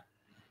 yeah.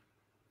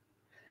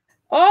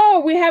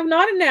 Oh, we have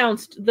not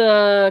announced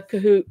the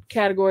Kahoot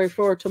category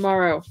for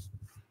tomorrow.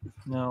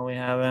 No, we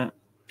haven't.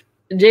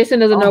 Jason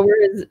doesn't know where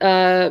his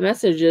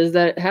message is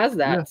that has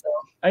that. Yeah. So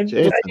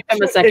give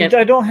him a second.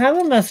 I don't have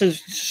a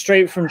message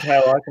straight from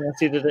Tylock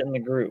unless he did it in the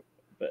group,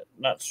 but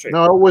not straight.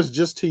 No, it was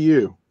just to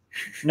you.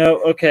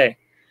 No, okay.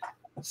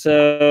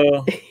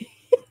 So,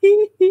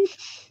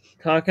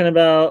 talking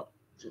about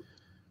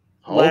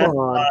last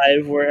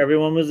live where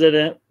everyone was in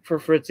it for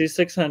Fritzy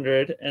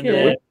 600, and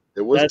then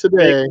it was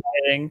today.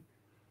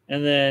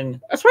 And then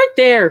that's right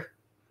there.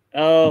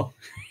 Oh,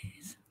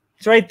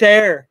 it's right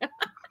there.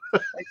 I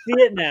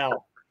see it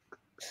now.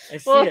 I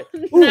see it.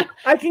 Ooh,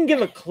 I can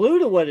give a clue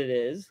to what it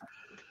is.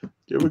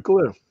 Give a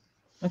clue.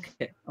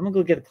 Okay, I'm gonna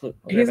go get a clue.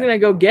 He's gonna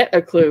go get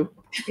a clue.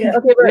 Yeah.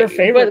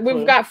 Okay, but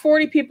we've got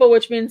 40 people,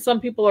 which means some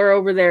people are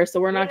over there, so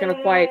we're not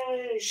gonna quite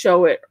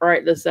show it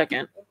right this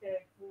second. Okay,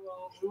 we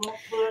won't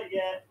clue it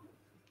yet.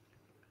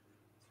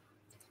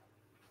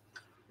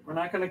 We're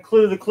not gonna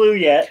clue the clue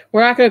yet.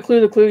 We're not gonna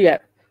clue the clue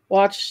yet.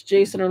 Watch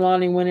Jason or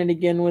Lonnie win it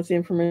again with the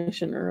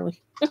information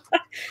early.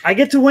 I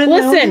get to win.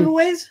 Listen.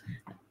 Giveaways?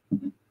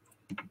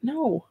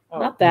 No,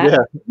 not that. Yeah,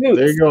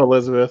 there you go,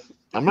 Elizabeth.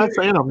 I'm not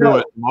saying I'm doing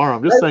it tomorrow.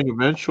 I'm just saying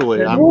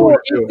eventually I'm going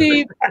to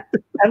do it.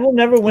 I will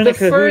never win a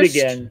Kahoot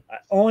again. I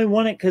only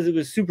won it because it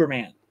was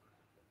Superman.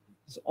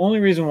 It's the only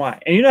reason why.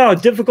 And you know how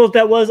difficult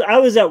that was? I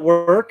was at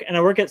work, and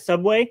I work at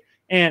Subway,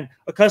 and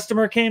a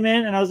customer came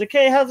in, and I was like,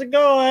 hey, how's it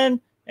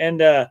going? And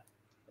the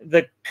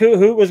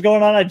Kahoot was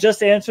going on. I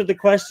just answered the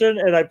question,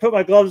 and I put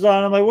my gloves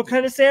on. I'm like, what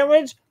kind of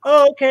sandwich?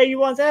 Oh, okay, you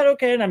want that?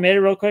 Okay. And I made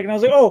it real quick, and I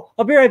was like, oh,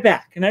 I'll be right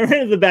back. And I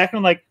ran to the back, and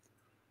I'm like,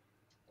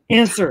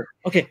 answer.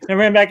 Okay. And I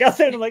ran back out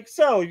there, and I'm like,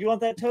 so you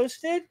want that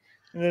toasted?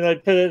 And then I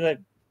put it, and I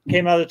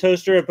came out of the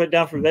toaster, I put it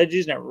down for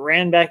veggies, and I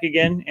ran back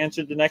again,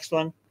 answered the next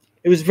one.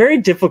 It was very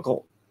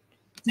difficult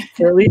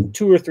for at least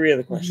 2 or 3 of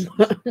the questions.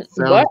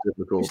 Sounds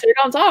difficult. You stayed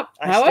on top.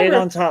 I stayed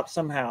on top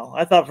somehow.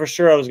 I thought for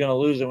sure I was going to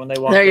lose it when they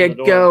walked there in you the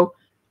door. go.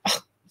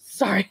 Oh,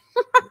 sorry.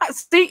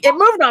 See, it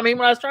moved on me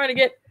when I was trying to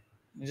get.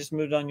 It just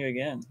moved on you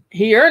again.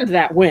 He earned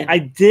that win. I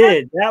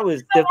did. That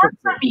was difficult.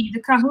 For me,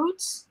 the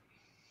Kahoots.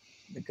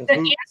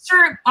 The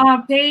answer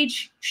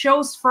page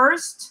shows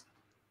first.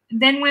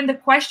 Then when the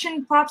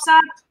question pops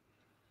up,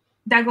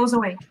 that goes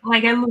away.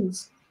 Like I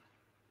lose.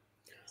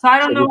 So I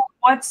don't know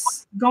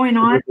what's going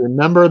on.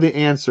 Remember the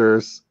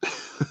answers.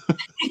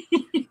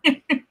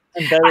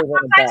 Sometimes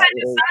I'm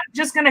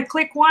just gonna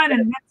click one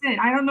and that's it.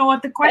 I don't know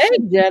what the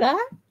question. Hey, Jedi.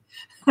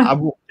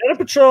 Jedi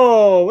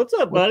Patrol. What's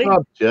up, buddy? What's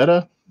up,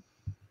 Jedi?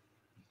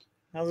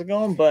 How's it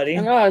going, buddy?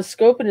 I know. I was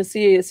scoping to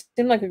see. It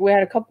seemed like we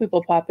had a couple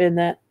people pop in.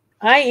 That.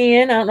 Hi,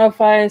 Ian. I don't know if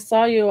I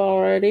saw you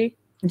already.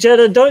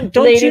 Jedi, don't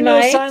Lady you know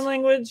Knight? sign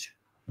language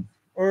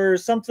or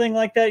something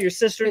like that? Your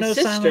sister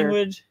knows sign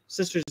language.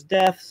 Sister's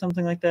deaf,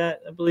 something like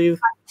that, I believe.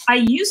 I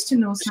used to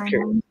know sign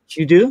language.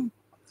 You do?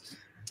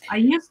 I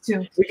used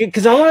to. We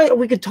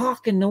could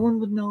talk and no one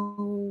would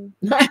know.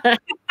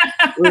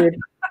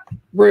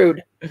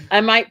 Rude. I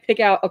might pick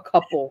out a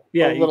couple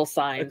of little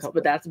signs, couple.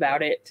 but that's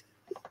about it.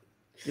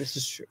 This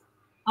is true.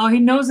 Oh, he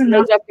knows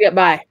enough. Knows up to get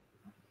by.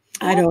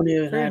 I don't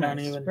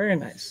even. Very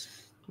nice.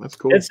 That's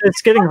cool.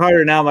 It's getting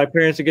harder now. My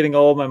parents are getting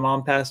old. My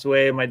mom passed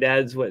away. My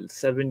dad's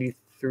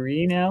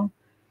 73 now.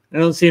 I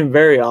don't see him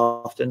very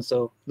often,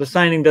 so the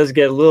signing does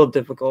get a little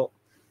difficult.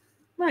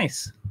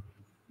 Nice.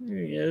 There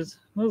he is.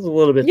 That was a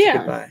little bit to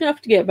get by.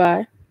 Enough to get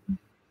by.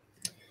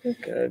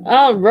 Good.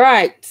 All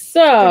right.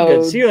 So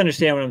good. So you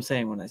understand what I'm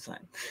saying when I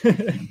sign. I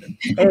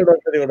don't know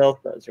if anyone else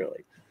does,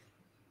 really.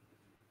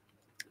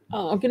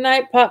 Oh, good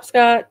night, Pop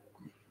Scott.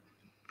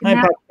 Night,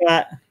 Pop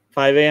Scott.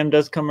 5 a.m.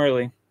 does come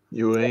early.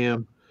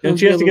 UAM.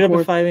 Don't you have to get up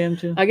at 5 a.m.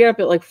 too? I get up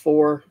at like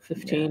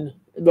 4:15. Yeah.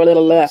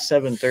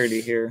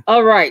 7:30 here.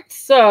 All right.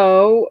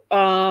 So,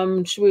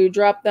 should we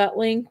drop that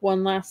link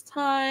one last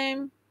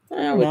time?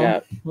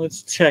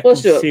 Let's check and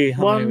see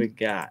how many we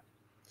got.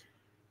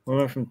 We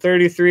went from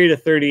 33 to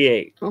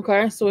 38.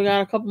 Okay, so we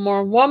got a couple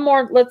more. One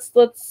more. Let's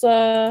do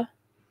the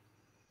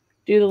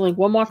link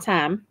one more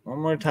time. One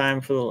more time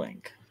for the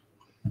link.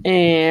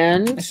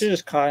 And I should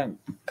just copy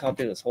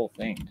this whole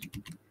thing.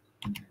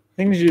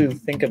 Things you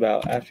think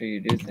about after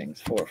you do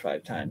things 4 or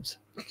 5 times.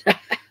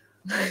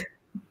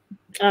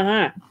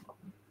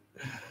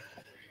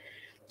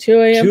 2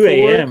 a.m. 2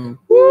 a.m.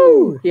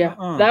 Woo! Yeah,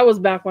 that was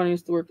back when I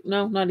used to work.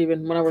 No, not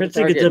even when I worked at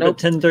Target. Gets up at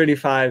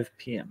 10:35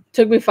 p.m.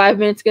 Took me 5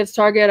 minutes to get to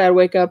Target. I'd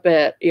wake up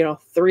at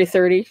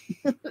 3:30,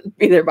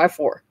 be there by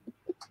 4.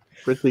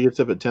 Fritzy gets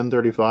up at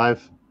 10:35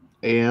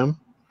 a.m.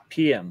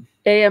 p.m.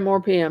 a.m.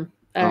 or p.m.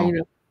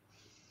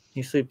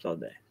 He sleeps all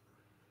day.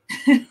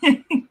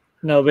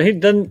 No, but he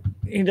doesn't.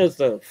 He does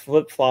the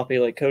flip floppy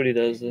like Cody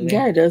does.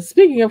 Yeah, he does.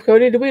 Speaking of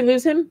Cody, did we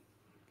lose him?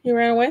 He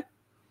ran away.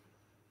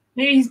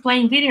 Maybe he's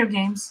playing video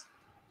games.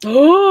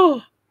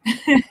 Oh,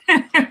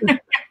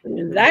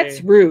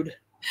 that's rude.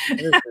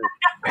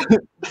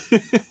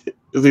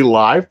 Is he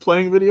live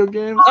playing video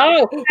games?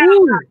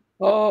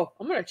 Oh,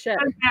 I'm gonna check.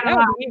 That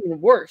would be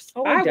even worse.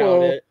 Oh, I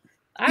doubt it.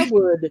 I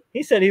would.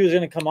 He said he was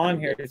going to come on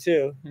here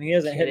too, and he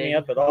hasn't hit me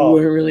up at I all.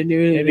 wouldn't really do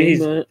anything. Maybe he's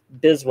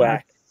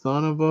bizwhack.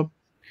 Son of a.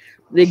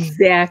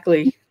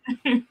 Exactly.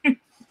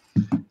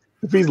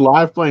 If he's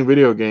live playing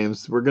video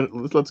games,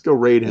 let's go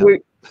raid him.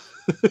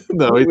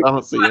 No, I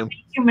don't see him.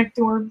 Thank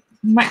you,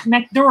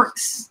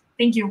 McDorks.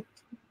 Thank you.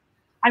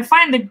 I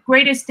find the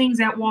greatest things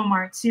at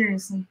Walmart.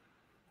 Seriously.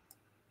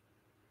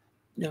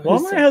 No,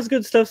 Walmart has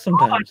good stuff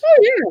sometimes. Oh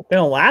yeah. They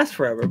don't last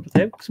forever, but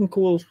they have some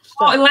cool stuff.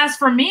 Oh, it lasts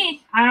for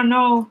me. I don't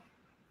know.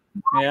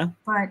 Yeah.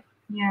 But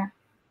yeah.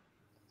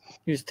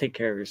 You just take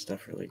care of your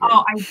stuff really good.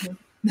 Oh, I do.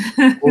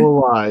 Full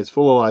of lies.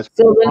 Full of lies.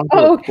 So then,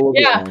 Full of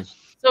yeah. lies.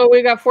 So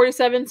we got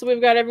 47. So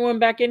we've got everyone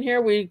back in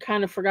here. We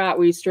kind of forgot.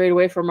 We strayed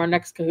away from our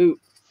next Kahoot.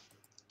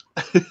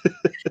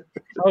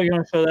 Oh, you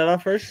want to show that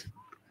off first?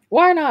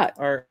 Why not?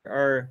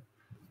 The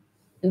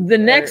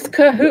next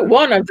Kahoot,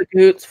 one of the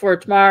Kahoots for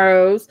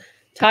tomorrow's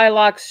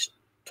Tylox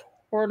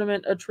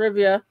tournament of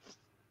trivia,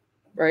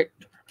 right?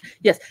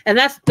 Yes, and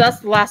that's the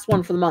last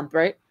one for the month,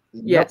 right?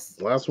 Yes.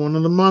 Yep. Last one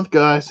of the month,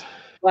 guys.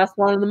 Last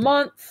one of the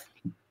month.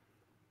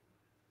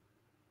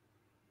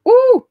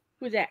 Ooh,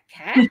 who's that?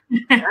 Cat?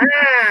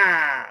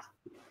 Ah!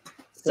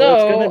 So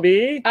it's gonna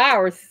be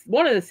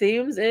one of the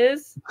themes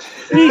is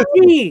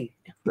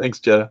Thanks,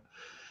 Jetta.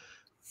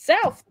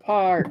 South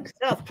Park.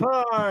 South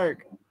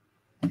Park.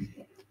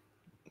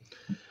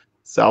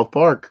 South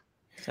Park.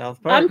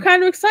 South Park. I'm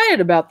kind of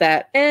excited about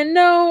that. And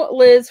no,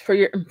 Liz, for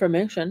your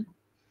information,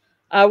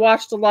 I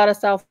watched a lot of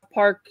South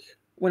Park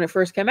when it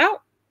first came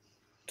out.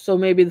 So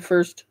maybe the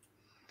first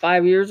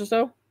 5 years or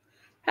so.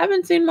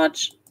 Haven't seen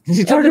much.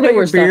 You talking about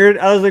your beard?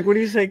 I was like, what are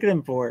you taking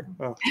him for?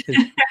 Oh.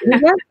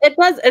 It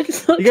does.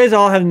 You guys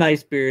all have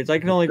nice beards. I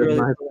can only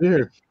really. Nice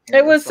beard.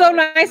 It was so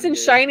nice and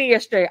shiny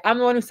yesterday. I'm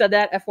the one who said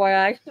that,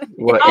 FYI.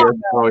 What?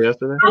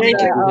 Yesterday?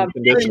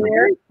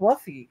 Very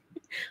fluffy.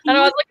 And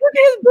I was like, look at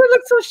his beard,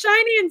 looks so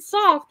shiny and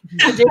soft. And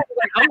Jason's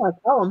like, I'm gonna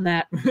tell him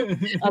that. I was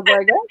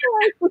like,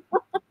 okay.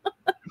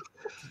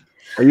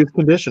 I use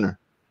conditioner.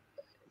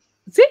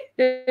 See,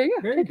 there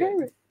you go. Take care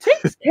of it.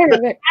 Takes care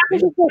of it.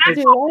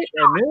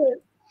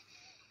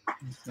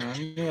 I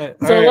knew it.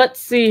 So let's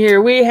see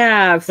here. We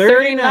have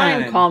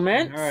 39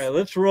 comments. All right,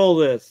 let's roll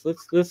this.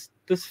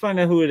 Let's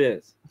find out who it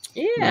is.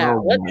 Yeah,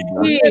 Oh, let's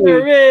see.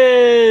 There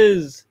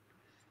is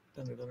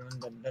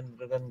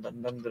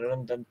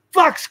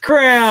Fox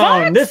Crown.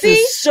 Foxy? This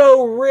is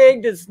so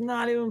rigged. It's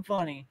not even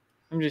funny.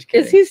 I'm just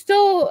kidding. Is he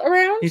still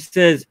around? He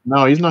says,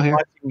 "No, he's not here."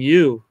 Watching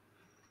you.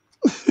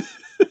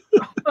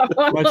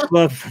 Much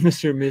love for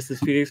Mr. and Mrs.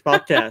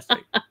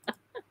 PhoenixPOPtastic.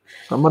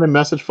 Somebody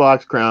message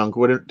Fox Crown.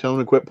 Tell him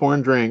to quit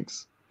pouring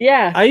drinks.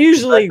 Yeah. I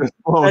usually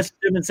message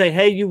him and say,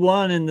 hey, you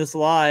won in this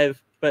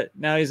live, but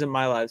now he's in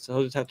my live, so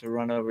he'll just have to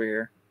run over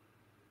here.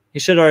 He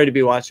should already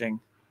be watching.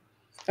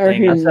 Or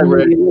he's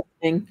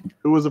listening.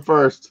 Who was the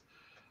first?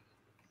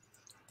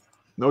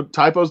 No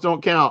typos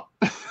don't count.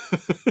 Who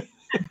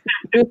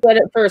said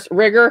it first?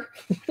 Rigger.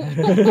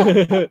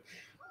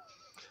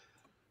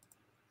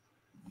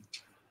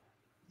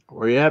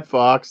 Where you at,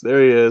 Fox?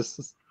 There he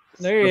is.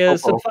 There he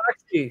is. So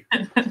Foxy.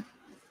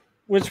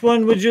 Which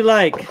one would you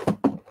like?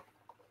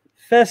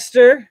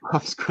 Fester.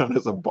 Fox Crown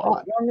is a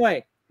bot. Wrong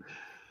way.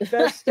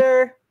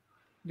 Fester,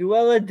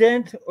 Duella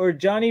Dent, or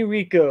Johnny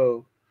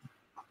Rico?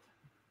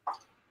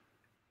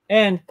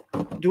 And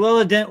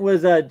Duella Dent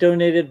was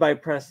donated by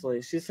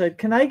Presley. She said,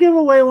 can I give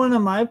away one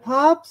of my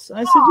pops?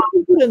 I said, you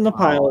can put it in the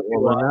pile.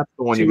 Well, that's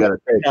the one you got to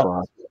take,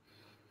 Fox.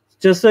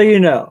 Just so you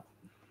know.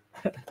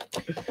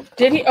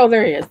 Did he? Oh,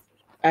 there he is.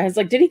 I was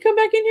like, did he come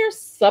back in here?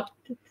 Suppo.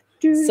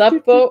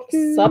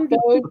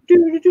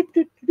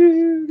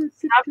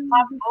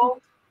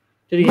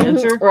 Did he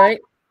answer? Right.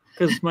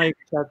 Because my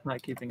chat's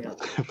not keeping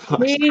up.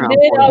 He did.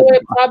 Oh,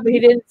 wait, probably he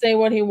didn't say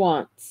what he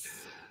wants.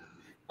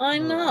 I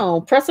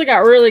know. Presley got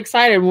really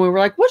excited when we were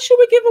like, what should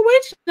we give away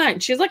tonight?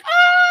 And she's like,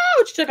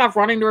 oh, she took off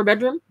running to her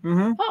bedroom.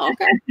 Mm-hmm. Oh,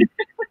 okay.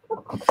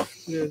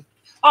 Yeah.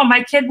 Oh,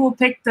 my kid will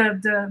pick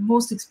the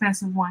most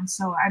expensive one,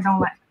 so I don't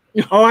let.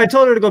 Oh, I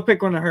told her to go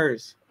pick one of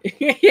hers.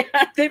 Yeah,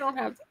 they don't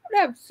have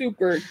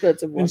super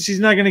expensive ones. And she's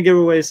not going to give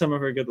away some of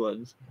her good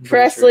ones.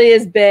 Presley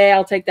is bae.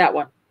 I'll take that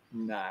one.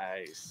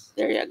 Nice.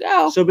 There you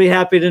go. She'll be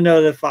happy to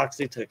know that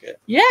Foxy took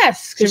it.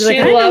 Yes, because She'll be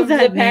she like, loved the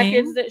that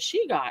package name. that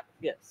she got.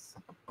 Yes.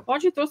 Why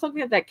don't you throw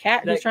something at that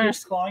cat who's trying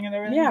to clawing and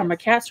everything? Yeah, my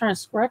cat's trying to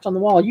scratch on the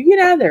wall. You get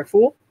out of there,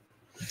 fool.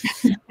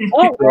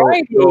 All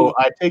right. So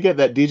I take it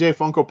that DJ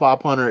Funko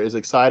Pop Hunter is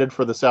excited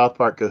for the South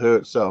Park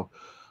Kahoot. So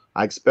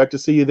I expect to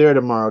see you there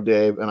tomorrow,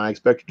 Dave, and I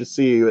expect to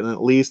see you in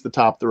at least the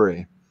top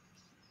 3.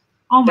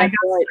 Oh my God,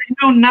 I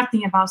know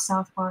nothing about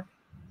South Park.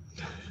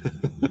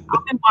 I've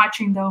been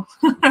watching though.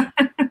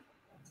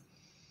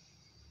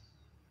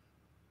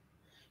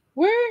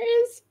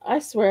 Where is? I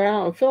swear, I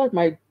don't feel like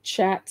my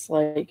chat's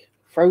like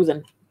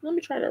frozen. Let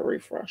me try to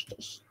refresh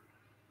this.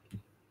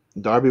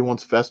 Darby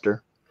wants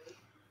Fester.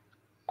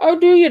 Oh,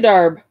 do you,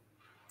 Darb?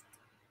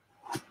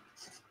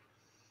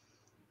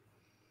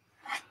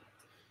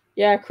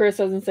 Yeah, Chris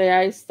doesn't say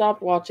I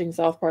stopped watching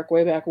South Park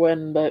way back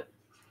when, but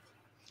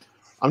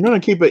I'm gonna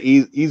keep it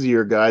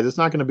easier, guys. It's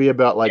not gonna be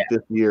about like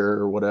this year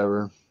or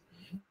whatever.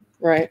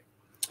 Right.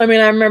 I mean,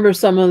 I remember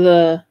some of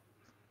the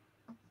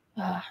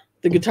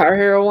Guitar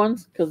Hero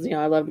ones because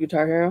I love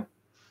Guitar Hero.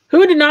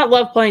 Who did not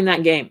love playing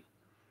that game?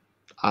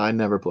 I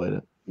never played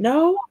it.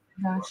 No.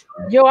 Gosh.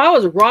 Yo, I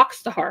was a rock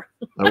star.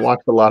 I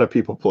watched a lot of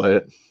people play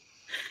it.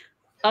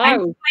 I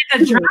played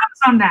the drums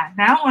on that.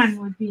 That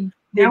one would be.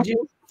 Did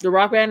you? The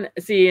Rock Band?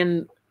 See,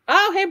 and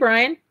oh, hey,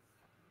 Brian.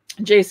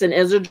 Jason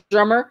is a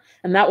drummer,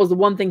 and that was the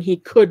one thing he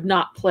could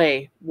not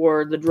play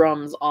were the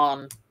drums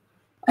on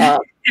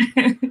Rock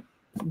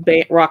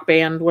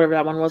Band, whatever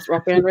that one was.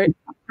 Rock Band, right?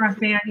 Rock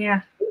Band,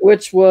 yeah.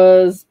 which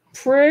was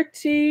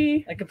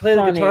pretty. I could play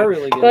funny. the guitar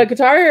really good. But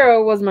Guitar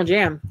Hero was my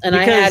jam, and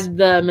Because I had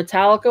the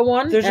Metallica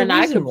one, and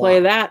I could play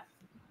that.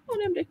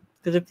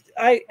 Because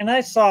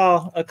I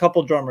saw a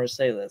couple drummers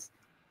say this.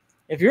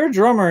 If you're a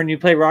drummer and you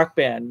play Rock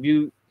Band,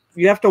 you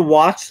have to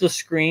watch the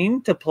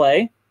screen to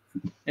play,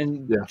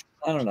 and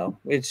I don't know.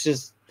 It's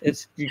just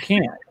you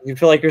can't. You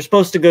feel like you're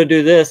supposed to go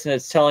do this, and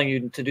it's telling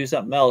you to do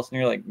something else, and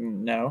you're like,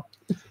 no.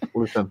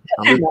 Listen,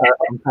 I'm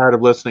tired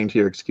of listening to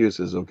your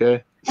excuses.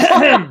 Okay.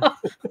 The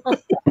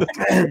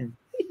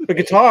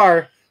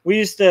guitar, I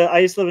used to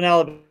live in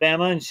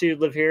Alabama, and she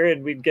would live here,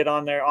 and we'd get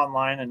on there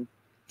online and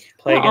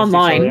play against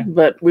each other.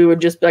 But we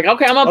would just be like,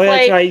 okay, I'm gonna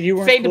play Fade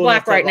to cool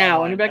Black right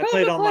now, and you'd be like, I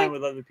played online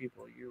with other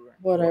people. You were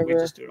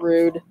whatever,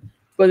 rude.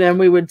 But then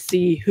we would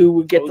see who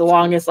would get the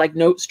longest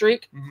note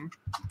streak.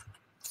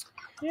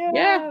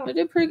 Yeah, I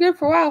did pretty good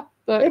for a while.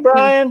 But hey,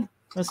 Brian,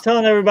 I was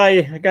telling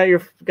everybody I got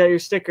your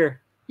sticker.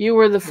 You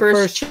were the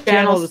first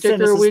channel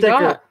sticker we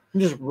got. I'm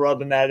just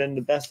rubbing that in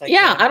the best I can.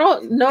 Yeah, I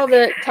don't know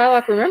that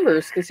Tylock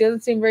remembers because he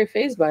doesn't seem very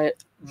fazed by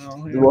it.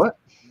 Oh, yeah. What?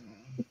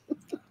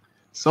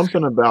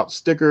 Something about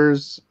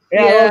stickers.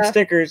 Yeah, I love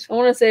stickers. I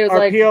want to say it was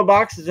our PO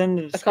box is in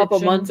the a couple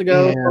months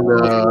ago. And,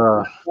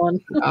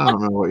 I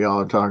don't know what y'all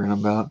are talking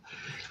about.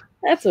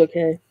 That's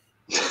okay.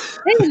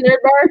 Hey, Nerd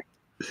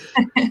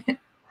Bar.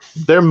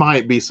 There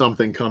might be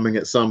something coming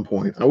at some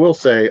point. I will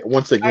say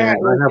once again,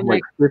 I have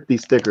like 50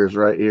 stickers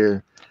right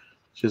here.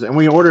 And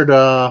we ordered,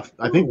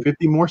 I think,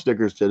 50 more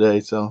stickers today.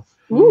 So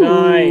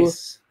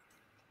nice.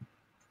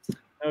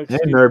 Hey,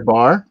 Nerd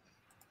Bar.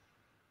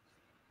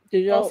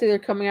 Did y'all see they're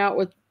coming out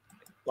with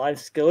Live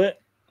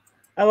Skillet?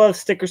 I love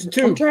stickers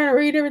too. I'm trying to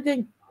read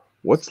everything.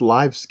 What's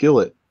Live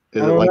Skillet?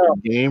 Is it like a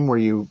game where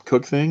you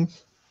cook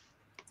things?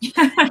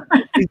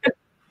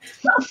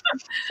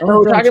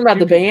 We're talking about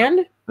the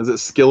band. Is it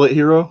Skillet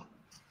Hero?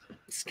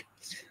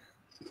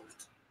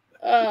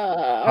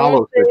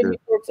 Hollow sticker.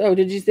 Oh,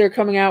 did you see they're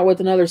coming out with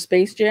another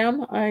Space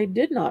Jam? I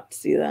did not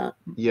see that.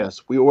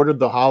 Yes, we ordered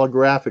the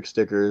holographic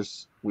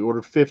stickers. We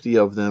ordered 50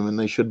 of them, and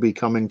they should be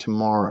coming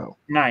tomorrow.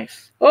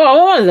 Nice. Oh, I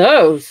want one of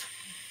those.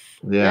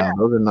 Yeah,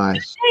 those are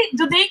nice.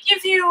 Do they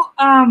give you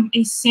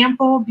a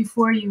sample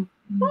before you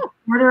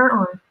order,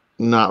 or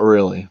not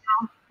really?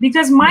 No?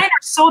 Because mine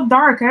are so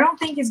dark. I don't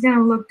think it's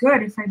gonna look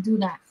good if I do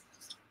that.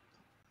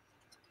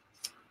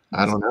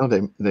 I don't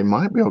know. They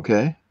might be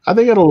okay. I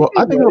think it'll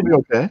be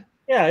okay.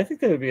 Yeah, I think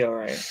that would be all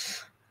right.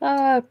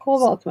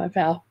 Cobalt's my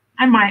pal.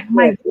 I might.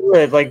 Like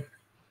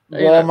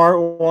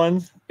Walmart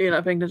ones. You're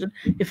not paying attention.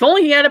 If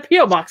only he had a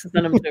P.O. box to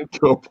send him to.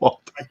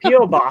 Cobalt. A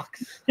P.O.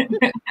 box. In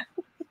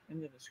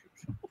the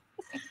description.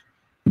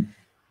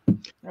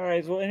 All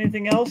right. Well,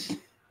 anything else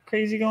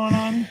crazy going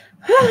on?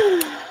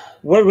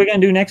 What are we going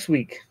to do next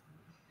week?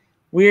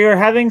 We are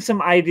having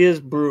some ideas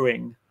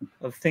brewing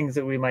of things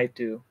that we might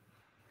do.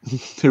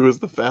 Who is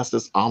the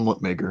fastest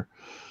omelet maker?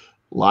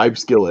 Live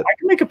Skillet. I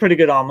can make a pretty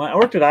good omelet. I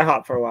worked at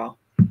IHOP for a while.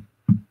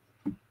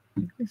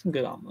 Make some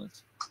good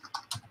omelets.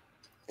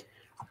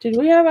 Did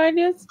we have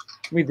ideas?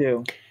 We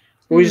do.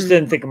 We just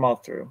didn't think them all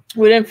through.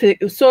 We didn't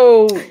think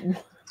so.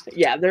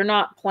 Yeah, they're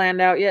not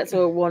planned out yet,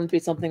 so it won't be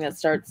something that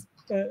starts.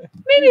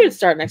 Maybe it would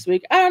start next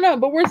week. I don't know,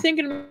 but we're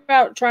thinking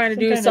about trying to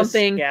do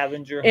something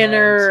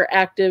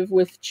interactive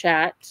with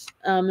chat.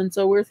 And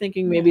so we're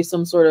thinking maybe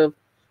some sort of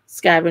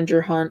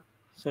scavenger hunt.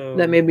 So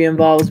that maybe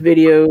involves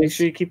videos. Make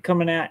sure you keep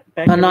coming back.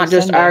 Not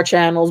just Sunday. Our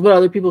channels, but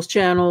other people's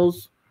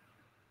channels.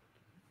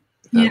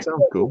 That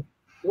sounds cool.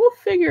 We'll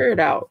figure it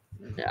out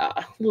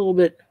a little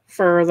bit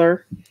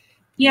further.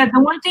 Yeah,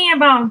 the one thing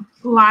about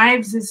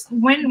lives is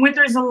when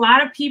there's a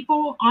lot of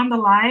people on the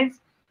live,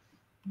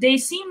 they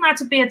seem not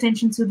to pay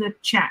attention to the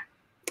chat.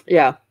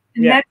 Yeah.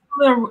 And that's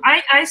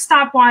I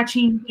stop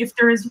watching if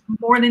there is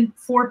more than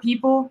 4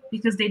 people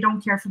because they don't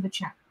care for the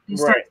chat. They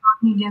start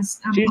talking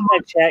against. She's my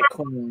chat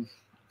queen.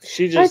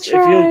 She just, if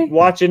you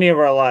watch any of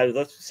our lives,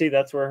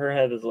 that's where her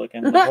head is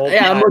looking.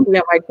 Yeah, I'm looking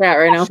at my chat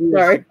right now.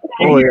 Sorry.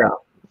 Oh yeah,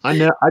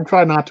 I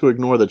try not to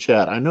ignore the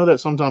chat. I know that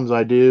sometimes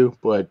I do,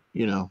 but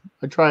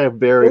I try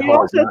very hard. You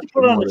also have to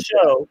put on the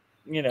show.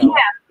 Yeah.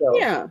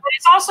 But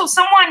it's also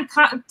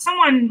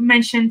someone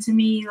mentioned to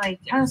me like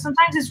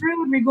sometimes it's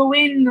rude. We go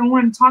in, no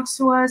one talks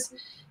to us,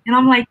 and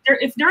I'm like,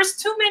 if there's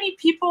too many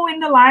people in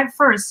the live,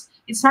 first,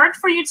 it's hard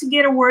for you to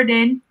get a word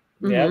in.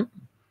 Yeah.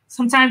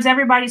 Sometimes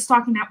everybody's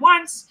talking at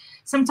once.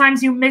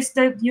 Sometimes you miss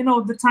the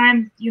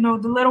time, the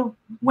little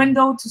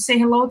window to say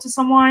hello to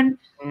someone.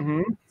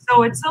 Mm-hmm.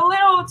 So it's a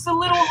little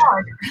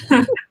hard.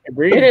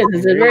 It is.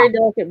 It's a very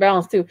delicate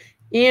balance too.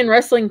 Ian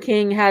Wrestling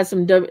King has a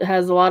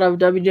lot of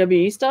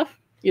WWE stuff.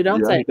 You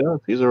don't say.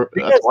 He does.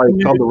 That's why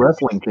he's called the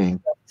Wrestling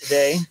King.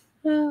 Today.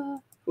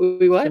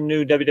 We what? Some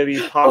new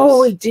WWE pops.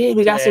 Oh, we did.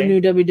 We got some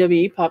new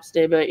WWE pops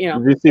today, but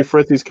Did you see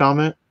Fritzy's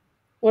comment?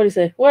 What did he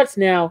say? What's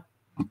now?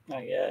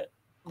 Not yet.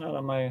 Not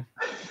on my.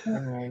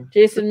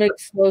 Jason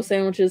makes slow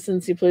sandwiches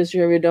since he plays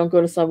trivia. Don't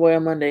go to Subway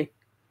on Monday.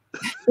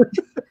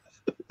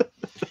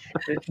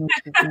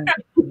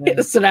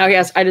 So now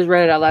I just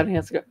read it out loud and he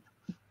has to go.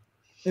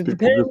 It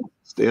depends.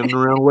 Standing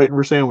around waiting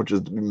for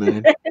sandwiches to be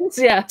made.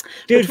 Yeah.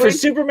 Dude, for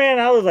Superman,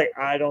 I was like,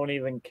 I don't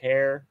even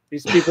care.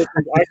 These people,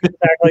 I can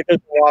act like there's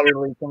a water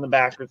leak in the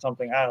back or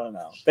something. I don't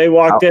know. They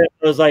walked in.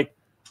 I was like,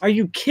 are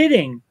you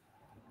kidding?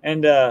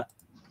 And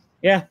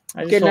yeah,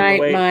 I just Good night,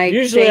 wait. Mike.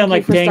 Usually Thank I'm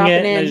like, you for dang stopping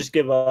it, and I in. just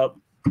give up.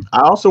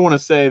 I also want to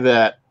say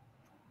that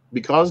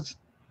because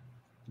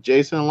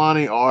Jason and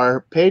Lonnie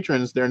are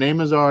patrons, their name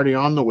is already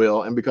on the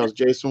wheel, and because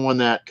Jason won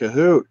that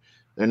Kahoot,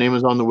 their name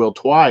is on the wheel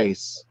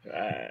twice.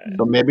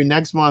 So maybe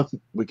next month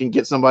we can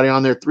get somebody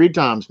on there 3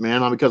 times,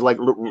 man. Because like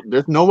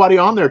there's nobody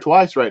on there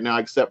twice right now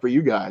except for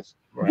you guys.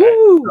 Right.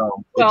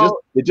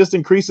 So it just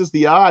increases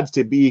the odds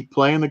to be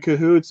playing the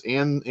Kahoots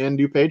and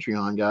do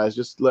Patreon, guys.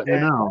 Just let me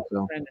know.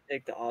 So trying to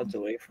take the odds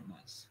away from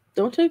us.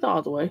 Don't take the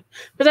odds away,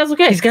 but that's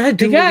okay. He's got to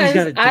do what he's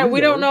got to do.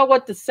 We don't know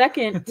what the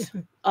second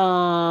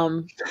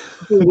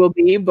who will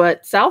be,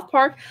 but South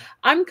Park,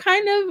 I'm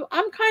kind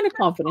of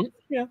confident.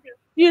 Yeah.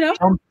 You know,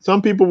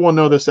 some people will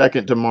know the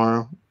second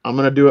tomorrow. I'm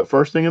gonna do it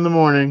first thing in the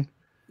morning.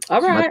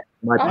 All right.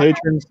 My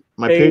patrons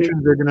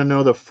are gonna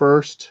know the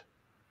first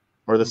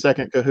or the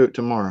second Kahoot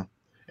tomorrow.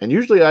 And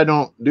usually I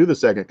don't do the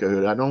second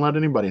Kahoot. I don't let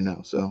anybody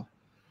know. So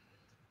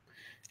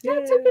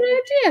that's a good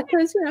idea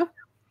because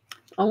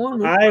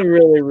I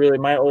really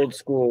my old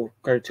school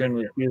cartoon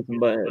was Beavis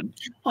and Butthead.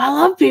 I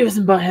love Beavis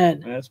and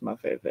Butthead. That's my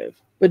fave.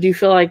 But do you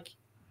feel like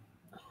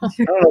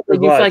you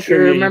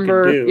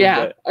remember?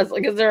 Yeah, I was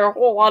like, is there a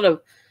whole lot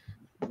of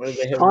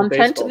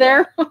content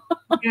there?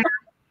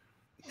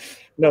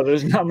 No,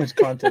 there's not much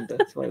content.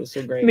 That's why it was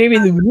so great. Maybe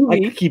the movie.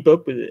 I could keep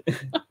up with it.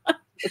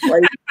 That's why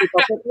you keep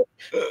up with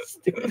it.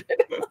 Stupid.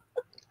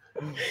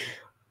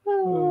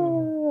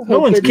 No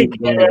one's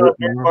kicking it out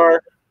that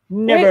far.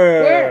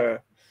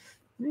 Never.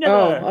 Never.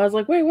 Oh, I was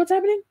like, wait, what's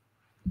happening?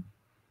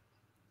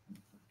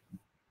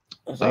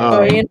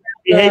 Ian,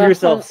 behave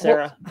yourself,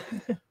 Sarah.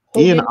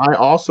 Ian, I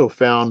also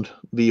found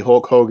the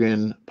Hulk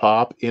Hogan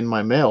pop in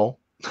my mail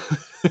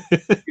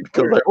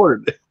because I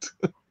ordered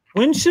it.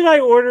 When should I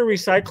order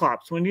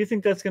Recyclops? When do you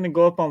think that's going to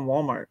go up on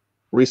Walmart?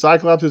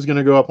 Recyclops is going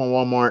to go up on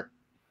Walmart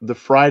the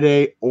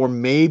Friday or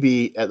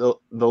maybe at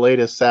the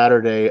latest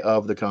Saturday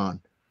of the con.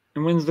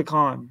 And when's the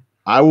con?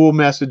 I will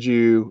message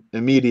you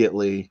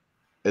immediately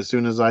as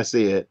soon as I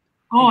see it.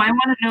 Oh, I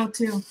want to know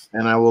too.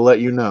 And I will let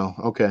you know.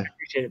 Okay.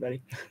 Appreciate it,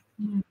 buddy.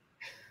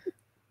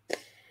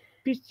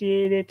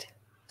 Appreciate it.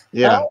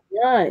 Yeah.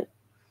 Right.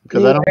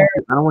 Because I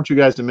don't want you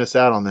guys to miss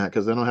out on that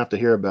because I don't have to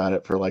hear about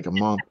it for like a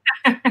month.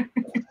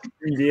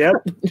 Yep.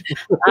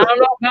 I don't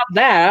know about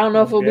that. I don't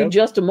know if it'll be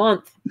just a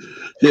month.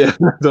 Yeah,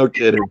 no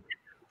kidding.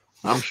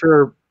 I'm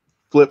sure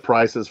flip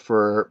prices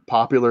for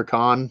popular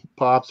con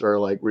pops are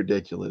like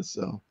ridiculous.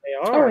 So they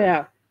are. Oh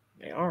yeah,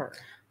 they are.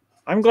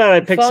 I'm glad I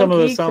picked some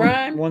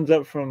ones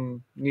up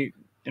from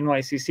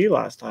NYCC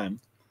last time.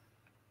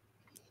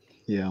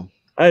 Yeah.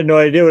 I had no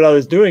idea what I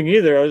was doing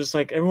either. I was just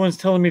like, everyone's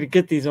telling me to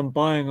get these. I'm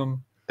buying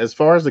them. As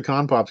far as the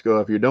con pops go,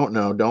 if you don't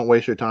know, don't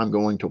waste your time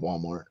going to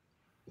Walmart.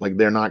 Like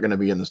they're not going to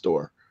be in the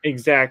store.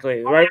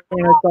 Exactly. Right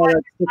when I saw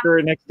that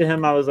sticker next to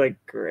him, I was like,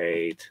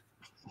 great.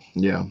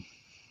 Yeah.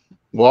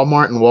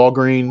 Walmart and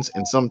Walgreens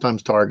and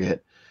sometimes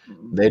Target,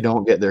 they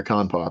don't get their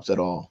con pops at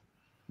all.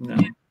 No.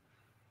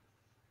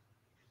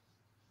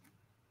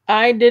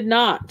 I did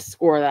not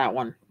score that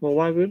one. Well,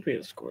 why would we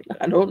have scored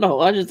that? I don't know.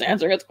 I just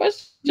answered its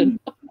question.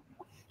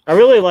 I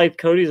really liked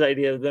Cody's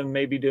idea of them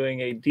maybe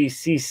doing a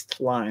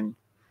deceased line.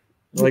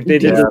 Like they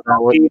did. That's a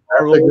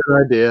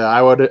good idea.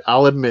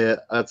 I'll admit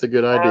that's a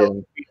good idea. That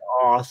would be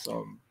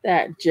awesome.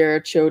 That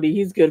Jared Chody,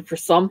 he's good for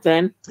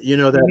something. You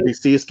know that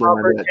deceased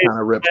line that kind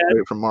of ripped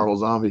straight from Marvel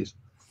Zombies.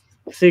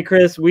 See,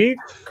 Chris, we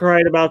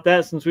cried about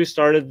that since we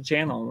started the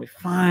channel, and we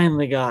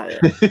finally got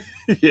it.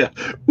 Yeah.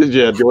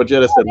 What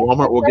Jetta said,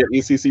 Walmart will get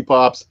ECC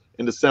pops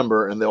in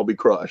December, and they'll be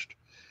crushed.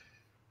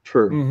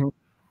 True.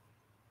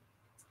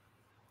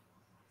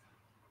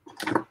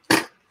 Mm-hmm.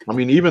 I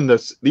mean, even the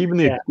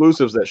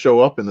exclusives that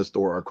show up in the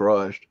store are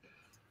crushed.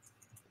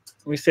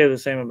 We say the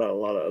same about a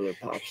lot of other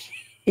pops.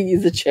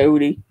 He's a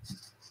chody.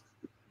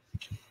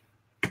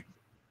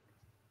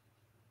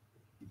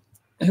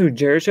 Who,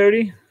 Jared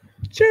Chody?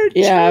 Jared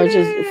yeah, Chody. I was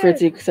just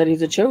Fritzy said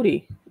he's a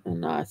chody,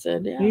 and I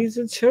said, yeah, he's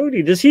a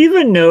chody. Does he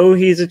even know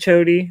he's a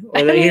chody,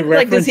 or that he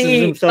references does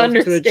he himself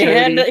understand to a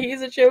chody? that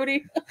he's a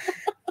chody?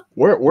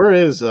 Where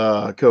is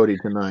Cody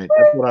tonight?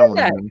 That's what I want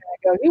to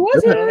know. He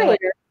was here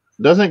earlier.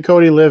 Doesn't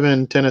Cody live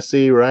in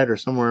Tennessee, right, or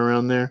somewhere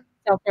around there?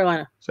 South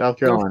Carolina. South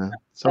Carolina.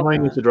 Somebody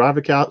needs to drive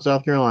to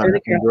South Carolina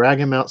and drag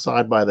him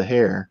outside by the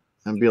hair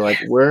and be like,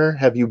 "Where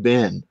have you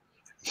been?"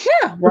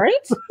 Yeah,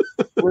 right.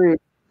 Rude.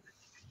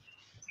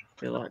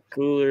 Be a lot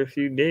cooler if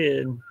you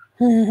did.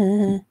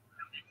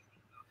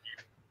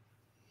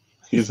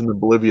 He's an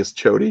oblivious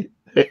chody.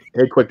 Hey,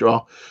 Quick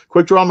Draw.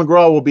 Quick Draw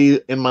McGraw will be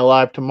in my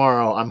live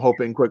tomorrow. I'm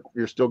hoping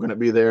you're still going to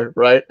be there,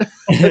 right?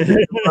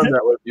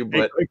 that with you,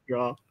 but Quick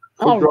Draw.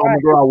 Quick Draw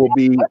McGraw will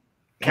be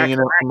hanging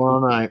out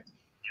tomorrow night.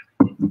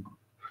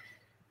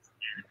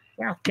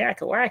 Wow,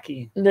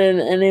 cackalacky. Did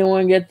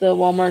anyone get the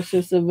Walmart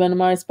exclusive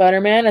Venomized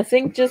Spider-Man? I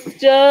think just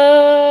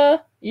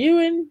you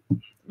and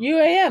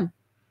UAM.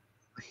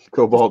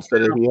 Cobalt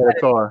said he had a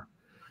car.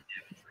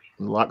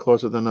 A lot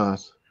closer than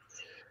us.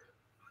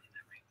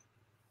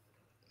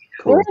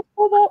 Cool. Where is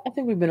Cobalt? I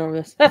think we've been over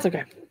this. That's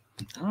okay.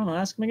 I don't know.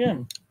 Ask him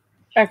again.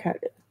 Okay,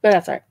 but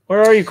that's all right.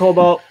 Where are you,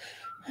 Cobalt?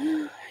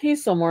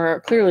 He's somewhere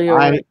clearly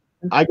over.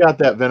 I got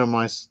that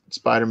Venomized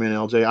Spider-Man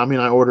LJ. I mean,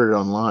 I ordered it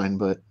online,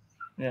 but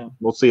yeah,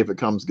 we'll see if it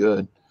comes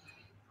good.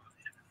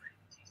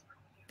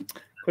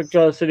 Quick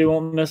Draw City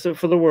won't miss it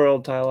for the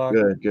world, Tyler.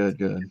 Good, good,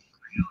 good.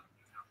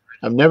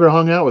 I've never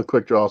hung out with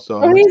Quick Draw,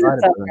 so I'm excited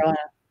for that.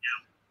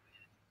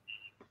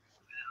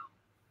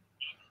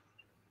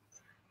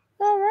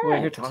 All right.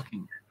 Wait, you're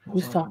talking.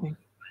 Who's talking?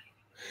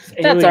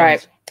 That's all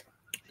right.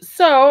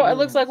 So it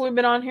looks like we've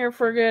been on here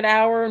for a good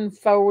hour and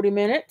 40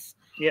 minutes.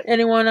 Yep.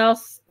 Anyone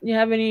else? You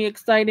have any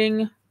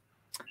exciting?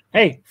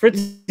 Hey,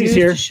 Fritzy's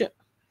here.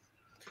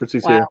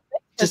 Fritzy's here.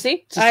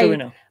 Fritzy? Just so we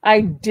know.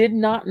 I did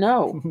not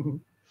know.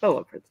 I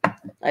love Fritzy.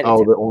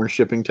 Oh, the orange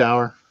shipping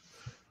tower.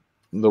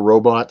 The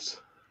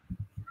robots.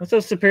 What's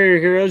up, Superior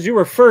Heroes? You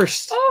were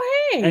first.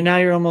 Oh, hey. And now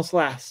you're almost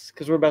last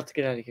because we're about to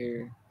get out of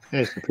here.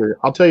 Hey, Superior.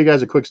 I'll tell you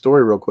guys a quick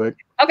story real quick.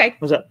 Okay.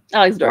 What's up? I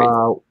like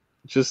stories.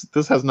 Just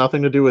this has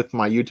nothing to do with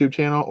my YouTube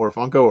channel or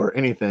Funko or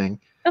anything.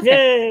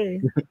 Okay.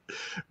 Yay!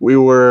 We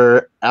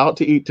were out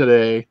to eat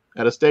today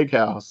at a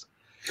steakhouse,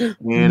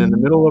 and in the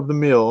middle of the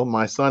meal,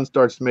 my son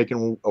starts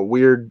making a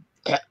weird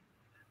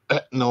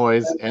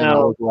noise, and I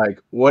was like,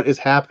 "What is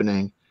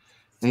happening?"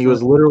 And he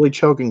was literally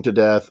choking to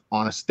death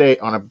on a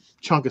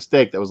chunk of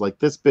steak that was like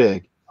this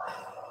big.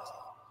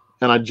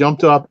 And I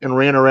jumped up and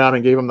ran around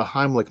and gave him the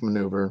Heimlich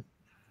maneuver.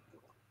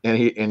 And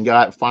he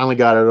finally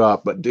got it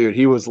up, but dude,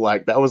 he was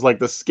like, that was like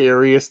the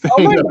scariest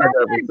thing that I've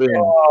ever seen.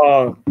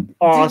 Oh,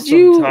 awesome! Did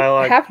you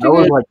Tyler. have to I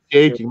was like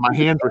shaking. My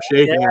hands were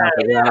shaking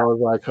after that. I was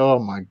like, oh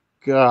my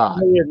god!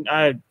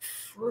 I'd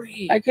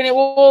freak. I couldn't.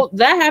 Well,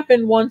 that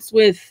happened once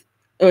with.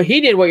 Oh, he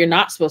did what you're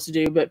not supposed to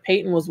do, but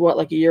Peyton was what,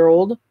 like a year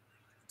old,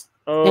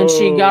 and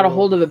she got a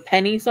hold of a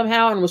penny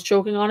somehow and was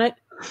choking on it.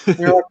 And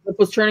her lip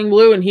was turning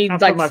blue, and he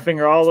put my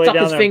finger all the way down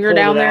stuck his finger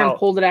down there and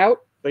pulled it out.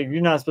 But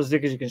you're not supposed to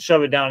because you can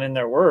shove it down in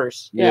there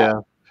worse. Yeah.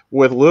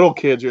 With little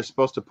kids, you're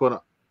supposed to put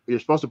them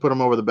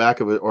over the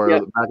back of it or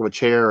the back of a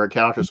chair or a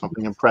couch or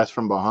something and press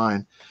from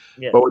behind.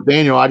 Yeah. But with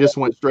Daniel, I just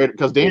went straight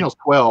because Daniel's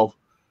 12,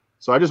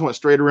 so I just went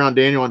straight around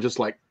Daniel and just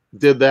like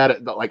did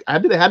that. Like I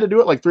had to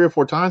do it like 3 or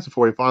 4 times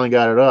before he finally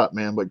got it up,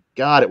 man. But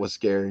God, it was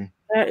scary.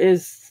 That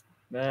is.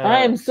 I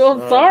am so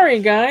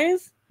sorry,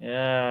 guys.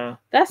 Yeah.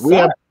 That's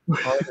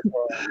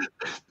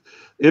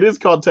it is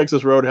called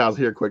Texas Roadhouse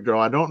here, Quick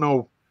Draw. I don't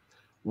know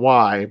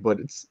why, but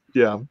it's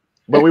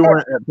But we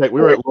weren't at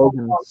we were at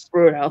Logan's.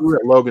 We were at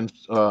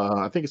Logan's.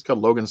 I think it's called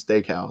Logan's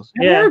Steakhouse.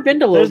 I've never been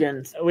to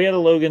Logan's. We had a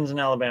Logan's in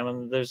Alabama.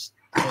 We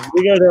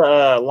go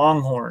to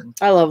Longhorn.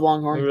 I love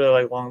Longhorn. We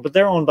really like Longhorn, but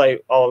they're owned by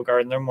Olive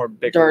Garden. They're more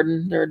bigger.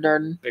 Darden. They're a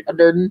Darden. A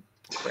Darden.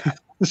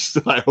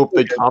 I hope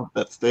they comped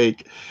that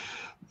steak.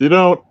 You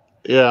know,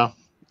 yeah,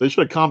 they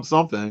should have comped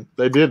something.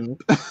 They didn't.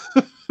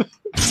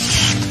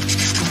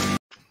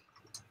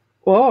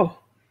 Whoa.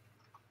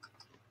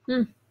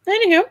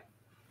 Anywho.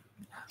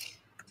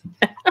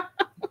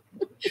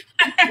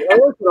 I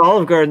worked at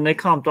Olive Garden. They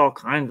comped all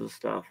kinds of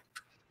stuff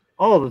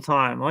all the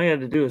time. All you had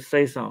to do was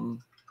say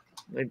something.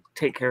 They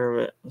take care of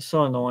it. It's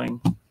so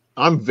annoying.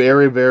 I'm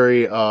very,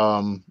 very.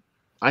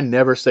 I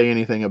never say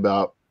anything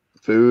about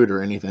food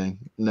or anything.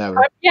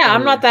 Never. Yeah,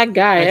 I'm not that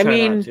guy. I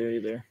mean, not to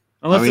either.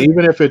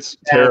 Even if it's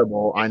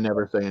terrible, I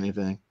never say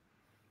anything.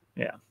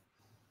 Yeah.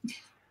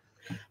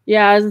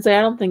 Yeah, I was gonna say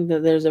I don't think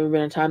that there's ever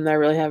been a time that I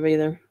really have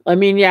either. I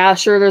mean, yeah,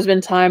 sure, there's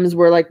been times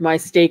where like my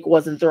steak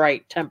wasn't the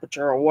right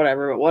temperature or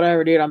whatever, but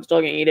whatever, dude, I'm still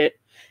gonna eat it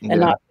and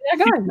not be that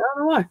guy. I don't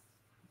know why.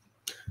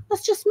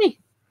 That's just me.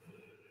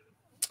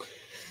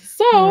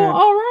 So,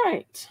 all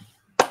right.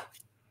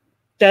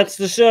 That's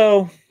the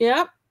show.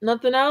 Yep.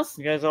 Nothing else.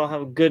 You guys all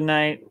have a good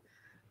night.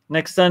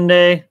 Next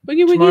Sunday,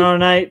 Wiggy, tomorrow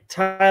night,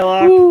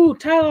 Tylock. Ooh,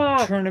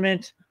 Tylock.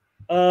 Tournament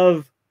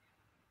of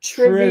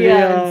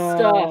trivia and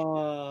stuff.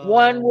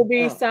 One will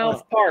be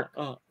South Park.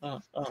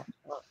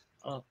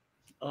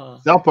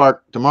 South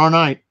Park tomorrow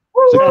night,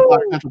 6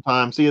 o'clock Central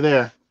Time. See you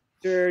there.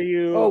 Sure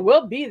you. Oh,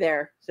 we'll be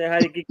there. Say hi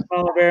to Geek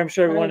Mama Bear. I'm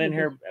sure everyone in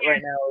here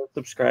right now is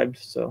subscribed.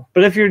 So,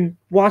 but if you're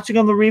watching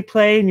on the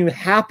replay and you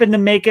happen to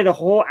make it a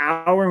whole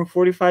hour and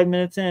 45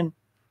 minutes in,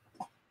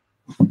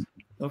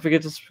 don't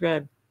forget to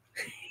subscribe.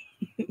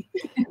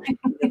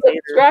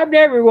 Subscribe to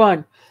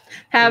everyone.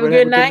 Have a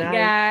good night,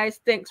 guys.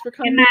 Thanks for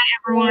coming. Good night,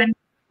 everyone.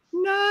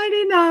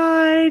 Nighty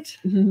night.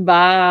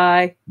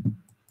 Bye.